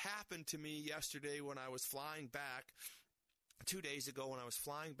kind of happen to me yesterday when I was flying back. 2 days ago, when I was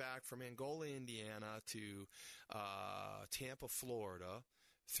flying back from Angola, Indiana to Tampa, Florida,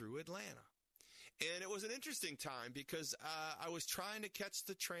 through Atlanta. And it was an interesting time because I was trying to catch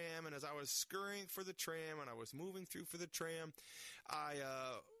the tram, and as I was scurrying for the tram and I was moving through for the tram, I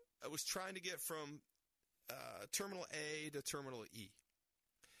was trying to get from Terminal A to Terminal E.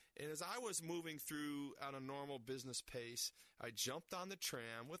 And as I was moving through at a normal business pace, I jumped on the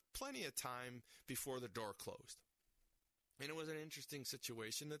tram with plenty of time before the door closed. And it was an interesting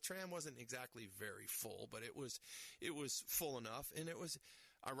situation. The tram wasn't exactly very full, but it was full enough. And it was,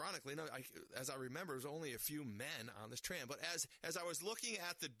 ironically, as I remember, there was only a few men on this tram. But as I was looking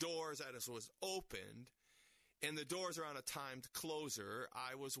at the doors as it was opened, and the doors are on a timed closer,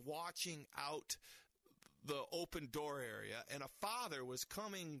 I was watching out the open door area, and a father was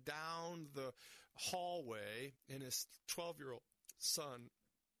coming down the hallway, and his 12-year-old son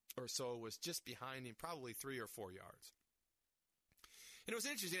or so was just behind him, probably 3 or 4 yards. And it was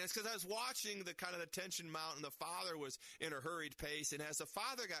interesting. It's because I was watching the kind of the tension mount, and the father was in a hurried pace. And as the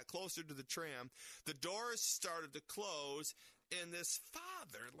father got closer to the tram, the doors started to close, and this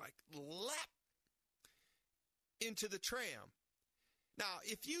father leapt into the tram. Now,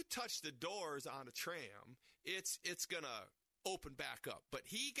 if you touch the doors on a tram, it's going to open back up. But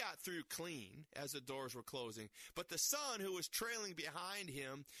he got through clean as the doors were closing. But the son, who was trailing behind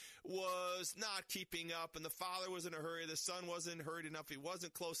him, was not keeping up, and the father was in a hurry. The son wasn't hurried enough. He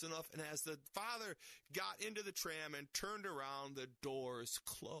wasn't close enough. And as the father got into the tram and turned around, the doors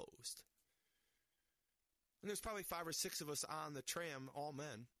closed. And there's probably 5 or 6 of us on the tram, all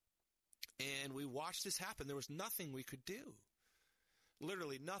men. And we watched this happen. There was nothing we could do.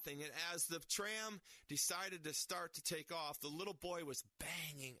 Literally nothing. And as the tram decided to start to take off, the little boy was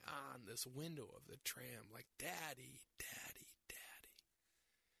banging on this window of the tram like, "Daddy, Daddy, Daddy."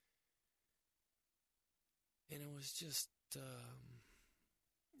 And it was just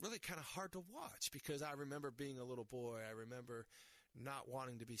really kind of hard to watch because I remember being a little boy. I remember not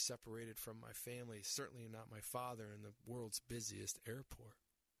wanting to be separated from my family, certainly not my father in the world's busiest airport.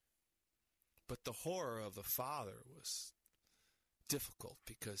 But the horror of the father was difficult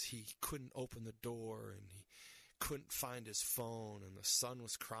because he couldn't open the door and he couldn't find his phone, and the son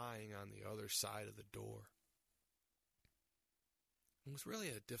was crying on the other side of the door. It was really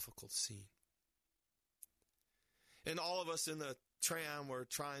a difficult scene. And all of us in the tram were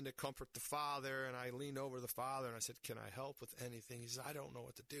trying to comfort the father, and I leaned over to the father and I said, "Can I help with anything?" He said, "I don't know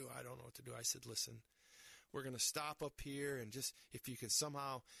what to do. I don't know what to do." I said, "Listen, we're going to stop up here, and just if you can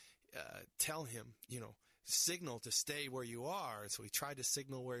somehow tell him, signal to stay where you are." And so he tried to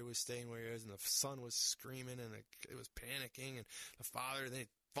signal where he was staying, where he was, and the son was screaming, and it was panicking, and the father, then he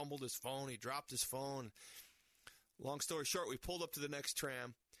fumbled his phone, he dropped his phone. Long story short, we pulled up to the next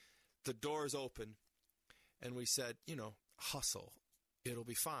tram, the doors open, and we said, hustle, it'll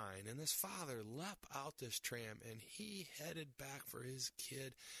be fine. And this father leapt out this tram, and he headed back for his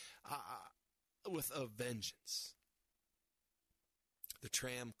kid with a vengeance. The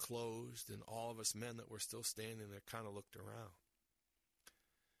tram closed, and all of us men that were still standing there kind of looked around.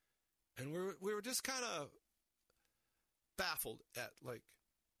 And we were just kind of baffled at,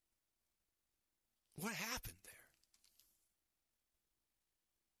 what happened there?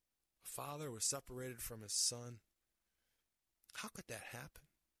 A father was separated from his son. How could that happen?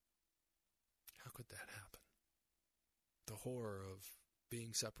 How could that happen? The horror of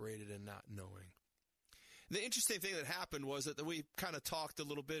being separated and not knowing. The interesting thing that happened was that we kind of talked a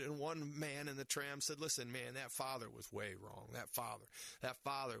little bit, and one man in the tram said, "Listen, man, that father was way wrong. That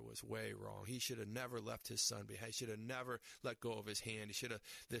father was way wrong. He should have never left his son behind. He should have never let go of his hand. He should have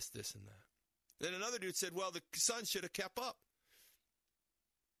this, and that." Then another dude said, "Well, the son should have kept up.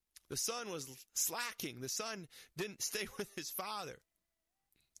 The son was slacking. The son didn't stay with his father."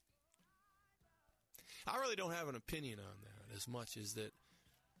 I really don't have an opinion on that as much as that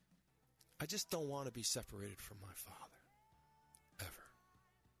I just don't want to be separated from my father, ever.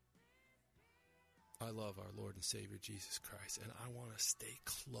 I love our Lord and Savior Jesus Christ, and I want to stay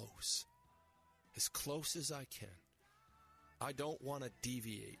close, as close as I can. I don't want to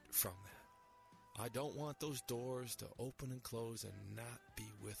deviate from that. I don't want those doors to open and close and not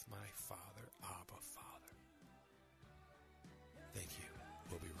be with my Father, Abba Father. Thank you.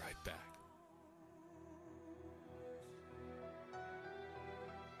 We'll be right back.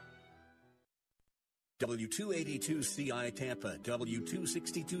 W282CI Tampa,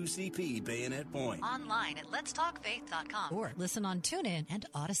 W262CP Bayonet Point. Online at letstalkfaith.com or listen on TuneIn and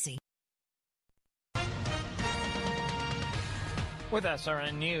Odyssey. With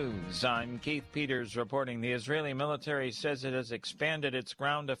SRN News, I'm Keith Peters reporting the Israeli military says it has expanded its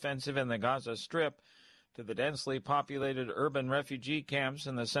ground offensive in the Gaza Strip to the densely populated urban refugee camps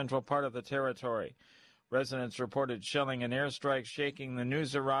in the central part of the territory. Residents reported shelling and airstrikes shaking the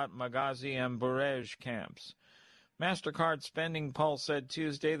Nuseirat, Maghazi, and Burej camps. MasterCard Spending Pulse said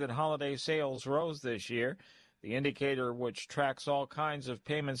Tuesday that holiday sales rose this year. The indicator, which tracks all kinds of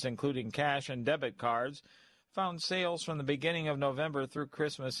payments including cash and debit cards, found sales from the beginning of November through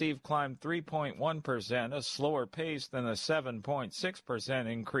Christmas Eve climbed 3.1%, a slower pace than the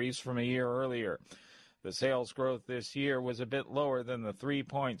 7.6% increase from a year earlier. The sales growth this year was a bit lower than the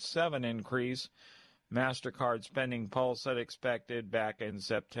 3.7% increase MasterCard Spending Pulse had expected back in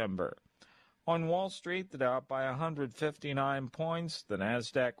September. On Wall Street, the Dow up by 159 points, the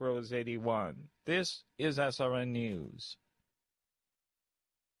Nasdaq rose 81. This is SRN News.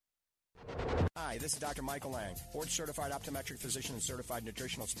 Hi, this is Dr. Michael Lang, board-certified optometric physician and certified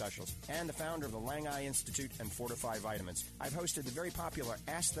nutritional specialist, and the founder of the Lang Eye Institute and Fortify Vitamins. I've hosted the very popular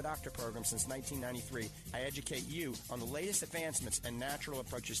Ask the Doctor program since 1993. I educate you on the latest advancements and natural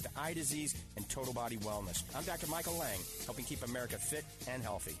approaches to eye disease and total body wellness. I'm Dr. Michael Lang, helping keep America fit and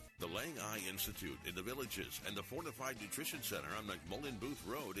healthy. The Lang Eye Institute in the Villages and the Fortified Nutrition Center on McMullen Booth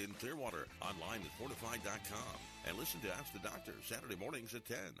Road in Clearwater. Online at fortified.com. And listen to Ask the Doctor Saturday mornings at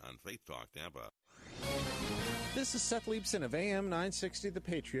 10 on Faith Talk Tampa. This is Seth Leibson of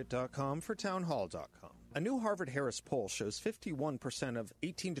AM960thepatriot.com for townhall.com. A new Harvard-Harris poll shows 51% of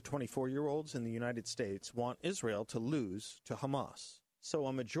 18 to 24-year-olds in the United States want Israel to lose to Hamas. So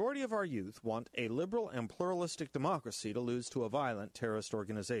a majority of our youth want a liberal and pluralistic democracy to lose to a violent terrorist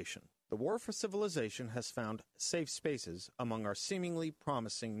organization. The war for civilization has found safe spaces among our seemingly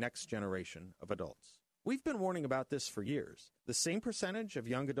promising next generation of adults. We've been warning about this for years. The same percentage of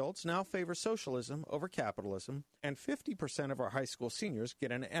young adults now favor socialism over capitalism, and 50% of our high school seniors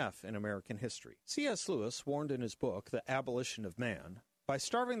get an F in American history. C.S. Lewis warned in his book, The Abolition of Man, by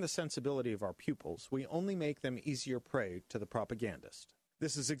starving the sensibility of our pupils, we only make them easier prey to the propagandist.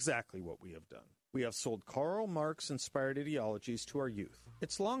 This is exactly what we have done. We have sold Karl Marx-inspired ideologies to our youth.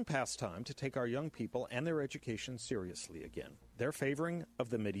 It's long past time to take our young people and their education seriously again. Their favoring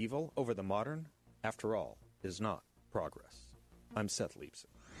of the medieval over the modern, after all, is not progress. I'm Seth Leibson.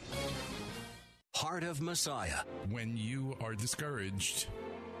 Heart of Messiah. When you are discouraged,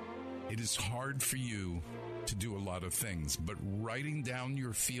 it is hard for you to do a lot of things, but writing down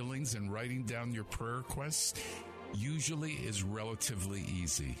your feelings and writing down your prayer requests usually is relatively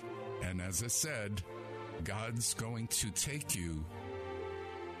easy. And as I said, God's going to take you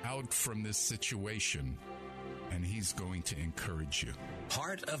out from this situation, and He's going to encourage you.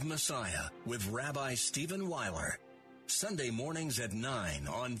 Heart of Messiah with Rabbi Stephen Weiler. Sunday mornings at 9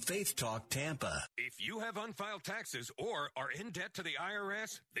 on Faith Talk Tampa. If you have unfiled taxes or are in debt to the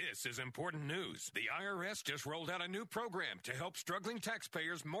IRS, this is important news. The IRS just rolled out a new program to help struggling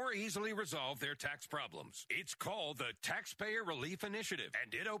taxpayers more easily resolve their tax problems. It's called the Taxpayer Relief Initiative,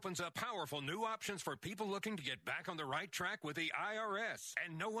 and it opens up powerful new options for people looking to get back on the right track with the IRS.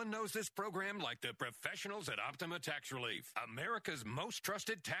 And no one knows this program like the professionals at Optima Tax Relief, America's most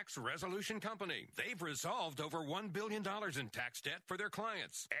trusted tax resolution company. They've resolved over $1 billion in tax debt for their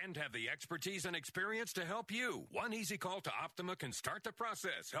clients and have the expertise and experience to help you. One easy call to Optima can start the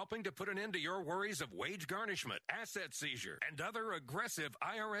process, helping to put an end to your worries of wage garnishment, asset seizure, and other aggressive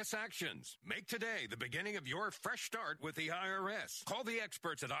IRS actions. Make today the beginning of your fresh start with the IRS. Call the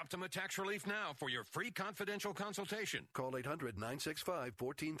experts at Optima Tax Relief now for your free confidential consultation. Call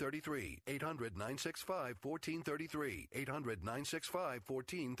 800-965-1433. 800-965-1433.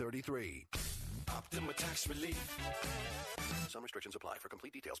 800-965-1433. Optima Tax Relief. Some restrictions apply. For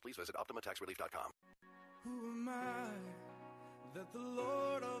complete details, please visit OptimaTaxRelief.com. Who am I that the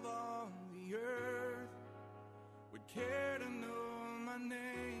Lord of all the earth would care to know my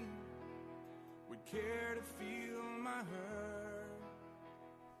name, would care to feel my hurt?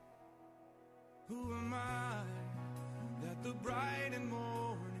 Who am I that the bright and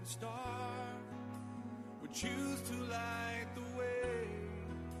morning star would choose to light the way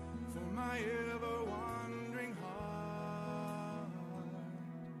for my ever-wandering heart?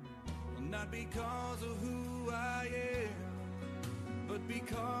 Well, not because of who I am, but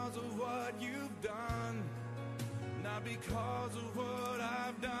because of what you've done. Not because of what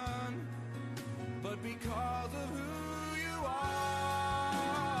I've done, but because of who you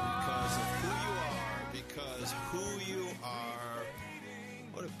are. Because of who you are. Because who you are.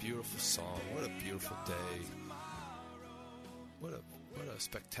 What a beautiful song. What a beautiful day. What a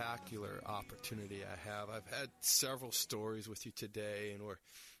spectacular opportunity I have. I've had several stories with you today, and we're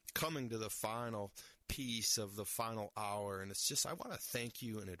coming to the final piece of the final hour, and it's just, I want to thank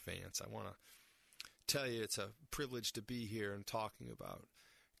you in advance. I want to tell you it's a privilege to be here and talking about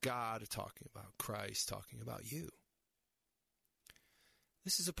God, talking about Christ, talking about you.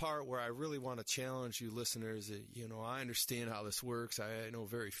 This is a part where I really want to challenge you listeners. I understand how this works. I know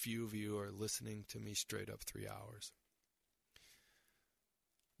very few of you are listening to me straight up 3 hours.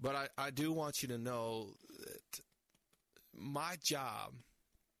 But I do want you to know that my job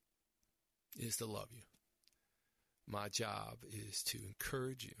is to love you. My job is to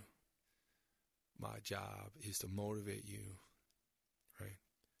encourage you. My job is to motivate you, right?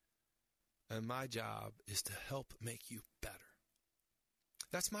 And my job is to help make you better.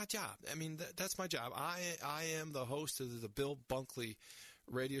 That's my job. I mean, that's my job. I am the host of the Bill Bunkley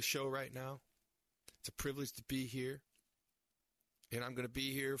radio show right now. It's a privilege to be here. And I'm going to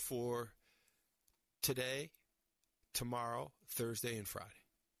be here for today, tomorrow, Thursday, and Friday.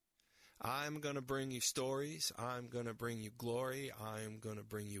 I'm going to bring you stories. I'm going to bring you glory. I'm going to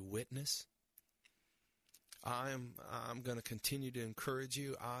bring you witness. I'm going to continue to encourage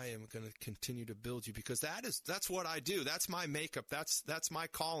you. I am going to continue to build you, because that's what I do. That's my makeup. That's my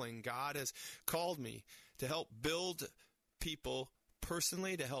calling. God has called me to help build people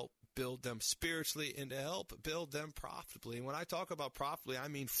personally, to help build them spiritually, and to help build them profitably. And when I talk about profitably, I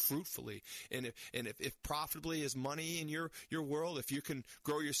mean fruitfully. And if profitably is money in your world, if you can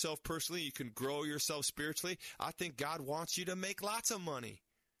grow yourself personally, you can grow yourself spiritually, I think God wants you to make lots of money.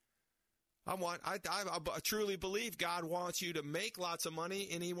 I truly believe God wants you to make lots of money,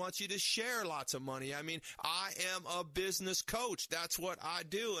 and He wants you to share lots of money. I mean, I am a business coach. That's what I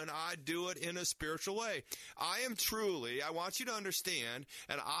do, and I do it in a spiritual way. I want you to understand,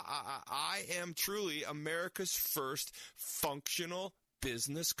 and I am truly America's first functional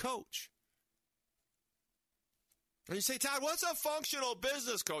business coach. And you say, Todd, what's a functional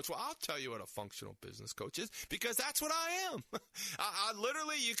business coach? Well, I'll tell you what a functional business coach is, because that's what I am. I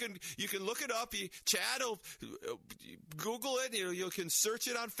literally, you can look it up. Chad will Google it. You can search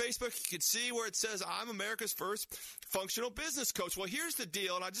it on Facebook. You can see where it says I'm America's first functional business coach. Well, here's the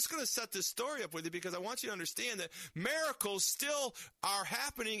deal, and I'm just going to set this story up with you, because I want you to understand that miracles still are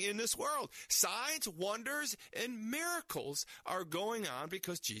happening in this world. Signs, wonders, and miracles are going on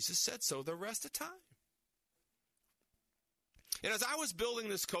because Jesus said so the rest of the time. And as I was building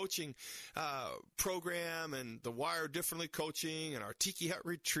this coaching program and the Wire Differently coaching and our Tiki Hut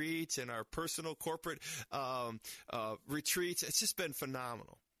retreats and our personal corporate retreats, it's just been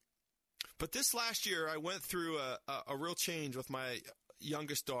phenomenal. But this last year, I went through a real change with my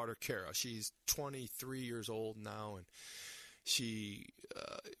youngest daughter, Kara. She's 23 years old now, and she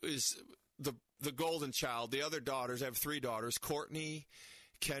is the golden child. The other daughters, I have 3 daughters, Courtney,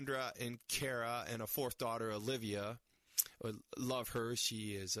 Kendra, and Kara, and a 4th daughter, Olivia. I love her.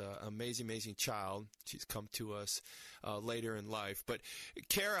 She is an amazing, amazing child. She's come to us later in life. But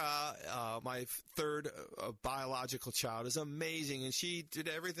Kara, my 3rd biological child, is amazing, and she did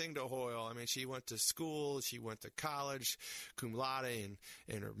everything to Hoyle. I mean, she went to school, she went to college, cum laude,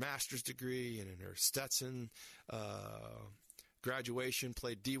 and her master's degree, and in her Stetson graduation,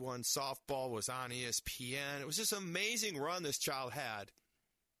 played D1 softball, was on ESPN. It was just an amazing run this child had.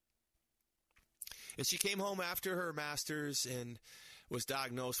 And she came home after her master's and was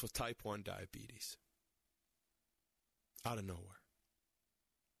diagnosed with type 1 diabetes. Out of nowhere.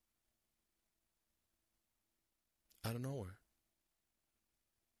 Out of nowhere.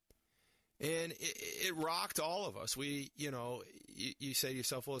 And it rocked all of us. You say to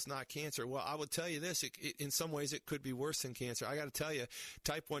yourself, well, it's not cancer. Well, I would tell you this. In some ways, it could be worse than cancer. I got to tell you,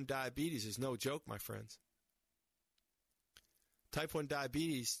 type 1 diabetes is no joke, my friends. Type 1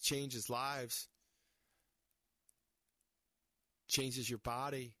 diabetes changes lives. Changes your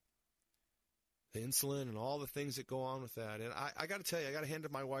body, the insulin and all the things that go on with that. And I got to tell you, I got to hand it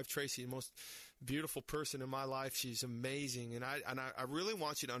to my wife, Tracy, the most beautiful person in my life. She's amazing. And I really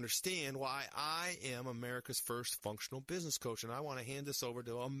want you to understand why I am America's first functional business coach. And I want to hand this over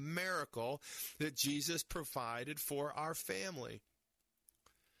to a miracle that Jesus provided for our family.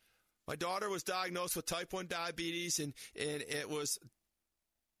 My daughter was diagnosed with type 1 diabetes, and it was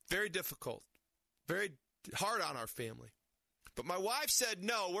very difficult, very hard on our family. But my wife said,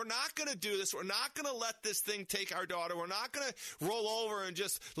 no, we're not going to do this. We're not going to let this thing take our daughter. We're not going to roll over and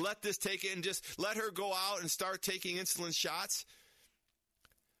just let this take it and just let her go out and start taking insulin shots.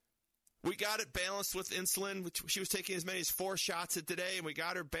 We got it balanced with insulin. She was taking as many as 4 shots a day, and we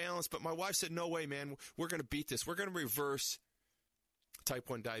got her balanced. But my wife said, no way, man. We're going to beat this. We're going to reverse type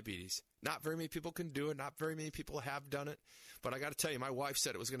 1 diabetes. Not very many people can do it. Not very many people have done it. But I got to tell you, my wife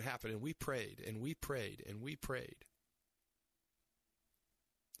said it was going to happen, and we prayed, and we prayed, and we prayed.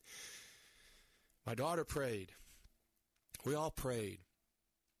 My daughter prayed. We all prayed.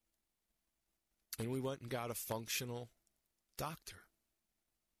 And we went and got a functional doctor.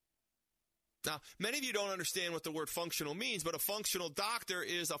 Now, many of you don't understand what the word functional means, but a functional doctor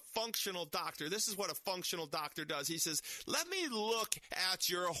is a functional doctor. This is what a functional doctor does. He says, let me look at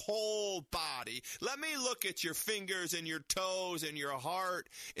your whole body. Let me look at your fingers and your toes and your heart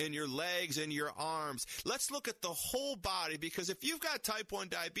and your legs and your arms. Let's look at the whole body, because if you've got type 1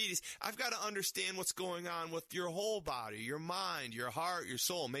 diabetes, I've got to understand what's going on with your whole body, your mind, your heart, your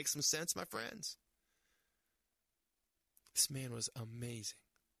soul. Make some sense, my friends? This man was amazing.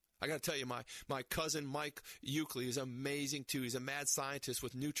 I got to tell you, my cousin Mike Euclid is amazing too. He's a mad scientist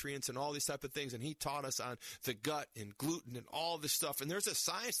with nutrients and all these type of things, and he taught us on the gut and gluten and all this stuff. And there's a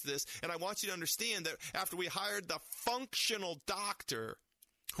science to this, and I want you to understand that after we hired the functional doctor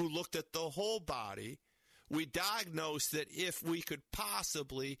who looked at the whole body, we diagnosed that if we could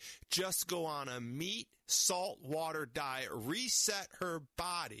possibly just go on a meat, salt, water diet, reset her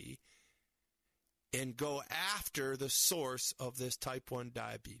body, and go after the source of this type 1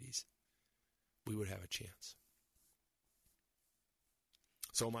 diabetes, we would have a chance.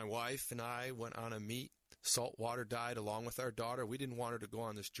 So my wife and I went on a meat, salt, water diet along with our daughter. We didn't want her to go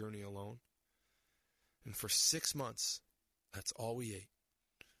on this journey alone. And for 6 months, that's all we ate.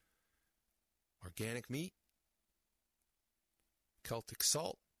 Organic meat, Celtic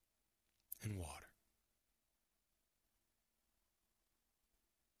salt, and water.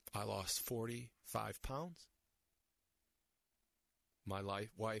 I lost 45 pounds. My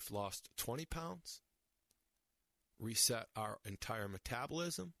wife lost 20 pounds. Reset our entire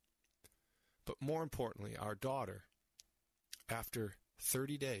metabolism. But more importantly, our daughter, after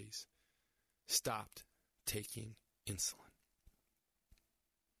 30 days, stopped taking insulin.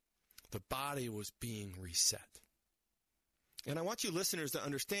 The body was being reset. And I want you listeners to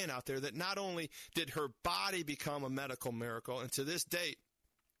understand out there that not only did her body become a medical miracle, and to this date,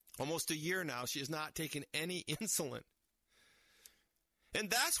 almost a year now, she has not taken any insulin. And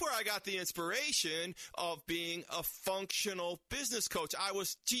that's where I got the inspiration of being a functional business coach. I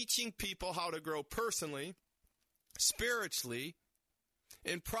was teaching people how to grow personally, spiritually,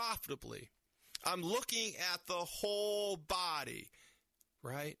 and profitably. I'm looking at the whole body,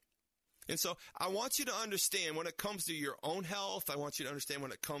 right? And so I want you to understand when it comes to your own health, I want you to understand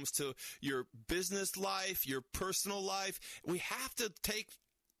when it comes to your business life, your personal life, we have to take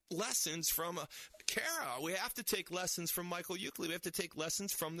lessons from Kara. We have to take lessons from Michael Euclid. We have to take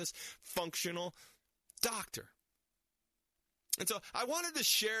lessons from this functional doctor. And so I wanted to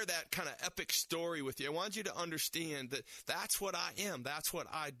share that kind of epic story with you. I wanted you to understand that that's what I am. That's what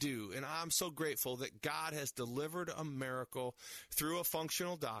I do. And I'm so grateful that God has delivered a miracle through a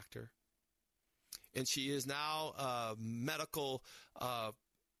functional doctor. And she is now a medical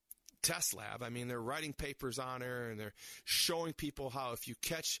test lab. I mean, they're writing papers on her, and they're showing people how if you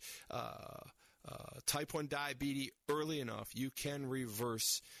catch type 1 diabetes early enough, you can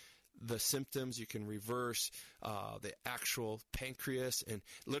reverse the symptoms. You can reverse the actual pancreas, and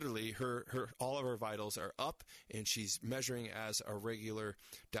literally all of her vitals are up, and she's measuring as a regular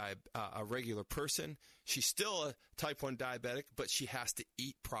person. She's still a type 1 diabetic, but she has to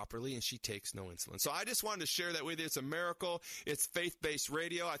eat properly, and she takes no insulin. So I just wanted to share that with you. It's a miracle. It's faith-based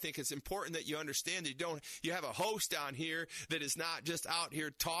radio. I think it's important that you understand that you have a host on here that is not just out here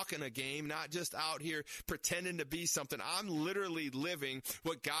talking a game, not just out here pretending to be something. I'm literally living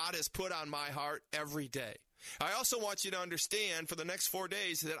what God has put on my heart every day. I also want you to understand for the next 4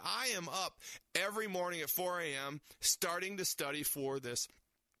 days that I am up every morning at 4 a.m. starting to study for this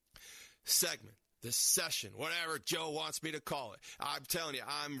segment, this session, whatever Joe wants me to call it. I'm telling you,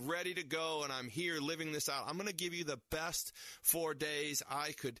 I'm ready to go, and I'm here living this out. I'm going to give you the best 4 days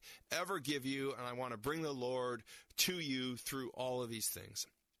I could ever give you, and I want to bring the Lord to you through all of these things.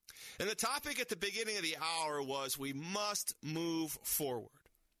 And the topic at the beginning of the hour was we must move forward.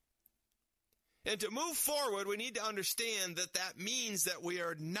 And to move forward, we need to understand that that means that we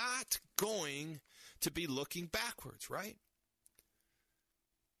are not going to be looking backwards, right?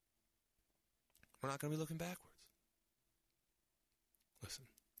 We're not going to be looking backwards. Listen,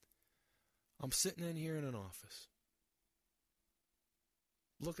 I'm sitting in here in an office,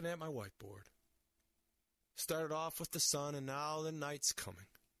 looking at my whiteboard. Started off with the sun, and now the night's coming.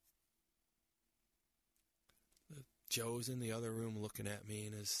 Joe's in the other room looking at me,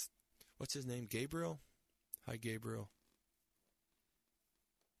 and what's his name, Gabriel? Hi, Gabriel.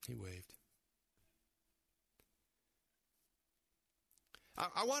 He waved.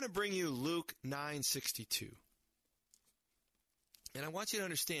 I want to bring you Luke 9:62. And I want you to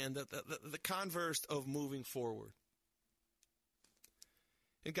understand that the converse of moving forward.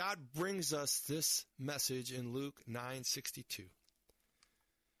 And God brings us this message in Luke 9:62,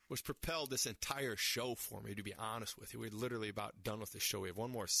 which propelled this entire show for me, to be honest with you. We're literally about done with the show. We have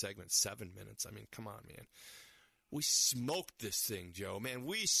one more segment, 7 minutes. I mean, come on, man. We smoked this thing, Joe. Man,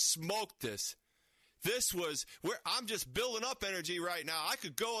 we smoked this. This was where I'm just building up energy right now. I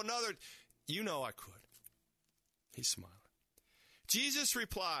could go another. You know I could. He's smiling. Jesus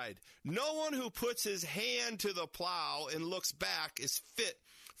replied, "No one who puts his hand to the plow and looks back is fit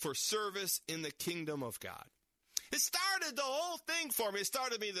for service in the kingdom of God." It started the whole thing for me. It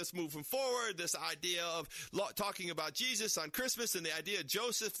started me this moving forward, this idea of talking about Jesus on Christmas, and the idea of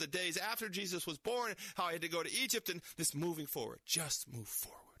Joseph the days after Jesus was born, how he had to go to Egypt, and this moving forward. Just move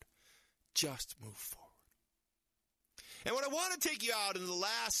forward. Just move forward. And what I want to take you out in the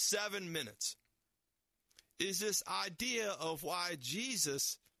last 7 minutes is this idea of why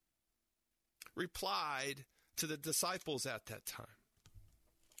Jesus replied to the disciples at that time.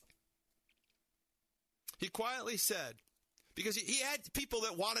 He quietly said, because he had people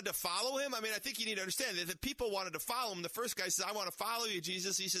that wanted to follow him. I mean, I think you need to understand that the people wanted to follow him. The first guy says, "I want to follow you,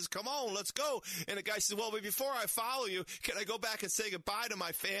 Jesus." He says, "Come on, let's go." And the guy says, "Well, but before I follow you, can I go back and say goodbye to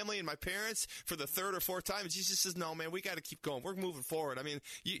my family and my parents for the third or fourth time?" And Jesus says, "No, man, we got to keep going. We're moving forward. I mean,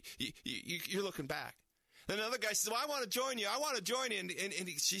 you're looking back." Then another guy says, "Well, I want to join you. I want to join you." And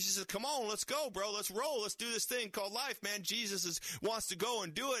Jesus says, "Come on, let's go, bro. Let's roll. Let's do this thing called life, man." Jesus wants to go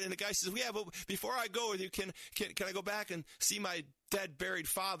and do it. And the guy says, "Yeah, but before I go with you, can I go back and see my dead, buried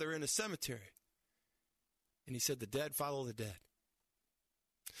father in a cemetery?" And he said, "The dead follow the dead."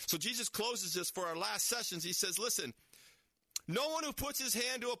 So Jesus closes this for our last sessions. He says, listen, no one who puts his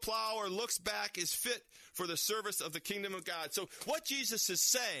hand to a plow or looks back is fit for the service of the kingdom of God. So what Jesus is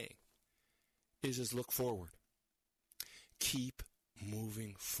saying is look forward. Keep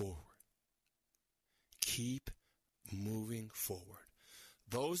moving forward. Keep moving forward.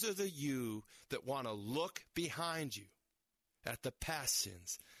 Those are the you that want to look behind you at the past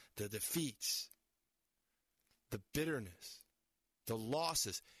sins, the defeats, the bitterness, the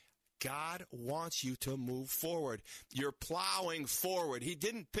losses. God wants you to move forward. You're plowing forward. He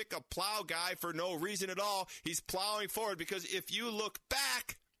didn't pick a plow guy for no reason at all. He's plowing forward because if you look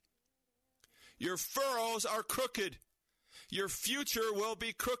back, your furrows are crooked. your future will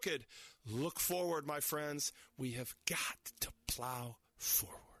be crooked. Look forward, my friends. We have got to plow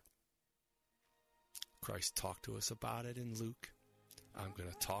forward. Christ talked to us about it in Luke. I'm going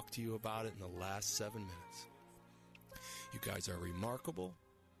to talk to you about it in the last 7 minutes. You guys are remarkable,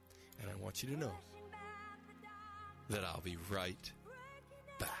 and I want you to know that I'll be right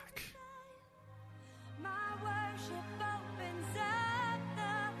back. My worship opens up the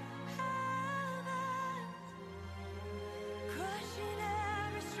heavens, crushing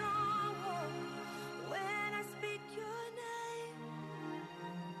every stronghold when I speak your name.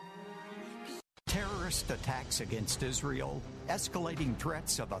 Terrorist attacks against Israel, escalating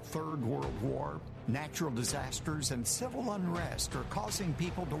threats of a third world war, natural disasters, and civil unrest are causing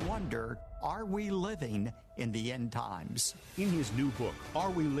people to wonder, are we living in the end times? In his new book, Are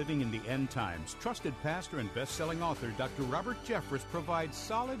We Living in the End Times?, trusted pastor and best-selling author Dr. Robert Jeffress provides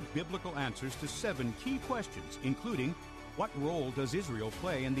solid biblical answers to 7 key questions, including, what role does Israel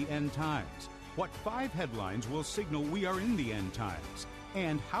play in the end times? What 5 headlines will signal we are in the end times?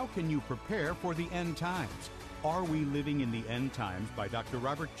 And how can you prepare for the end times? Are We Living in the End Times by Dr.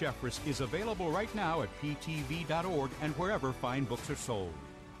 Robert Jeffress is available right now at ptv.org and wherever fine books are sold.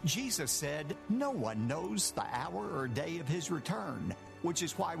 Jesus said, no one knows the hour or day of his return, which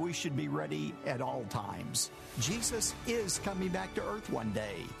is why we should be ready at all times. Jesus is coming back to earth one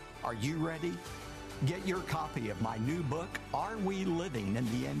day. Are you ready? Get your copy of my new book, Are We Living in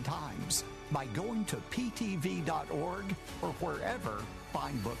the End Times, by going to ptv.org or wherever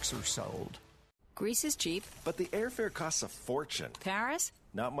fine books are sold. Greece is cheap. But the airfare costs a fortune. Paris?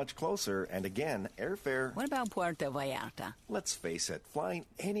 Not much closer, and again, airfare... What about Puerto Vallarta? Let's face it, flying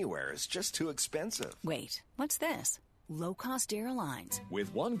anywhere is just too expensive. Wait, what's this? Low-cost airlines.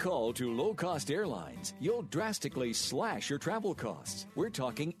 With one call to low-cost airlines, you'll drastically slash your travel costs. We're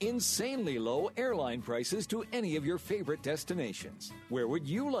talking insanely low airline prices to any of your favorite destinations. Where would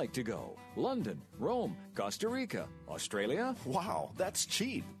you like to go? London, Rome, Costa Rica, Australia? Wow, that's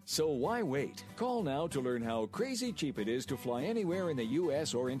cheap. So why wait? Call now to learn how crazy cheap it is to fly anywhere in the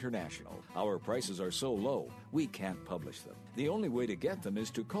U.S. or international. Our prices are so low, we can't publish them. The only way to get them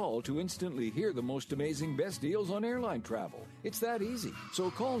is to call to instantly hear the most amazing best deals on airline travel. It's that easy. So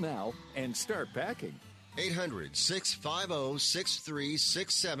call now and start packing.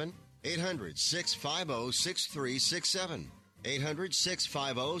 800-650-6367. 800-650-6367.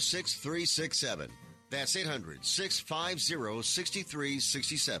 800-650-6367. That's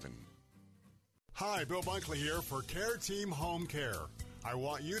 800-650-6367. Hi, Bill Bunkley here for Care Team Home Care. I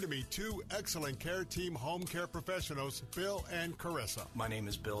want you to meet 2 excellent Care Team Home Care professionals, Bill and Carissa. My name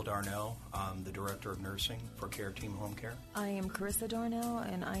is Bill Darnell. I'm the Director of Nursing for Care Team Home Care. I am Carissa Darnell,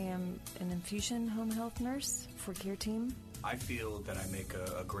 and I am an infusion home health nurse for Care Team. I feel that I make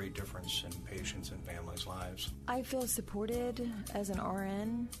a great difference in patients and families' lives. I feel supported as an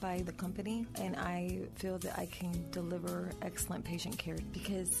RN by the company, and I feel that I can deliver excellent patient care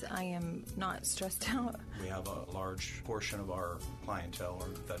because I am not stressed out. We have a large portion of our clientele are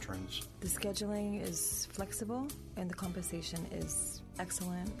veterans. The scheduling is flexible, and the compensation is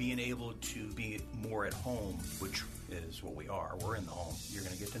excellent. Being able to be more at home, which is what we are, we're in the home, you're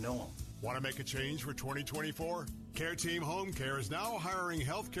going to get to know them. Want to make a change for 2024? Care Team Home Care is now hiring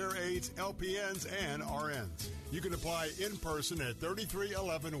healthcare aides, LPNs, and RNs. You can apply in person at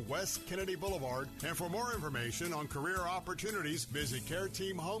 3311 West Kennedy Boulevard. And for more information on career opportunities, visit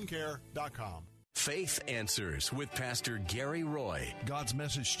careteamhomecare.com. Faith Answers with Pastor Gary Roy. God's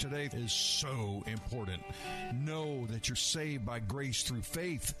message today is so important. Know that you're saved by grace through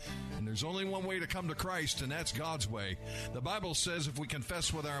faith, and there's only one way to come to Christ, and that's God's way. The Bible says if we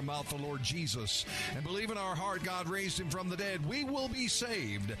confess with our mouth the Lord Jesus and believe in our heart God raised him from the dead, we will be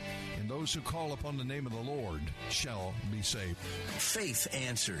saved, and those who call upon the name of the Lord shall be saved. Faith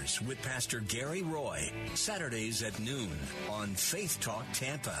Answers with Pastor Gary Roy, Saturdays at noon on Faith Talk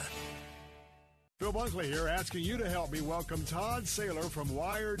Tampa. Bill Bunkley here, asking you to help me welcome Todd Saylor from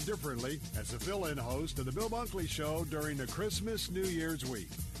Wired Differently as the fill-in host of the Bill Bunkley Show during the Christmas New Year's week.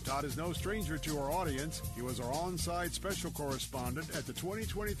 Todd is no stranger to our audience. He was our on-site special correspondent at the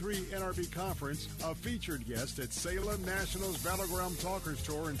 2023 NRB Conference, a featured guest at Salem Nationals Battleground Talkers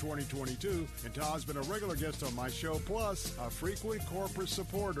Tour in 2022, and Todd's been a regular guest on my show, plus a frequent corporate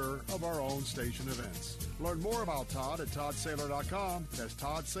supporter of our own station events. Learn more about Todd at toddsaylor.com. That's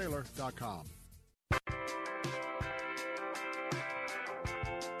toddsaylor.com.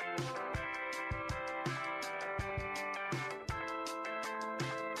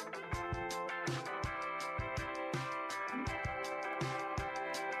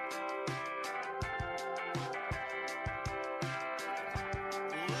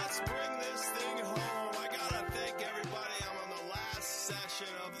 Let's bring this thing home. I gotta thank everybody. I'm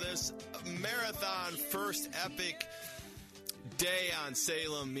first epic day on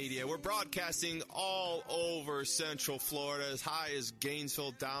Salem Media. We're broadcasting all over Central Florida, as high as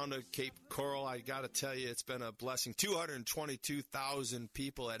Gainesville down to Cape Coral. I got to tell you, it's been a blessing. 222,000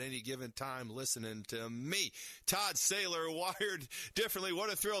 people at any given time listening to me, Todd Saylor, Wired Differently.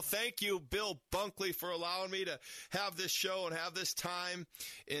 What a thrill. Thank you, Bill Bunkley, for allowing me to have this show and have this time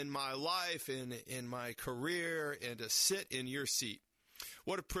in my life, in my career, and to sit in your seat.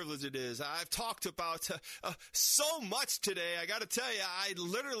 What a privilege it is. I've talked about so much today. I got to tell you, I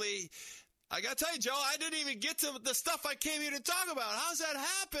got to tell you, Joe, I didn't even get to the stuff I came here to talk about. How's that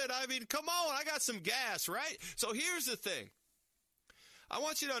happen? I mean, come on, I got some gas, right? So here's the thing. I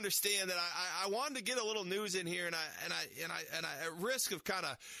want you to understand that I wanted to get a little news in here, and I at risk of kind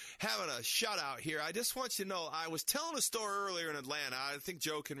of having a shutout here, I just want you to know, I was telling a story earlier in Atlanta. I think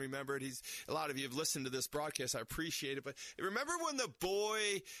Joe can remember it. A lot of you have listened to this broadcast. I appreciate it. But remember when the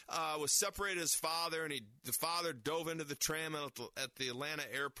boy was separated his father, and the father dove into the tram at the Atlanta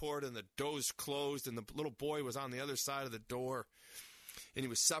airport, and the doors closed, and the little boy was on the other side of the door, and he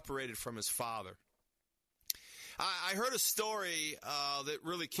was separated from his father. I heard a story that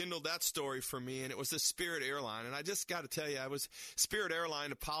really kindled that story for me, and it was the Spirit Airline. And I just got to tell you, Spirit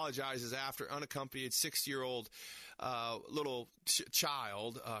Airline apologizes after unaccompanied 6-year-old little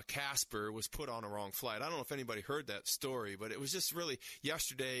child, Casper, was put on a wrong flight. I don't know if anybody heard that story, but it was just really,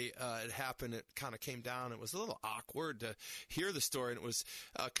 yesterday it happened. It kind of came down. It was a little awkward to hear the story, and it was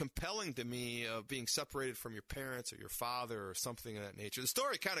compelling to me of being separated from your parents or your father or something of that nature. The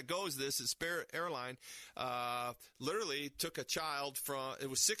story kind of goes this, is Spirit Airline literally took a child it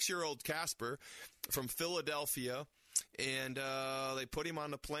was 6-year-old Casper from Philadelphia, and they put him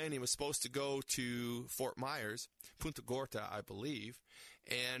on the plane. He was supposed to go to Fort Myers, Punta Gorda, I believe,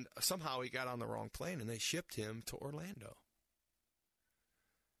 and somehow he got on the wrong plane, and they shipped him to Orlando.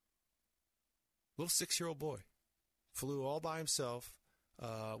 Little 6-year-old boy flew all by himself,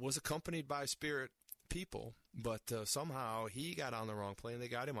 was accompanied by Spirit people, but somehow he got on the wrong plane. They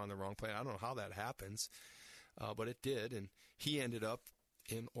got him on the wrong plane. I don't know how that happens, but it did, and he ended up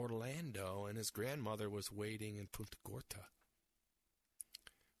in Orlando, and his grandmother was waiting in Punta Gorda.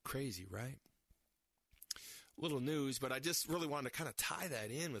 Crazy, right? Little news, but I just really wanted to kind of tie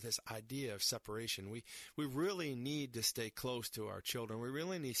that in with this idea of separation. We really need to stay close to our children. We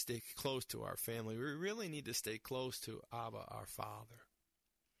really need to stay close to our family. We really need to stay close to Abba, our Father.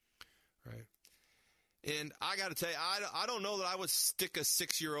 Right? And I got to tell you, I don't know that I would stick a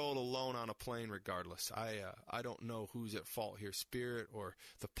 6-year-old alone on a plane regardless. I don't know who's at fault here, Spirit or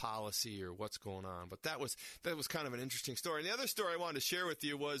the policy or what's going on. But that was kind of an interesting story. And the other story I wanted to share with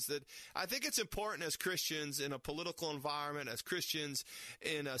you was that I think it's important as Christians in a political environment, as Christians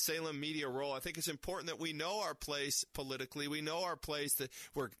in a Salem media role, I think it's important that we know our place politically. We know our place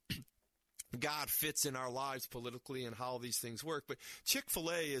where God fits in our lives politically and how these things work. But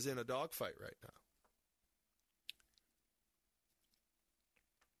Chick-fil-A is in a dogfight right now.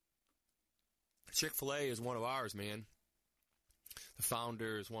 Chick-fil-A is one of ours, man. The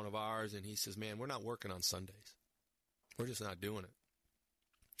founder is one of ours, and he says, man, we're not working on Sundays. We're just not doing it.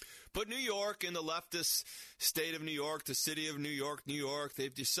 But New York and the leftist state of New York, the city of New York,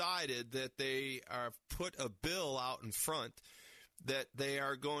 they've decided that they are put a bill out in front that they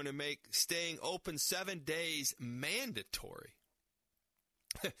are going to make staying open 7 days mandatory.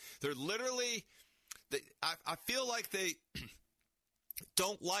 They're literally, I feel like they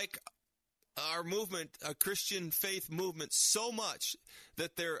don't like our movement, a Christian faith movement, so much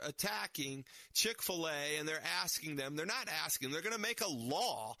that they're attacking Chick-fil-A, and they're going to make a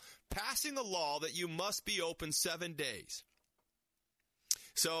law, passing a law that you must be open 7 days.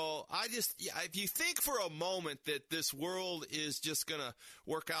 So if you think for a moment that this world is just going to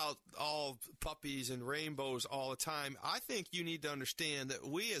work out all puppies and rainbows all the time, I think you need to understand that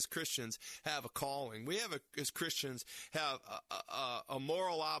we as Christians have a calling. We as Christians have a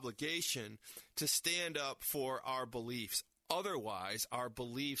moral obligation to stand up for our beliefs. Otherwise, our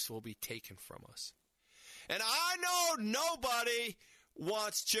beliefs will be taken from us. And I know nobody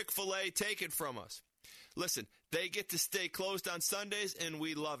wants Chick-fil-A taken from us. Listen, they get to stay closed on Sundays, and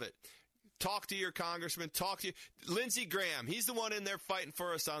we love it. Talk to your congressman. Talk to Lindsey Graham. He's the one in there fighting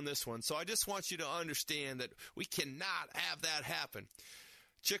for us on this one. So I just want you to understand that we cannot have that happen.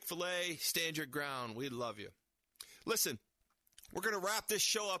 Chick-fil-A, stand your ground. We love you. Listen, we're going to wrap this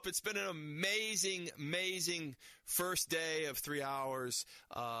show up. It's been an amazing, amazing first day of 3 hours,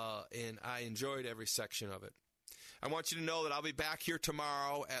 and I enjoyed every section of it. I want you to know that I'll be back here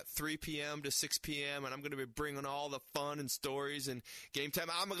tomorrow at 3 p.m. to 6 p.m., and I'm going to be bringing all the fun and stories and game time.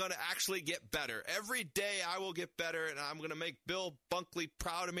 I'm going to actually get better. Every day I will get better, and I'm going to make Bill Bunkley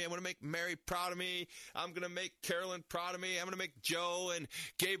proud of me. I'm going to make Mary proud of me. I'm going to make Carolyn proud of me. I'm going to make Joe and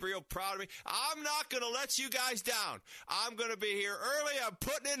Gabriel proud of me. I'm not going to let you guys down. I'm going to be here early. I'm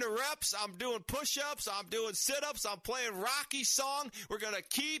putting in the reps. I'm doing push-ups. I'm doing sit-ups. I'm playing Rocky's song. We're going to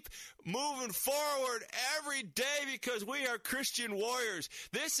keep moving forward every day because we are Christian warriors.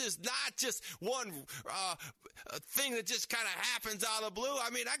 This is not just one thing that just kind of happens out of the blue. I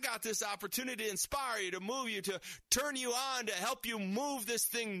mean, I got this opportunity to inspire you, to move you, to turn you on, to help you move this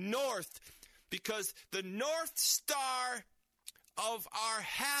thing north, because the North Star of our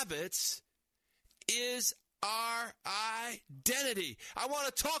habits is our identity. I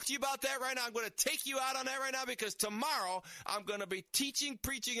want to talk to you about that right now. I'm going to take you out on that right now because tomorrow I'm going to be teaching,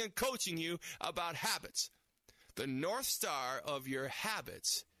 preaching, and coaching you about habits. The North Star of your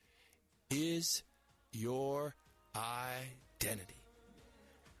habits is your identity.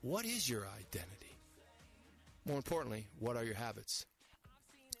 What is your identity? More importantly, what are your habits?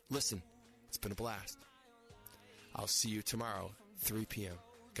 Listen, it's been a blast. I'll see you tomorrow, 3 p.m.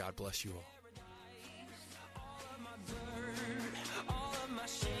 God bless you all. All of my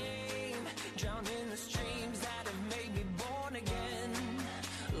shame, drowned in the streams that have made me born again.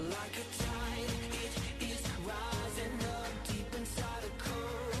 Like a tide, it is rising up deep inside a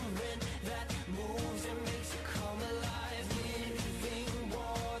current that moves and makes it come alive, living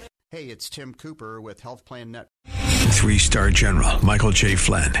water. Hey, it's Tim Cooper with Health Plan Network. 3-star General Michael J.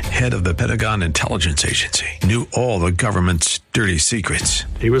 Flynn, head of the Pentagon Intelligence Agency, knew all the government's dirty secrets.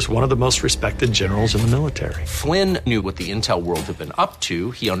 He was one of the most respected generals in the military. Flynn knew what the intel world had been up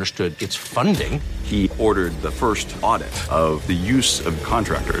to. He understood its funding. He ordered the first audit of the use of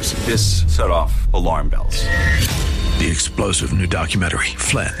contractors. This set off alarm bells. The explosive new documentary,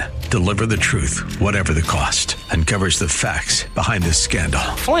 Flynn, Deliver the Truth, Whatever the Cost, uncovers the facts behind this scandal.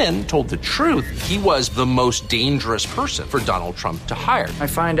 Flynn told the truth. He was the most dangerous person for Donald Trump to hire. I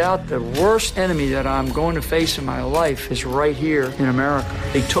find out the worst enemy that I'm going to face in my life is right here in America.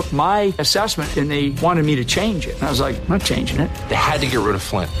 They took my assessment and they wanted me to change it. And I was like, I'm not changing it. They had to get rid of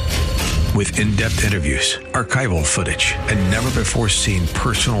Flynn. With in-depth interviews, archival footage, and never-before-seen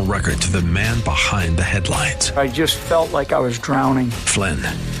personal records of the man behind the headlines. I just felt like I was drowning. Flynn,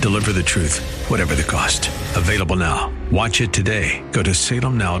 Deliver the Truth, Whatever the Cost. Available now. Watch it today. Go to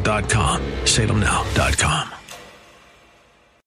salemnow.com. salemnow.com.